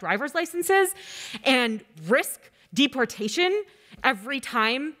access driver's licenses and risk deportation every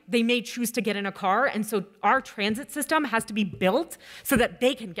time they may choose to get in a car. And so our transit system has to be built so that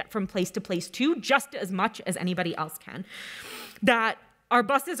they can get from place to place too, just as much as anybody else can. That our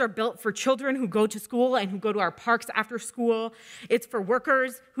buses are built for children who go to school and who go to our parks after school. It's for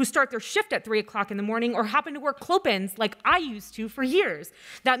workers who start their shift at 3 o'clock in the morning or happen to work clopens like I used to for years.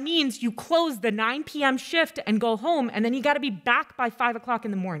 That means you close the 9 p.m. shift and go home, and then you got to be back by 5 o'clock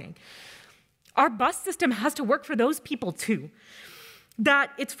in the morning. Our bus system has to work for those people too.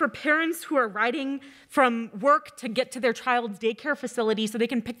 That it's for parents who are riding from work to get to their child's daycare facility so they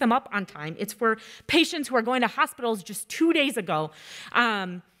can pick them up on time. It's for patients who are going to hospitals. Just 2 days ago,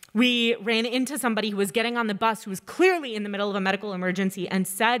 we ran into somebody who was getting on the bus who was clearly in the middle of a medical emergency and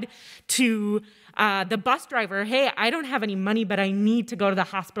said to the bus driver, "Hey, I don't have any money, but I need to go to the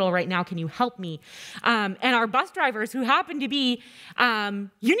hospital right now. Can you help me?" And our bus drivers, who happen to be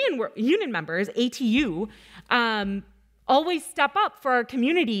union members, ATU, always step up for our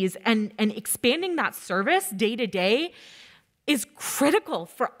communities, and expanding that service day to day is critical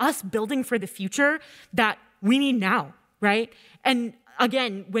for us building for the future that we need now, right? And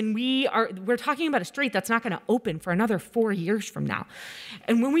again, when we're talking about a street that's not going to open for another 4 years from now.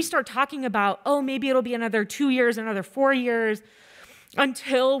 And when we start talking about, oh, maybe it'll be another 2 years, another 4 years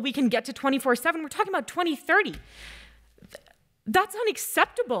until we can get to 24/7, we're talking about 2030. That's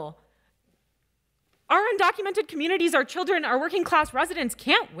unacceptable. Our undocumented communities, our children, our working class residents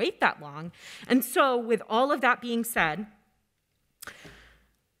can't wait that long. And so with all of that being said,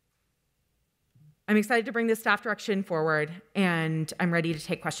 I'm excited to bring this staff direction forward, and I'm ready to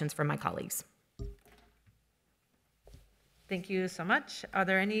take questions from my colleagues. Thank you so much. Are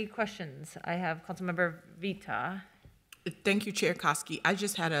there any questions? I have Councilmember Vita. Thank you, Chair Koski. I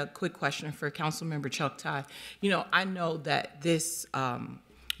just had a quick question for Councilmember Choktai. I know that this,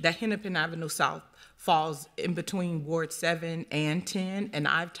 that Hennepin Avenue South falls in between Ward 7 and 10, and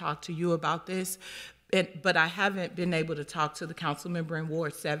I've talked to you about this, but I haven't been able to talk to the council member in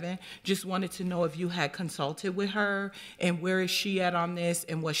Ward 7. Just wanted to know if you had consulted with her, and where is she at on this,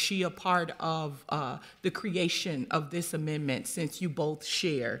 and was she a part of the creation of this amendment, since you both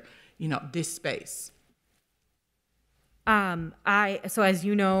share, this space? So as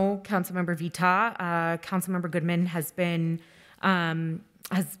you know, Councilmember Vita, Councilmember Goodman has been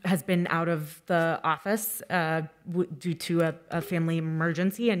out of the office due to a family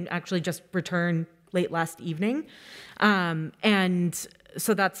emergency, and actually just returned late last evening. And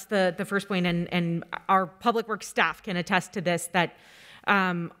so that's the first point, and our public works staff can attest to this, that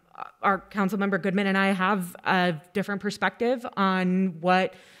our Councilmember Goodman and I have a different perspective on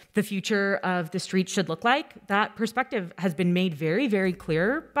what the future of the street should look like. That perspective has been made very, very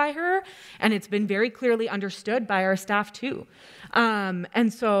clear by her, and it's been very clearly understood by our staff too.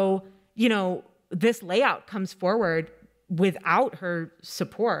 And so, this layout comes forward without her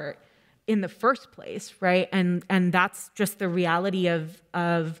support in the first place, right? And that's just the reality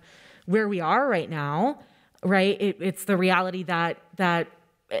of where we are right now, right? It's the reality that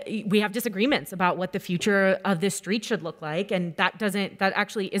we have disagreements about what the future of this street should look like, and that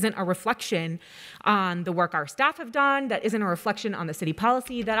actually isn't a reflection on the work our staff have done, that isn't a reflection on the city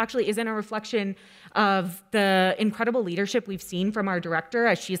policy, that actually isn't a reflection of the incredible leadership we've seen from our director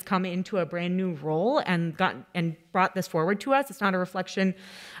as she's come into a brand new role and brought this forward to us. It's not a reflection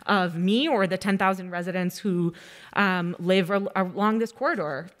of me or the 10,000 residents who live along this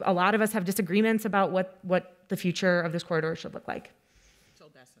corridor. A lot of us have disagreements about what the future of this corridor should look like. So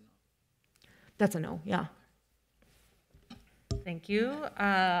that's a no. That's a no, yeah. Thank you.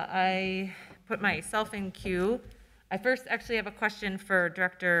 I put myself in queue. I first actually have a question for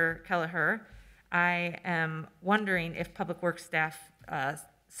Director Kelleher. I am wondering if Public Works staff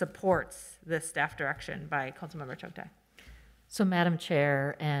supports this staff direction by Councilmember Choktai. So, Madam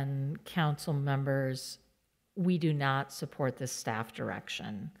Chair and council members, we do not support this staff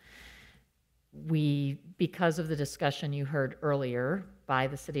direction. Because of the discussion you heard earlier by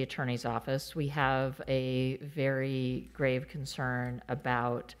the City Attorney's Office, we have a very grave concern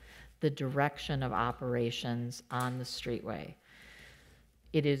about the direction of operations on the streetway.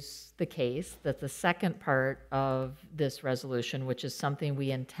 It is the case that the second part of this resolution, which is something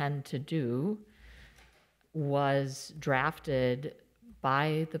we intend to do, was drafted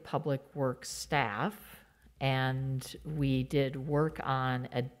by the Public Works staff, and we did work on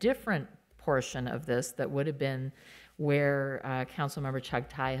a different portion of this that would have been where Councilmember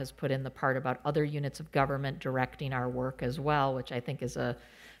Choktai has put in the part about other units of government directing our work as well, which I think is a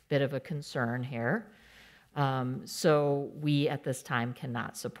bit of a concern here. So we at this time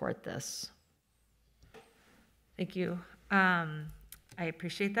cannot support this. Thank you. I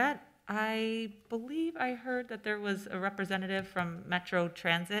appreciate that. I believe I heard that there was a representative from Metro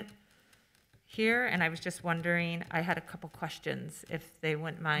Transit here, and I was just wondering, I had a couple questions, if they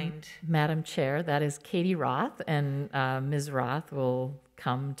wouldn't mind. Madam Chair, that is Katie Roth, and Ms. Roth will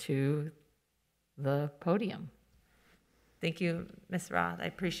come to the podium. Thank you, Ms. Roth. I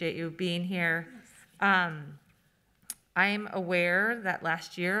appreciate you being here. I'm aware that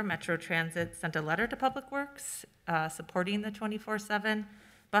last year Metro Transit sent a letter to Public Works supporting the 24/7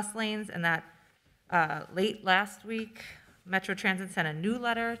 bus lanes, and that late last week, Metro Transit sent a new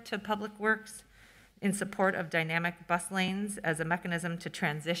letter to Public Works in support of dynamic bus lanes as a mechanism to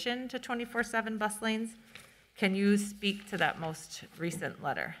transition to 24/7 bus lanes. Can you speak to that most recent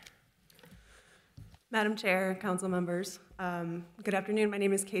letter? Madam Chair, council members, good afternoon. My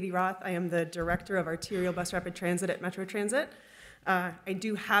name is Katie Roth. I am the Director of Arterial Bus Rapid Transit at Metro Transit. I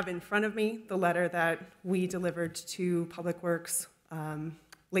do have in front of me the letter that we delivered to Public Works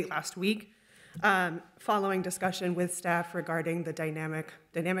late last week, following discussion with staff regarding the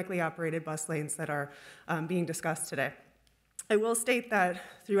dynamically operated bus lanes that are being discussed today. I will state that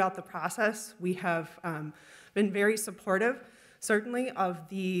throughout the process, we have been very supportive, certainly, of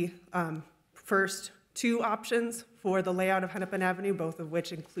the first two options for the layout of Hennepin Avenue, both of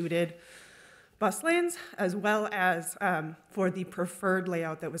which included bus lanes, as well as for the preferred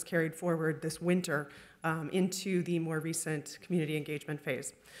layout that was carried forward this winter into the more recent community engagement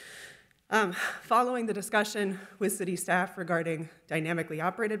phase. Following the discussion with city staff regarding dynamically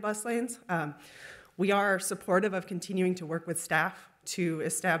operated bus lanes, we are supportive of continuing to work with staff to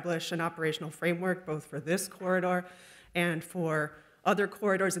establish an operational framework both for this corridor and for other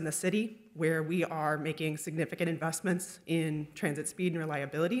corridors in the city where we are making significant investments in transit speed and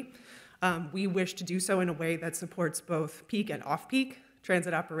reliability. We wish to do so in a way that supports both peak and off-peak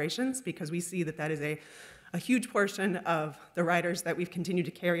transit operations, because we see that that is a huge portion of the riders that we've continued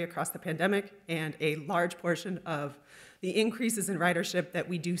to carry across the pandemic, and a large portion of the increases in ridership that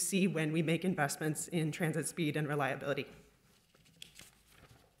we do see when we make investments in transit speed and reliability.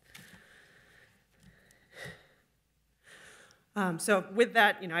 So with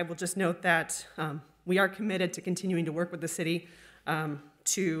that, I will just note that we are committed to continuing to work with the city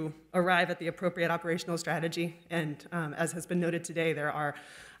to arrive at the appropriate operational strategy. And as has been noted today, there are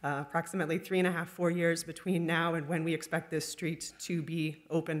approximately 3.5, 4 years between now and when we expect this street to be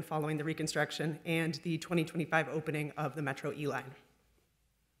open following the reconstruction and the 2025 opening of the Metro E-Line.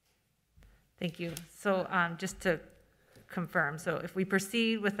 Thank you. So just to confirm, so if we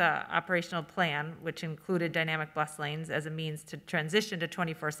proceed with an operational plan, which included dynamic bus lanes as a means to transition to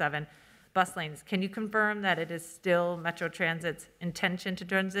 24/7 bus lanes, can you confirm that it is still Metro Transit's intention to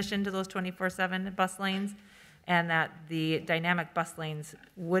transition to those 24/7 bus lanes, and that the dynamic bus lanes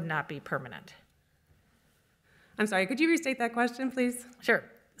would not be permanent? I'm sorry, could you restate that question, please? Sure.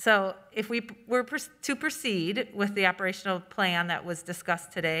 So if we were to proceed with the operational plan that was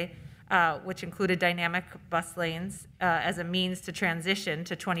discussed today, which included dynamic bus lanes as a means to transition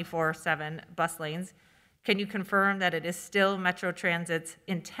to 24/7 bus lanes, Can you confirm that it is still Metro Transit's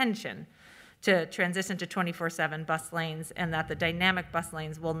intention to transition to 24/7 bus lanes and that the dynamic bus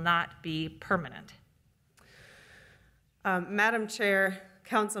lanes will not be permanent? Madam Chair,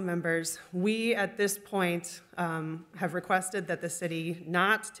 council members, we at this point have requested that the city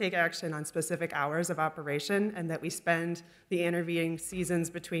not take action on specific hours of operation and that we spend the intervening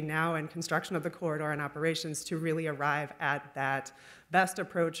seasons between now and construction of the corridor and operations to really arrive at that best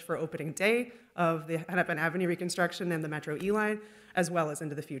approach for opening day of the Hennepin Avenue reconstruction and the Metro E-line, as well as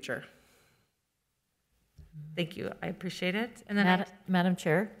into the future. Thank you. I appreciate it. And then Madam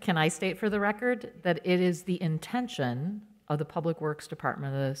Chair, can I state for the record that it is the intention of the Public Works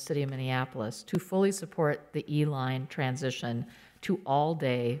Department of the City of Minneapolis to fully support the E-line transition to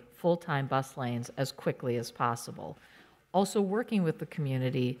all-day, full-time bus lanes as quickly as possible. Also working with the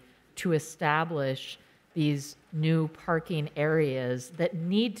community to establish these new parking areas that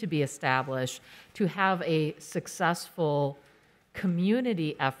need to be established to have a successful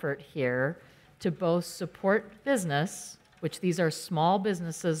community effort here to both support business, which these are small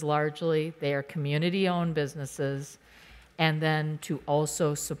businesses largely, they are community-owned businesses, and then to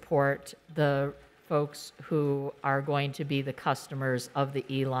also support the folks who are going to be the customers of the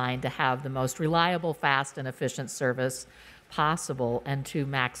E-line to have the most reliable, fast, and efficient service possible and to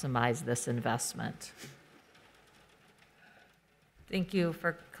maximize this investment. thank you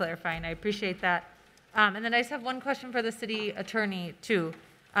for clarifying. I appreciate that. And then I just have one question for the city attorney too.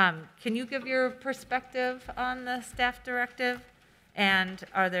 Can you give your perspective on the staff directive? And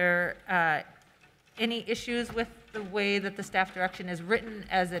are there any issues with the way that the staff direction is written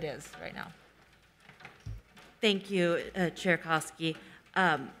as it is right now? Thank you, Chair Koski.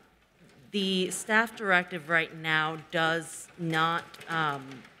 The staff directive right now does not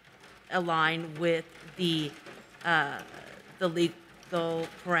align with the legal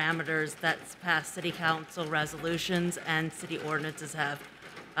parameters that's past city council resolutions and city ordinances have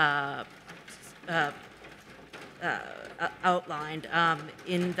outlined,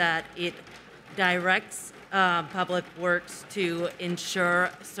 in that it directs Public Works to ensure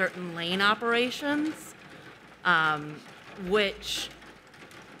certain lane operations, which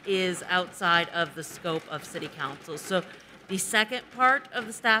is outside of the scope of city council. So the second part of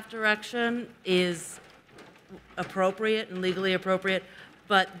the staff direction is appropriate and legally appropriate,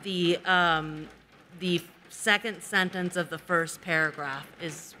 but the second sentence of the first paragraph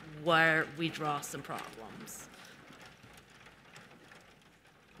is where we draw some problems.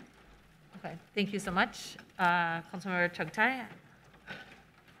 Okay, thank you so much. Councilmember Chugtai.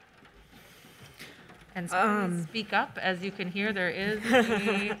 And please speak up. As you can hear, there is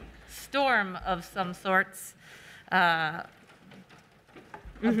a storm of some sorts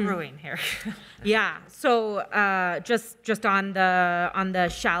brewing here. Yeah, so just on the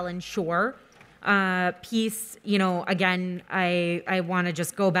Shallon Shore piece, you know, again, I want to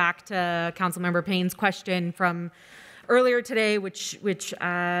just go back to Councilmember Payne's question from earlier today, which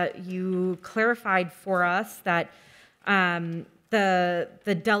you clarified for us that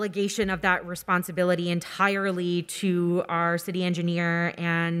the delegation of that responsibility entirely to our city engineer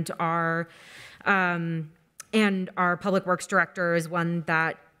and our public works director is one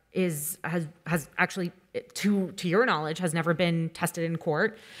that has actually, to your knowledge, has never been tested in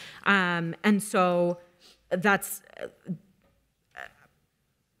court, and so that's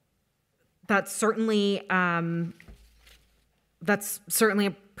certainly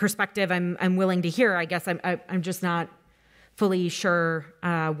a perspective I'm willing to hear. I guess I'm just not fully sure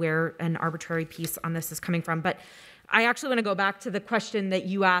where an arbitrary piece on this is coming from. But I actually want to go back to the question that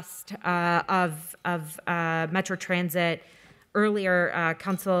you asked of Metro Transit earlier,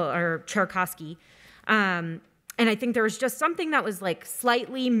 Chair Koski. And I think there was just something that was like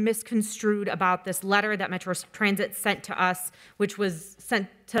slightly misconstrued about this letter that Metro Transit sent to us, which was sent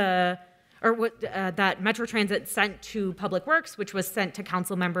to, that Metro Transit sent to Public Works, which was sent to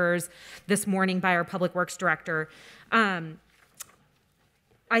council members this morning by our Public Works director.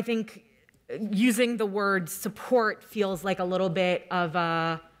 I think using the word support feels like a little bit of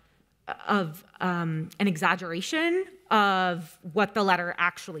an exaggeration of what the letter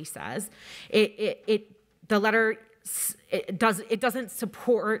actually says. The letter doesn't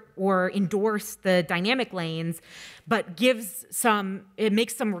support or endorse the dynamic lanes, but it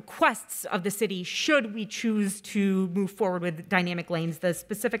makes some requests of the city should we choose to move forward with dynamic lanes. The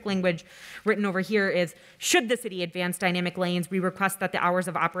specific language written over here is, should the city advance dynamic lanes, we request that the hours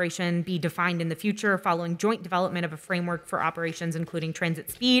of operation be defined in the future following joint development of a framework for operations, including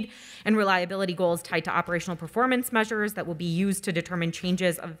transit speed and reliability goals tied to operational performance measures that will be used to determine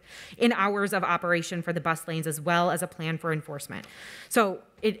changes in hours of operation for the bus lanes, as well as a plan for enforcement. So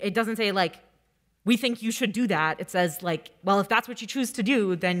it doesn't say like we think you should do that. It says like, well, if that's what you choose to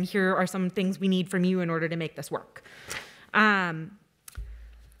do, then here are some things we need from you in order to make this work. And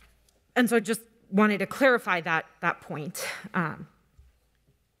so I just wanted to clarify that point.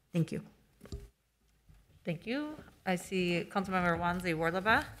 Thank you. Thank you. I see Councilmember Wanzi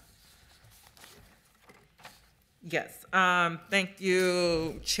Warlaba. Yes, thank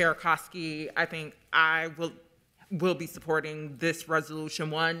you, Chair Koski. I think I will be supporting this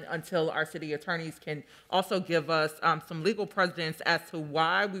resolution, one, until our city attorneys can also give us some legal precedents as to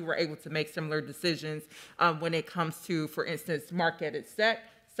why we were able to make similar decisions when it comes to, for instance, Marquette at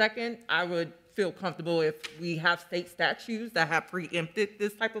Second. I would feel comfortable if we have state statutes that have preempted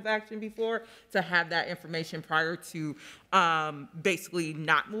this type of action before, to have that information prior to basically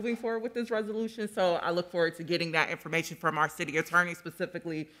not moving forward with this resolution. So I look forward to getting that information from our city attorney,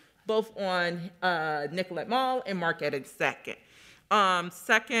 specifically both on Nicollet Mall and Marquette at Second.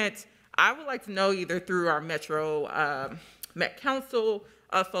 Second, I would like to know, either through our Metro Met Council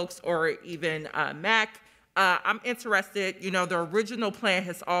folks or even MAC, I'm interested, the original plan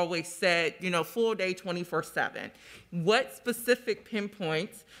has always said, full day 24/7. What specific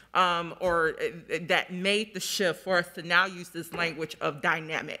pinpoints or that made the shift for us to now use this language of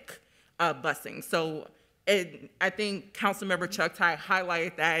dynamic busing? So I think Councilmember Chuck Ty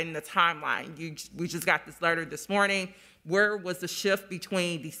highlighted that in the timeline. We just got this letter this morning. Where was the shift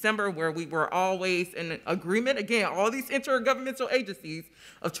between December, where we were always in agreement, again, all these intergovernmental agencies,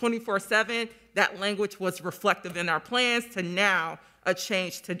 of 24/7, that language was reflective in our plans, to now a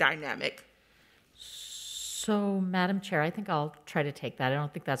change to dynamic? So, Madam Chair, I think I'll try to take that. I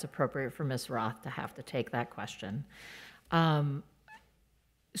don't think that's appropriate for Ms. Roth to have to take that question.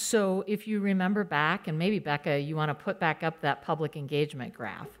 So if you remember back, and maybe Becca, you want to put back up that public engagement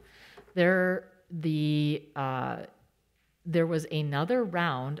graph, there was another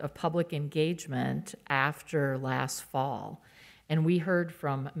round of public engagement after last fall, and we heard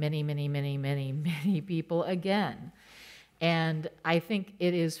from many, many, many, many, many people again. And I think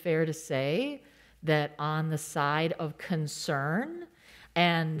it is fair to say that on the side of concern,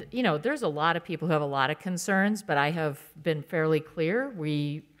 and there's a lot of people who have a lot of concerns, but I have been fairly clear.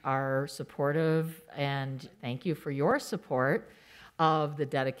 We are supportive, and thank you for your support of the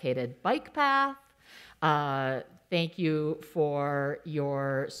dedicated bike path. Thank you for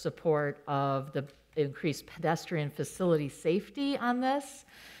your support of the increased pedestrian facility safety on this,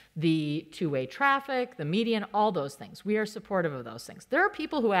 the two-way traffic, the median, all those things. We are supportive of those things. There are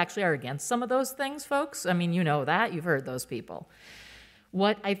people who actually are against some of those things, folks. I mean, you know that. You've heard those people.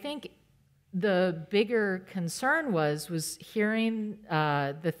 What I think the bigger concern was hearing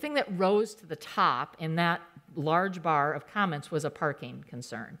the thing that rose to the top in that large bar of comments was a parking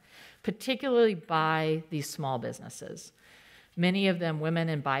concern, particularly by these small businesses. Many of them women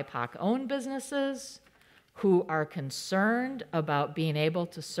and BIPOC-owned businesses who are concerned about being able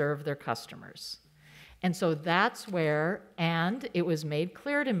to serve their customers. And so that's where, and it was made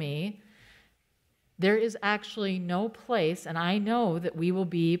clear to me, there is actually no place, and I know that we will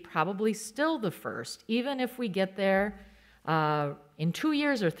be probably still the first, even if we get there in 2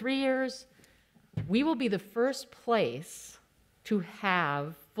 years or 3 years, we will be the first place to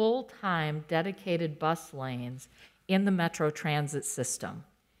have full-time dedicated bus lanes in the Metro Transit system.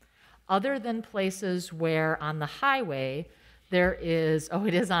 Other than places where on the highway there is,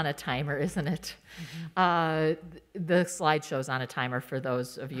 it is on a timer, isn't it? Mm-hmm. The slideshow's on a timer for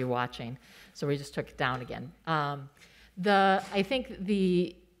those of you watching, so we just took it down again. I think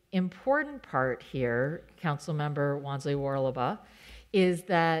the important part here, Councilmember Wansley Warlaba, is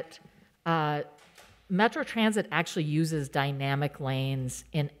that Metro Transit actually uses dynamic lanes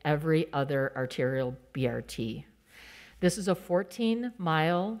in every other arterial BRT. This is a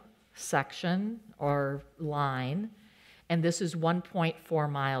 14-mile section or line, and this is 1.4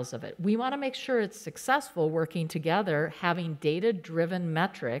 miles of it. We want to make sure it's successful working together, having data-driven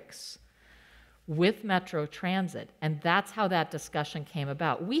metrics with Metro Transit, and that's how that discussion came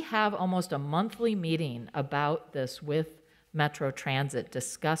about. We have almost a monthly meeting about this with Metro Transit,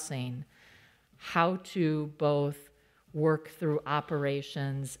 discussing how to both work through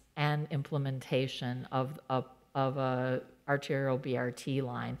operations and implementation of a arterial BRT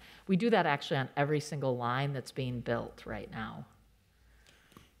line. We do that actually on every single line that's being built right now.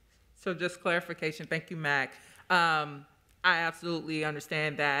 So just clarification, thank you, Mac. I absolutely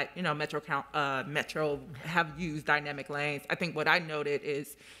understand that, Metro have used dynamic lanes. I think what I noted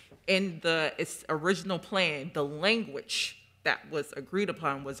is in its original plan, the language that was agreed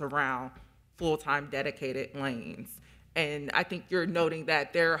upon was around full-time dedicated lanes. And I think you're noting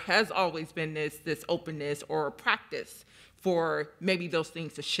that there has always been this openness or practice for maybe those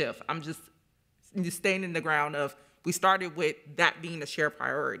things to shift. I'm just staying in the ground of, we started with that being a shared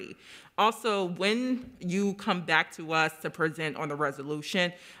priority. Also, when you come back to us to present on the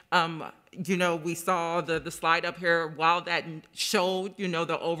resolution, you know, we saw the slide up here. While that showed, you know,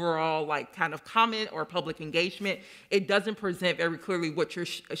 the overall like kind of comment or public engagement, it doesn't present very clearly what you're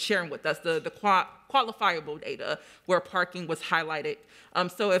sharing with us, the qualifiable data where parking was highlighted.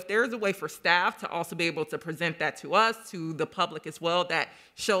 So if there's a way for staff to also be able to present that to us, to the public as well, that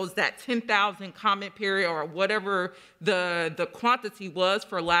shows that 10,000 comment period or whatever the quantity was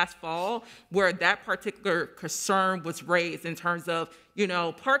for last fall, where that particular concern was raised in terms of, you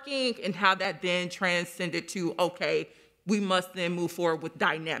know, parking and how that then transcended to, okay, we must then move forward with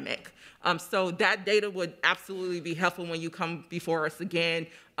dynamic. So that data would absolutely be helpful when you come before us again.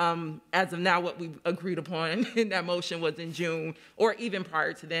 As of now, what we agreed upon in that motion was in June, or even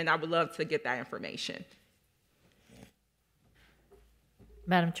prior to then. I would love to get that information.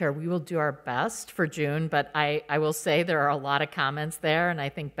 Madam Chair, we will do our best for June, but I will say there are a lot of comments there, and I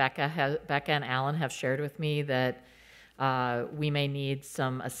think Becca and Alan have shared with me that we may need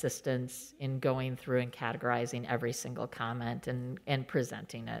some assistance in going through and categorizing every single comment and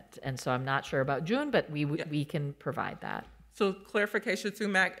presenting it. And so I'm not sure about June, but we can provide that. So clarification too,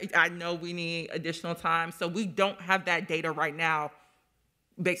 Mac, I know we need additional time. So we don't have that data right now,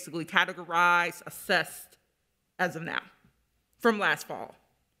 basically categorized, assessed as of now, from last fall,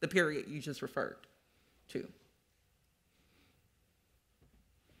 the period you just referred to.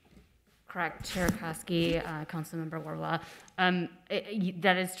 Correct, Chair Koski, Councilmember Warla.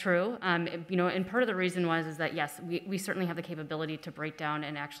 That is true. You know, and part of the reason is that yes, we certainly have the capability to break down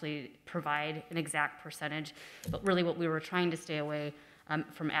and actually provide an exact percentage, but really what we were trying to stay away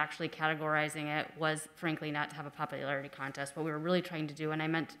from actually categorizing it was frankly not to have a popularity contest. What we were really trying to do, and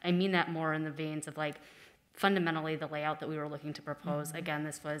I mean that more in the veins of like fundamentally the layout that we were looking to propose. Mm-hmm. Again,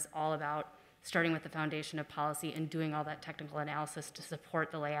 this was all about starting with the foundation of policy and doing all that technical analysis to support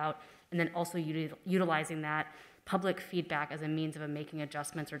the layout, and then also utilizing that public feedback as a means of making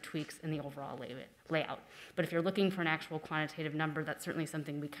adjustments or tweaks in the overall layout. But if you're looking for an actual quantitative number, that's certainly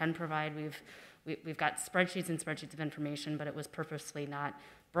something we can provide. We've got spreadsheets and spreadsheets of information, but it was purposely not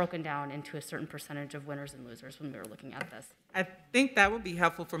broken down into a certain percentage of winners and losers when we were looking at this. I think that would be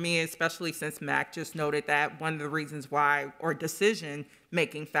helpful for me, especially since Mac just noted that one of the reasons why, or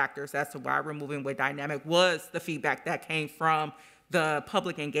decision-making factors as to why we're moving with dynamic was the feedback that came from the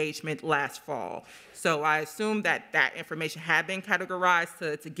public engagement last fall. So I assume that that information had been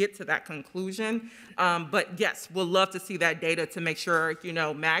categorized to get to that conclusion. But yes, we'll love to see that data to make sure, you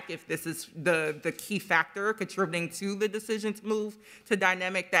know, Mac, if this is the key factor contributing to the decision to move to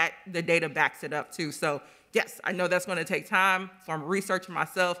dynamic, that the data backs it up too. So yes, I know that's gonna take time. From researching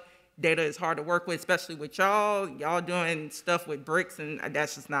myself, data is hard to work with, especially with y'all doing stuff with bricks, and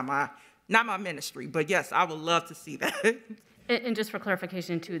that's just not my ministry. But yes, I would love to see that. And just for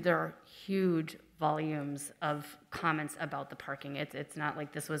clarification too, there are huge volumes of comments about the parking. It's not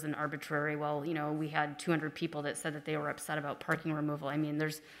like this was an arbitrary, well, you know, we had 200 people that said that they were upset about parking removal. I mean,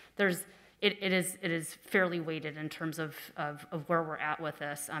 it is fairly weighted in terms of where we're at with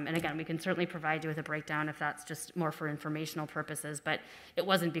this. And again, we can certainly provide you with a breakdown if that's just more for informational purposes, but it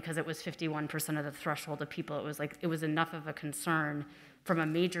wasn't because it was 51% of the threshold of people. It was like, it was enough of a concern from a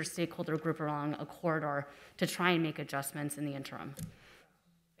major stakeholder group along a corridor to try and make adjustments in the interim.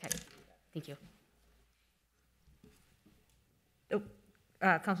 Okay, thank you.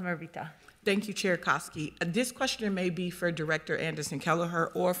 Councilmember Vita. Thank you, Chair Koski. This question may be for Director Anderson Kelleher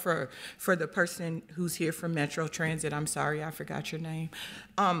or for the person who's here from Metro Transit. I'm sorry, I forgot your name.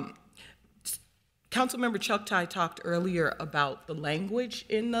 Councilmember Chuktai talked earlier about the language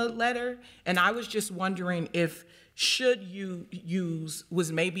in the letter, and I was just wondering if should you use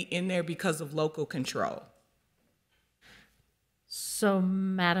was maybe in there because of local control. So,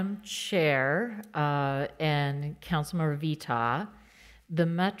 Madam Chair and Councilmember Vita, the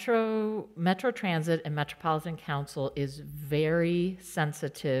Metro Transit and Metropolitan Council is very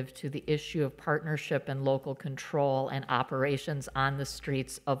sensitive to the issue of partnership and local control and operations on the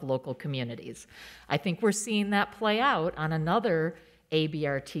streets of local communities. I think we're seeing that play out on another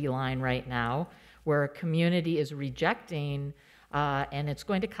ABRT line right now, where a community is rejecting, and it's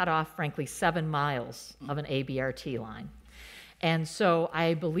going to cut off, frankly, 7 miles of an ABRT line. And so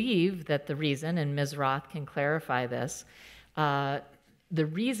I believe that the reason, and Ms. Roth can clarify this, the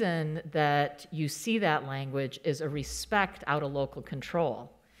reason that you see that language is a respect out of local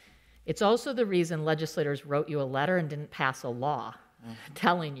control. It's also the reason legislators wrote you a letter and didn't pass a law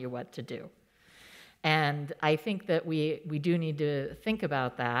telling you what to do. And I think that we do need to think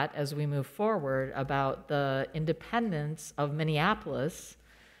about that as we move forward about the independence of Minneapolis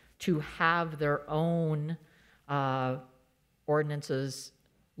to have their own ordinances,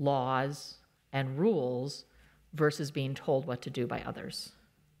 laws, and rules versus being told what to do by others.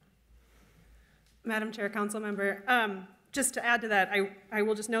 Madam Chair, Council Member, just to add to that, I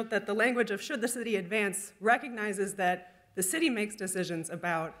will just note that the language of should the city advance recognizes that the city makes decisions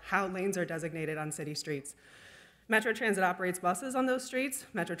about how lanes are designated on city streets. Metro Transit operates buses on those streets.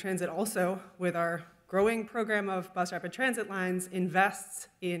 Metro Transit also, with our growing program of bus rapid transit lines, invests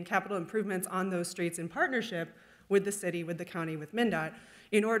in capital improvements on those streets in partnership with the city, with the county, with MnDOT,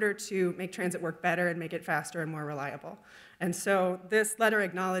 in order to make transit work better and make it faster and more reliable. And so this letter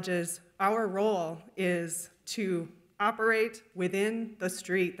acknowledges our role is to operate within the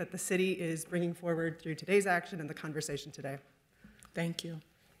street that the city is bringing forward through today's action and the conversation today. Thank you.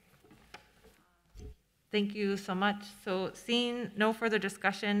 Thank you so much. So seeing no further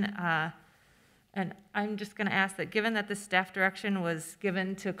discussion, and I'm just going to ask that given that the staff direction was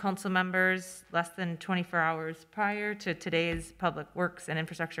given to council members less than 24 hours prior to today's Public Works and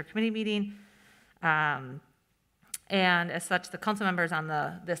Infrastructure Committee meeting, and as such, the council members on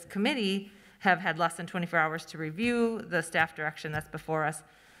this committee have had less than 24 hours to review the staff direction that's before us,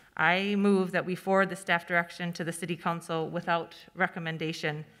 I move that we forward the staff direction to the city council without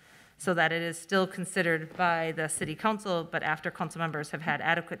recommendation so that it is still considered by the city council, but after council members have had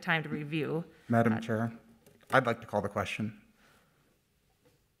adequate time to review. Madam Chair, I'd like to call the question.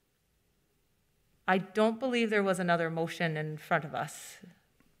 I don't believe there was another motion in front of us.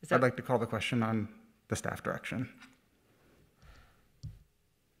 I'd like to call the question on the staff direction.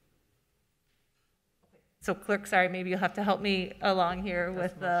 So clerk, sorry, maybe you'll have to help me along here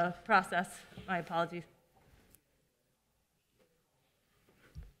with the process. My apologies.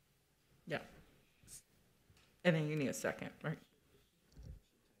 Yeah. And then you need a second, right?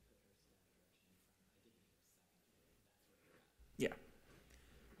 Yeah.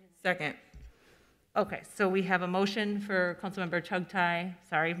 Second. Okay, so we have a motion for Councilmember Chugtai.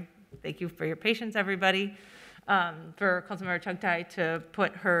 Sorry, thank you for your patience, everybody. For Councilmember Chugtai to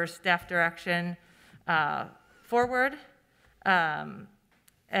put her staff direction forward. And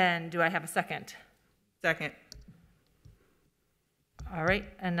do I have a second? Second. All right,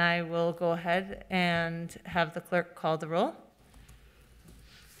 and I will go ahead and have the clerk call the roll.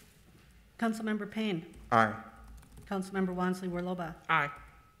 Councilmember Payne. Aye. Councilmember Wansley-Warloba. Aye.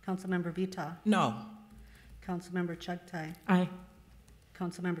 Councilmember Vita. No. Councilmember Chugtai. Aye.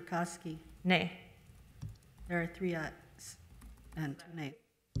 Councilmember Koski. Nay. There are 3 ayes and nay.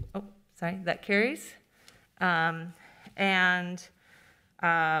 Oh, sorry, that carries.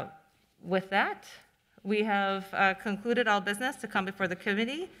 With that, we have concluded all business to come before the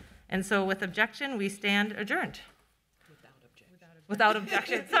committee. And so with objection, we stand adjourned. Without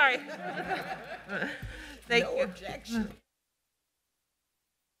objection, sorry. Thank you. Objection.